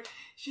him, but like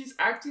she's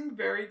acting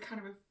very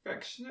kind of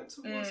affectionate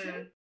towards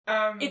him.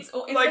 It's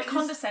like like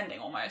condescending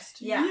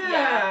almost.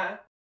 Yeah.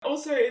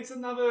 Also, it's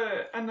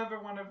another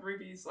one of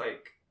Ruby's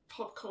like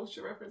pop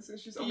culture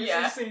references. She's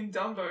obviously seen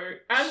Dumbo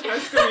and High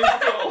School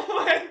Musical.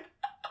 Like,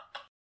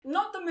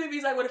 not the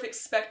movies I would have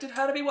expected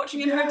her to be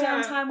watching in her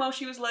downtime while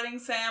she was letting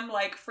Sam,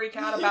 like, freak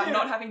out about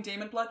not having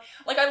demon blood.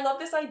 Like, I love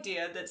this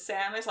idea that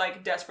Sam is,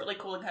 like, desperately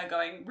calling her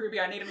going, "Ruby,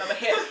 I need another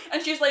hit."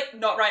 And she's like,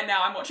 "Not right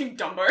now, I'm watching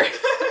Dumbo."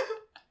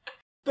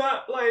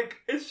 But, like,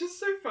 it's just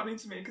so funny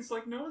to me, because,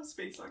 like, no one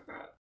speaks like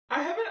that.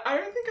 I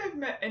don't think I've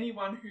met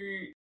anyone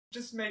who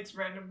just makes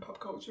random pop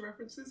culture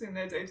references in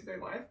their day-to-day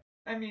life.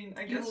 I mean,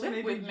 I guess live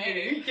maybe with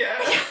me. Yeah.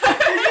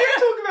 You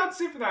talk about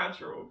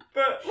Supernatural,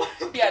 but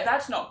like, Yeah,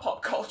 that's not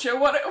pop culture.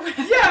 What?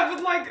 yeah,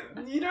 but like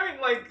you don't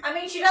like. I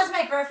mean, she does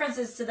make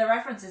references to the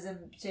references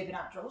in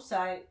Supernatural,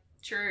 so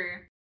True.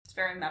 It's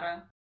very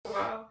meta.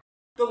 Wow,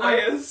 the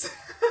layers.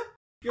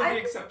 You're the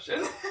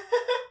exception.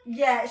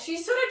 yeah,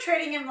 she's sort of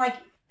treating him like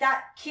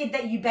that kid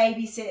that you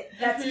babysit.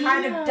 That's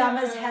kind of dumb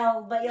as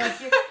hell, but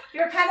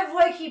you're kind of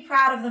low-key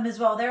proud of them as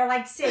well. They're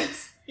like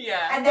 6.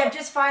 Yeah. And they've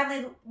just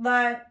finally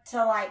learned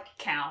to, like...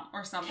 Count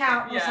or something.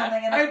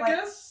 And I it's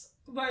guess,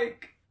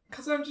 like,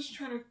 because I'm just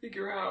trying to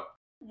figure out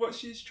what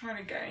she's trying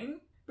to gain.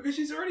 Because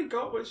she's already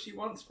got what she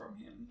wants from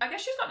him. I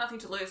guess she's got nothing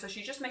to lose, so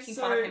she's just making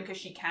fun of him because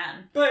she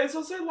can. But it's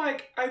also,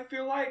 like, I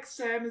feel like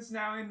Sam is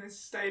now in this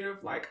state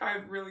of, like,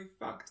 I've really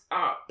fucked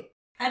up.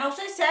 And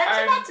also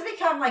Sam's about to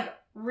become, like,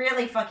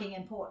 really fucking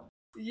important.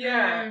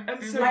 Yeah,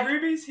 and so like,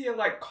 Ruby's here,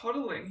 like,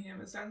 coddling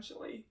him,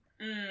 essentially.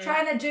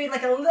 Trying to do,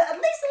 like, at least a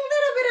little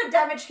bit of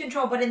damage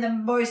control, but in the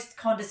most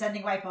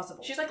condescending way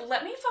possible. She's like,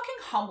 "Let me fucking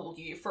humble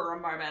you for a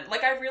moment.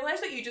 Like, I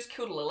realise that you just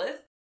killed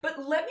Lilith,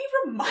 but let me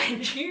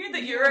remind you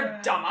that you're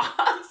a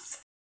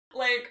dumbass."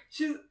 Like,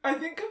 I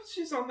think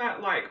she's on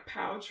that, like,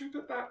 power trip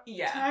at that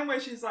time where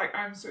she's like,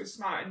 "I'm so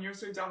smart and you're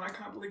so dumb, I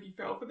can't believe you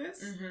fell for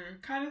this,"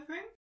 kind of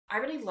thing. I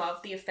really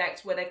love the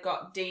effect where they've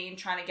got Dean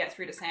trying to get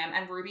through to Sam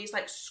and Ruby's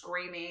like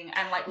screaming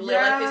and like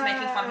Lilith is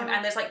making fun of him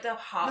and there's like the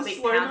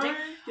heartbeat pounding.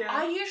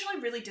 I usually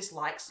really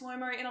dislike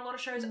slow-mo in a lot of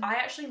shows. I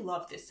actually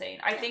love this scene.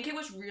 I think it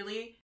was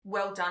really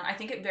well done. I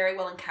think it very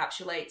well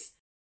encapsulates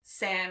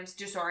Sam's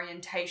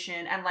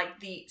disorientation and like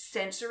the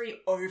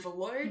sensory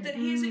overload that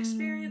he's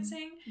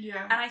experiencing.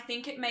 Yeah. And I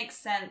think it makes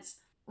sense.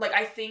 Like,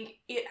 I think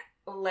it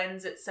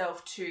lends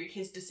itself to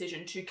his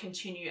decision to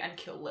continue and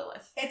kill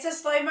Lilith. It's a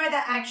slow-mo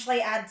that actually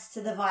adds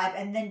to the vibe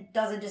and then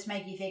doesn't just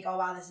make you think, oh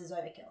wow, this is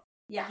overkill.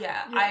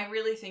 Yeah. I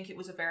really think it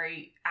was a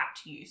very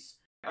apt use.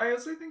 I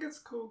also think it's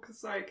cool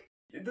because, like,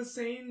 the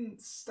scene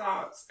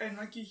starts and,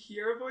 like, you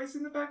hear a voice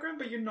in the background,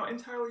 but you're not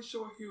entirely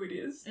sure who it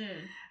is.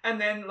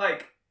 And then,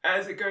 like,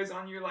 as it goes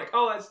on, you're like,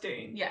 oh, that's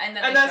Dean. Yeah, and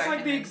then and that's,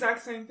 like, the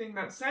exact same thing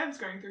that Sam's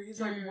going through. He's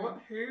like,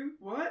 what? Who?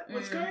 What?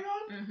 What's going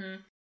on?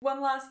 One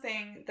last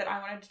thing that I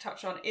wanted to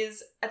touch on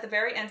is at the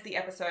very end of the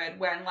episode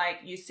when,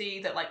 like, you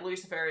see that, like,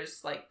 Lucifer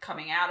is, like,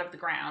 coming out of the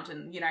ground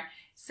and, you know,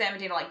 Sam and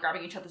Dean are, like,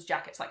 grabbing each other's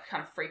jackets, like,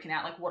 kind of freaking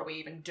out, like, what do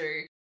we even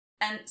do?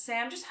 And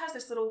Sam just has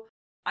this little,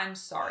 "I'm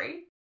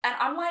sorry." And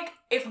I'm like,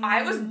 if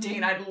I was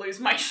Dean, I'd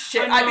lose my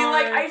shit. I'd be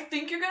like, I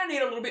think you're going to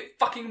need a little bit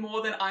fucking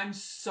more than "I'm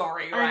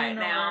sorry" right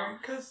now.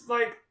 Because,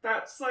 like,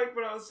 that's, like,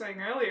 what I was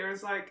saying earlier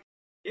is, like,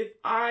 if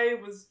I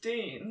was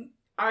Dean,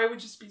 I would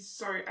just be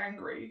so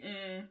angry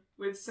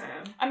with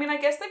Sam. I mean, I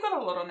guess they've got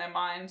a lot on their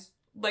minds.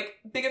 Like,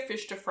 bigger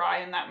fish to fry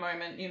in that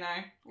moment, you know?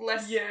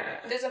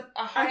 There's a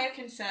higher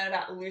concern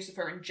about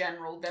Lucifer in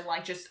general than,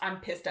 like, just,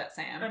 I'm pissed at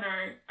Sam. I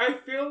know. I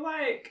feel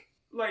like,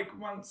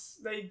 once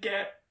they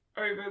get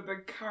over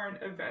the current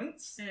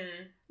events,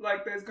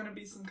 like, there's going to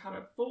be some kind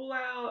of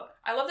fallout.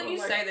 I love that you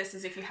say this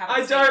as if you haven't I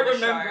seen don't the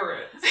remember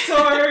show. it. So,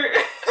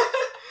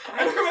 I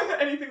don't remember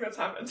anything that's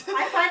happened.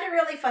 I find it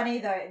really funny,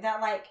 though,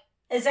 that, like,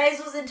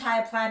 Azazel's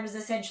entire plan was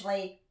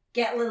essentially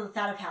get Lilith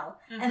out of hell.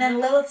 And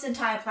then Lilith's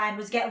entire plan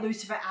was get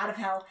Lucifer out of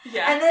hell.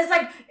 Yeah. And there's,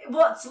 like,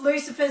 what's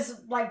Lucifer's,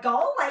 like,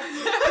 goal? Like,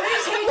 who's he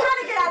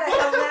trying to get out of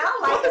hell now?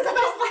 Like, is it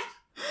just, like...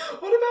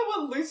 What about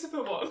what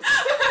Lucifer wants?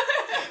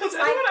 Has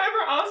anyone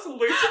ever asked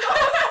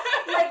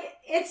Lucifer? Like,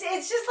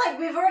 it's just, like,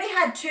 we've already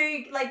had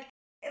 2, like,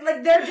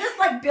 they're just,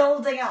 like,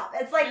 building up.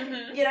 It's like,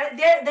 you know,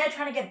 they're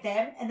trying to get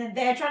them, and then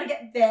they're trying to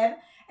get them,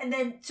 and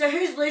then, so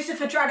who's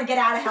Lucifer trying to get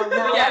out of hell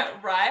now? Yeah,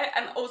 right?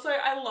 And also,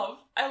 I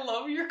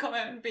love your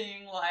comment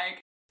being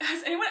like,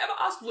 has anyone ever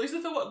asked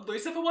Lucifer what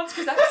Lucifer wants?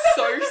 Because that's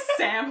so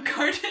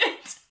Sam-coded.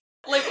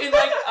 Like, in,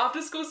 like,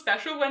 After School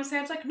Special when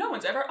Sam's like, no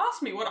one's ever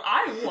asked me what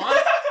I want.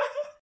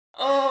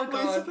 Oh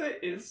god. Lucifer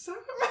is Sam.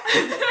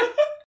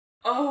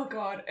 Oh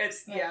god,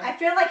 it's yeah. I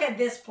feel like at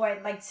this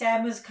point, like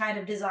Sam was kind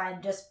of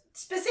designed just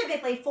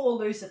specifically for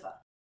Lucifer.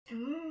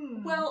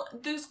 Well,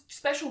 those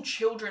special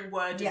children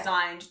were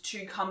designed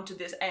to come to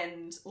this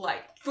end,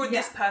 like, for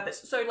this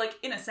purpose. So, like,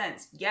 in a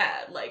sense,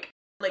 like,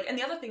 and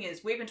the other thing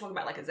is, we've been talking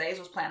about, like,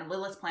 Azazel's plan and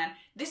Lilith's plan.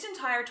 This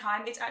entire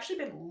time, it's actually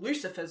been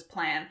Lucifer's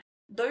plan.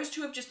 Those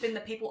two have just been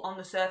the people on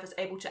the surface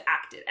able to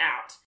act it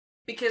out.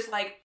 Because,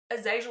 like,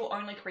 Azazel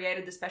only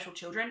created the special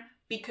children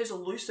because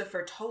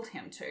Lucifer told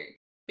him to.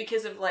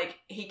 Because of, like,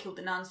 he killed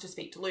the nuns to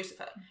speak to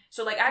Lucifer.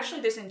 So, like, actually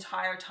this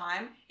entire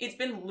time, it's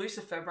been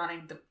Lucifer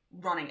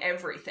running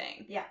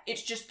everything. Yeah.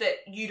 It's just that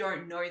you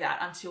don't know that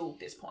until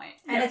this point.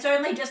 And it's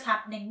only just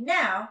happening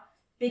now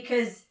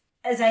because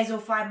Azazel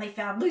finally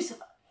found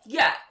Lucifer.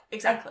 Yeah,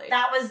 exactly. Like,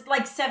 that was,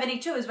 like,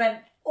 72 is when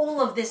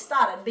all of this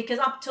started, because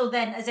up till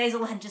then,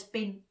 Azazel had just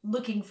been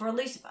looking for a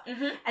Lucifer.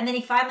 Mm-hmm. And then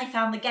he finally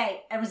found the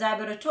gate and was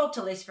able to talk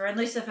to Lucifer, and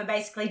Lucifer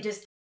basically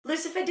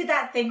Lucifer did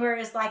that thing where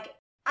it's like,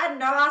 I don't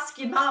know, ask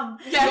your mum.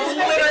 Yeah,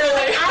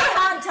 literally. I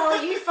can't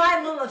tell you,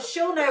 find Lilith,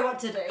 she'll know what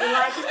to do.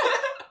 Like,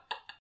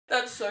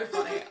 that's so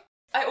funny.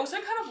 I also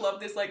kind of love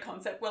this, like,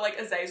 concept where, like,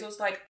 Azazel's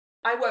like,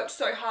 I worked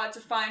so hard to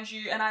find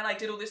you, and I, like,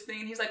 did all this thing,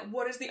 and he's like,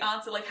 what is the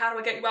answer? Like, how do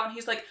I get you out? And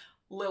he's like,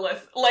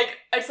 Lilith. Like,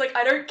 it's like,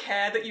 I don't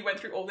care that you went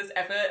through all this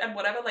effort and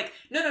whatever. Like,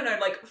 no,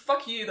 like,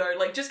 fuck you, though.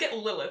 Like, just get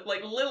Lilith.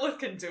 Like, Lilith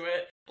can do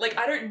it. Like,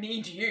 I don't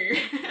need you.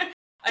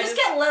 just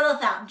get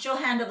Lilith out and she'll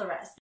handle the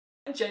rest.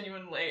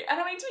 Genuinely. And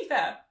I mean, to be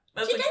fair,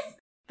 She did.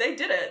 They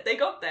did it. They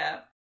got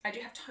there. I do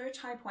have toe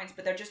tie points,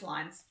 but they're just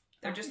lines.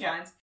 They're just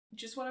lines.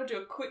 Just want to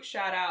do a quick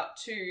shout out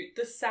to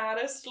the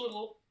saddest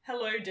little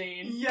hello,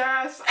 Dean.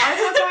 Yes, I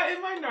had that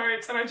in my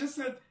notes, and I just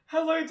said,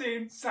 hello,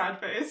 Dean, sad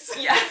face.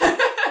 Yeah.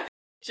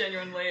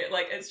 Genuinely,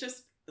 like, it's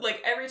just,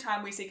 like, every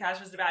time we see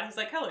Cassius about, he's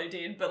like, hello,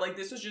 Dean, but, like,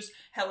 this was just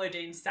hello,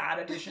 Dean, sad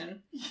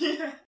edition.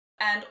 Yeah.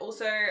 And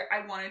also,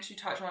 I wanted to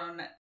touch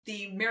on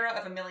the Mirror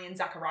of a Million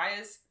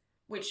Zacharias,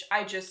 which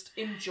I just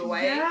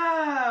enjoy.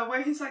 Yeah,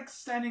 where he's, like,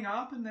 standing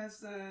up and there's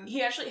the...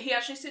 He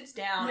actually sits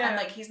down and,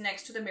 like, he's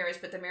next to the mirrors,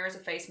 but the mirrors are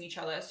facing each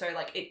other, so,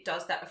 like, it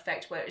does that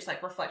effect where it's,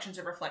 like, reflections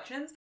of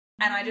reflections.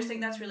 And I just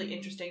think that's really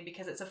interesting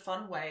because it's a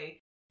fun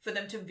way for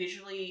them to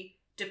visually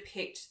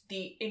depict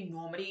the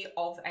enormity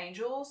of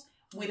angels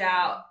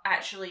without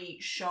actually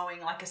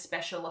showing, like, a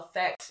special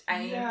effect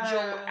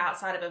angel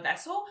outside of a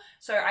vessel.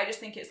 So I just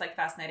think it's, like,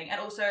 fascinating. And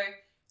also,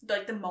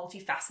 like, the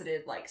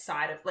multifaceted, like,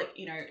 side of, like,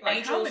 you know, like,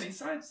 angels. how many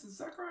sides does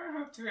Zachariah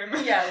have to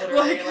him? Yeah,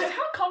 literally. like,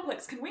 how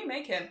complex can we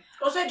make him?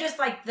 Also, just,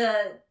 like,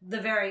 the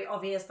very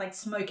obvious, like,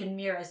 smoke and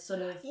mirrors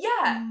sort of...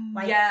 Yeah.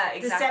 Like, yeah,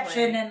 exactly.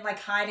 deception and, like,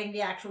 hiding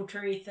the actual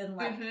truth and,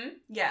 like... Mm-hmm.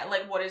 Yeah,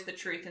 like, what is the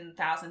truth in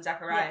 1,000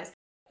 Zacharias? Yeah.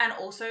 And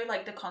also,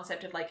 like, the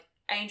concept of, like,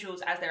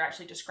 angels, as they're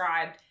actually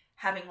described,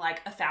 having,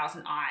 like,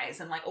 1,000 eyes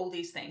and, like, all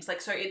these things.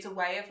 Like, so it's a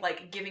way of,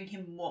 like, giving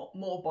him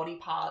more body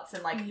parts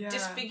and, like,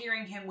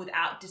 disfiguring him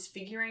without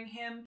disfiguring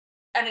him.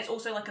 And it's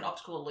also, like, an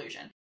optical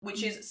illusion,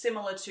 which is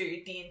similar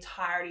to the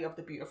entirety of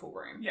the beautiful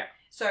room. Yeah.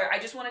 So I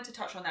just wanted to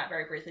touch on that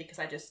very briefly because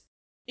I just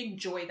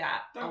enjoy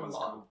that a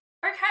lot. Cool.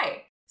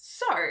 Okay,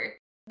 so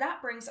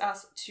that brings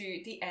us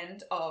to the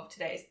end of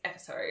today's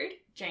episode.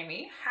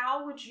 Jamie,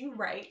 how would you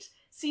rate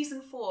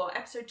Season 4,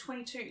 Episode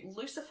 22,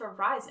 Lucifer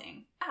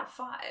Rising, out of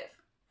 5?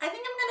 I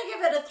think I'm going to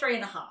give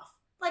it a 3.5.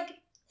 Like, it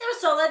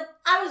was solid.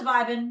 I was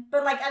vibing.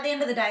 But, like, at the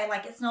end of the day,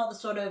 like, it's not the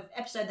sort of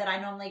episode that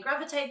I normally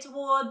gravitate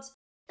towards.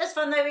 It's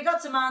fun, though. We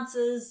got some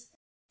answers.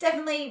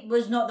 Definitely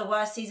was not the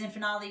worst season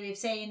finale we've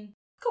seen.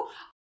 Cool.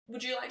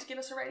 Would you like to give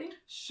us a rating?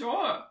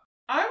 Sure.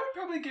 I would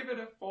probably give it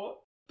a 4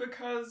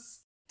 because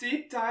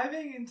deep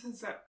diving into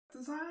set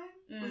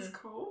design was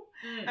cool.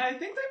 And I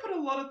think they put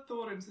a lot of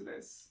thought into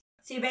this.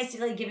 So you're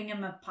basically giving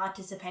him a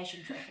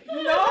participation trophy. No,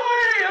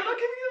 I'm not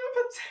giving him a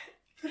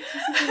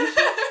participation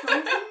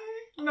trophy.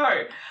 No,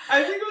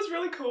 I think it was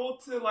really cool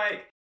to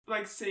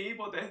like see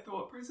what their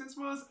thought process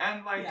was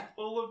and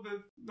all of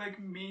the like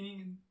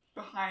meaning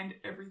behind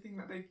everything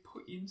that they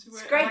put into it.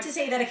 It's great to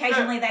see that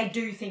occasionally they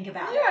do think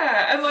about it.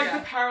 Yeah, and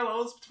the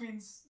parallels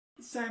between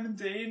Sam and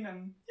Dean,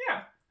 and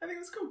I think it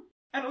was cool.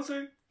 And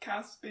also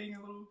Cass being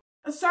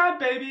a sad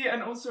baby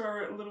and also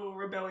a little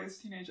rebellious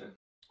teenager.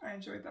 I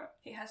enjoyed that.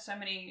 He has so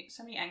many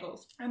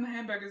angles. And the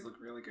hamburgers look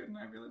really good and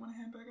I really want a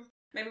hamburger.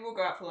 Maybe we'll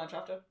go out for lunch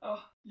after.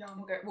 Oh,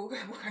 yum. We'll go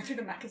through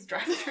the Macca's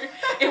drive-thru.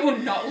 It will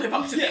not live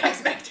up to the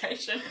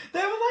expectation.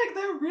 They're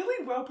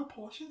really well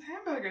proportioned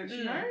hamburgers,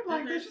 you know?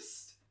 They're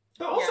just...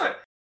 But also,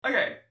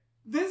 okay,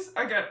 this,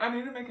 again, I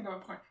need to make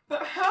another point.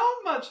 But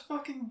how much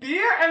fucking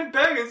beer and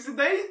burgers did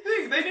they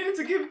think they needed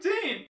to give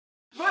Dean?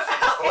 But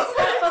it's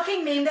that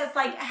fucking meme that's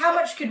like, how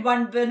much could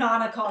one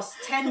banana cost?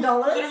 $10?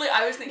 Literally,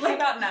 I was thinking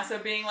about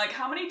NASA being like,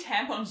 how many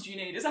tampons do you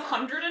need? Is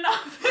 100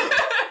 enough?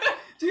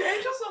 Do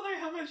angels not know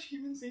how much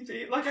humans need to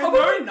eat? Like,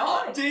 probably I know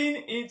not.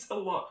 Dean eats a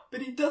lot,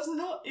 but he does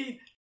not eat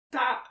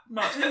that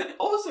much. And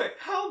also,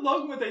 how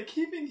long were they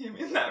keeping him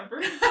in that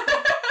room?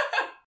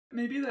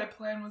 Maybe their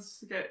plan was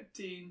to get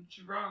Dean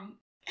drunk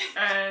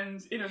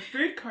and in a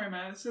food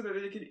coma so that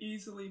they could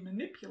easily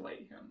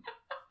manipulate him.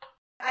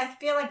 I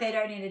feel like they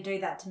don't need to do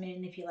that to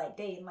manipulate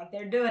Dean. Like,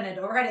 they're doing it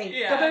already.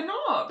 Yeah. But they're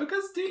not,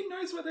 because Dean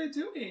knows what they're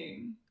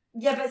doing.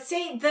 Yeah, but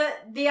see,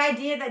 the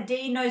idea that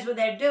Dean knows what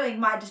they're doing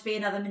might just be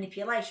another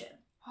manipulation.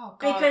 Oh,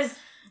 God. Because...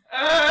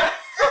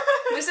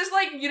 This is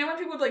like, you know when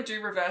people like do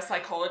reverse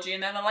psychology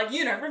and then they're like,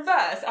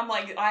 reverse. I'm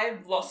like, I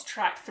lost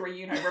track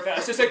 3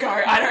 reverses ago.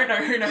 I don't know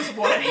who knows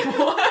what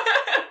anymore.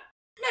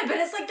 No, but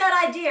it's like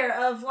that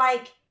idea of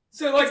like,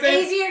 So like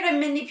it's easier to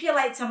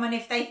manipulate someone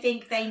if they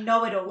think they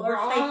know it all, or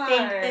if they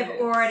think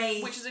they've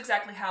already... Which is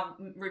exactly how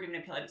Ruby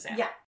manipulated Sam.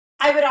 Yeah.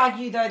 I would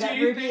argue, though, that Do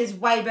you Ruby is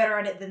way better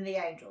at it than the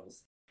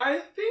Angels. I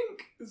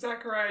think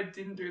Zachariah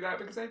didn't do that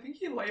because I think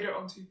he laid it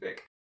on too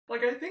thick.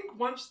 Like, I think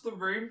once the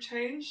room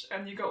changed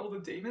and you got all the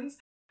demons,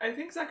 I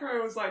think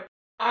Zachariah was like,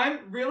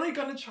 I'm really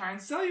gonna try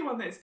and sell you on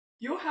this.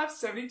 You'll have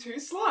 72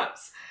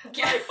 slots.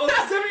 Yeah. Like, or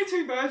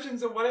 72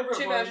 versions or whatever it was.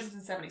 2 versions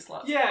and 70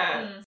 slots.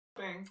 Yeah. Mm.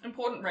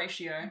 Important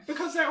ratio.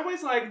 Because they're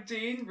always like,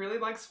 Dean really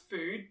likes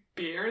food,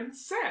 beer, and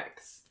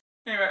sex.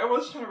 Anyway, I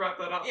was trying to wrap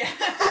that up. Yeah.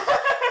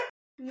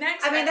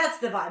 Next. I mean, that's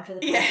the vibe for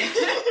the Yeah.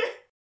 podcast.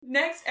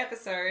 Next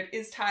episode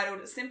is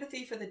titled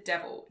Sympathy for the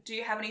Devil. Do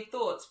you have any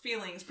thoughts,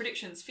 feelings,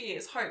 predictions,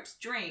 fears, hopes,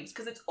 dreams?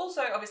 Because it's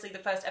also obviously the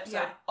first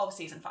episode of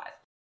season 5.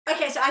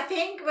 Okay, so I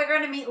think we're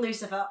going to meet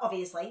Lucifer,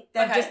 obviously.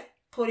 They've just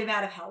put him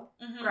out of hell.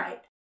 Mm-hmm. Great.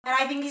 And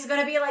I think he's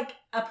going to be like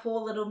a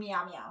poor little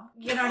meow meow.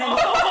 You know what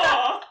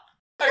I mean?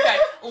 Okay,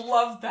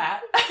 love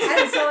that.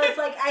 And so it's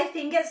like, I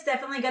think it's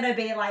definitely going to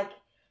be like,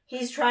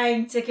 he's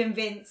trying to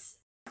convince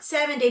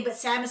Sam and Dean, but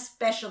Sam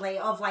especially,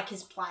 of like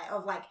his plight,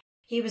 of like,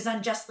 he was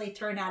unjustly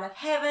thrown out of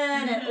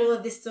heaven and all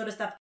of this sort of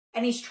stuff.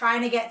 And he's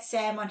trying to get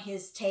Sam on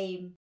his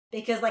team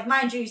because, like,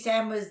 mind you,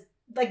 Sam was,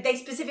 like, they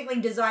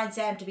specifically designed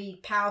Sam to be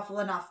powerful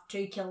enough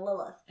to kill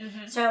Lilith.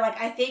 Mm-hmm. So, like,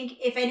 I think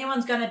if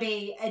anyone's going to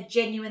be a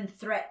genuine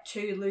threat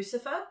to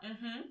Lucifer,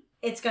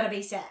 it's going to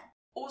be Sam.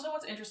 Also,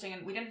 what's interesting,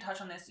 and we didn't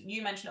touch on this,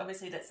 you mentioned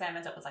obviously that Sam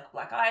ends up with like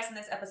black eyes in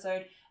this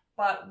episode,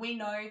 but we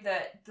know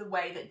that the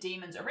way that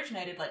demons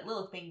originated, like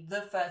Lilith being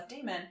the first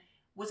demon,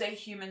 was a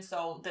human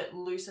soul that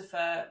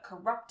Lucifer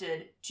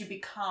corrupted to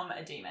become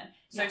a demon.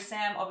 So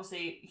Sam,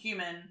 obviously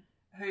human,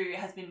 who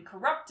has been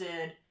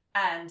corrupted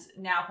and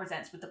now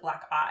presents with the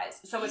black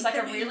eyes. So it's like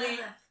a really...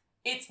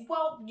 It's,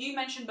 well, you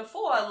mentioned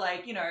before,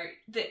 like, you know,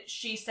 that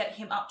she set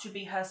him up to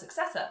be her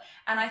successor.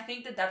 And I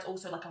think that that's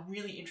also like a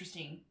really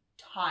interesting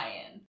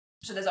tie-in.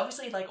 So there's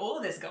obviously like all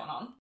of this going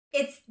on.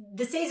 It's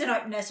the season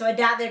opener, so I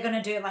doubt they're going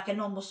to do like a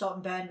normal salt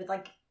and burn with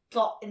like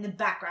plot in the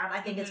background.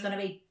 I think it's going to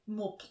be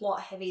more plot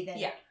heavy than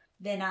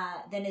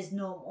is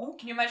normal.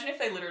 Can you imagine if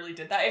they literally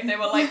did that? If they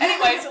were like,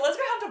 anyway, so let's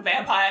go hunt a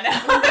vampire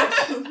now.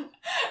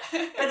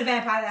 But the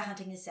vampire they're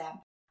hunting is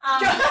Sam.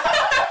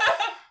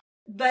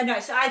 But no,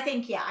 so I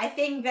think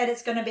that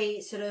it's going to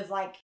be sort of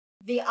like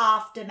the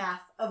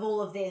aftermath of all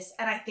of this.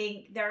 And I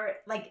think they're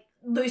like,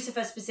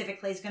 Lucifer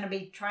specifically is going to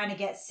be trying to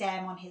get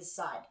Sam on his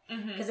side.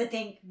 Because I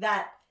think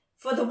that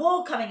for the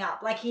war coming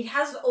up, like he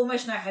has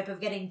almost no hope of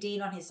getting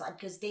Dean on his side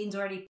because Dean's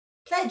already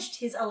pledged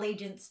his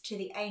allegiance to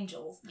the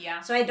Angels.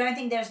 Yeah. So I don't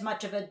think there's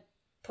much of a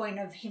point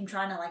of him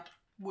trying to like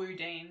woo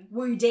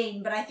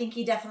Dean, but I think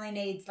he definitely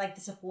needs like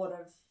the support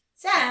of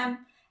Sam.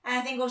 And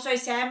I think also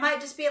Sam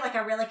might just be like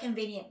a really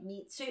convenient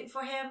meat suit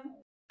for him.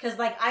 Because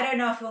like, I don't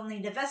know if he'll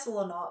need a vessel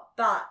or not,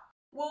 but...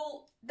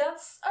 Well,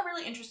 that's a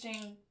really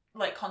interesting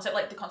like concept,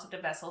 like the concept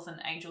of vessels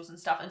and angels and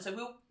stuff. And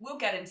so we'll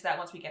get into that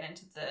once we get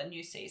into the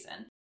new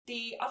season.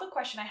 The other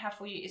question I have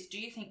for you is, do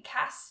you think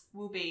Cass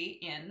will be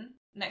in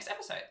next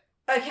episode?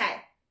 Okay,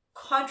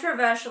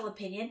 controversial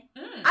opinion.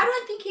 I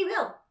don't think he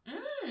will.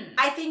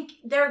 I think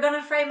they're going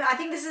to frame it. I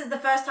think this is the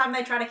first time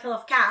they try to kill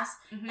off Cass,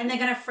 and they're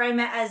going to frame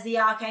it as the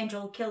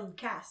Archangel killed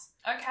Cass.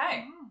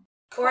 Okay.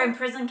 Cool. Or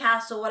imprison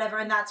Cass or whatever,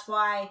 and that's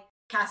why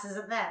Cass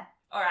isn't there.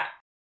 All right.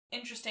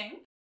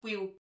 Interesting.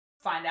 We'll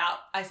find out,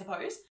 I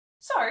suppose.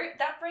 So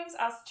that brings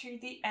us to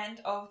the end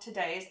of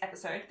today's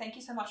episode. Thank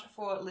you so much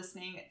for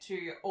listening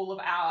to all of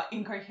our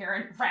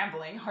incoherent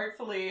rambling.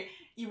 Hopefully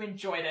you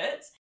enjoyed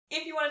it.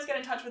 If you wanted to get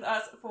in touch with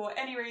us for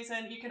any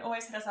reason, you can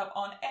always hit us up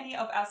on any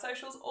of our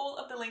socials. All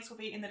of the links will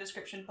be in the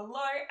description below,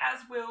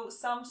 as will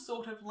some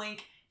sort of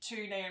link to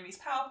Naomi's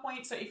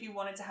PowerPoint. So if you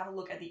wanted to have a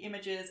look at the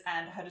images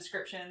and her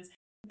descriptions,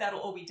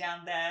 that'll all be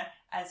down there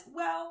as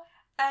well.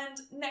 And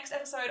next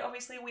episode,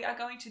 obviously, we are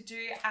going to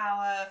do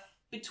our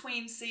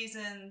between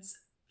seasons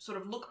sort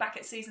of look back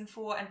at season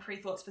 4 and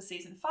pre-thoughts for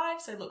season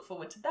 5. So look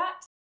forward to that.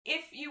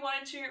 If you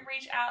wanted to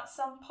reach out,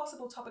 some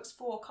possible topics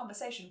for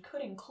conversation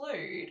could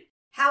include...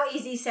 how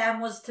easy Sam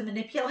was to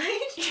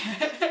manipulate.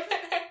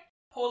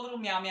 Poor little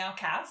meow meow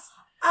Cass.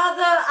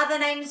 Other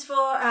names for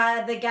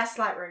the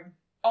gaslight room.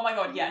 Oh my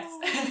god, yes.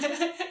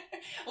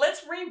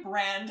 Let's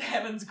rebrand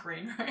Heaven's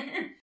Green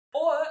Room.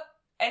 Or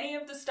any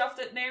of the stuff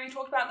that Naomi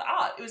talked about in the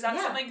art. Was that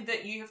something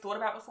that you have thought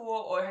about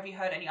before, or have you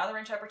heard any other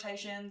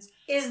interpretations?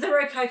 Is the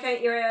Rococo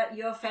era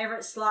your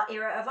favourite slut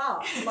era of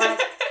art? Like,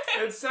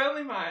 it's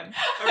certainly mine.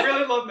 I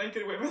really love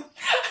naked women.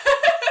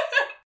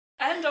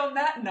 And on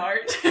that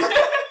note,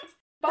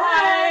 bye!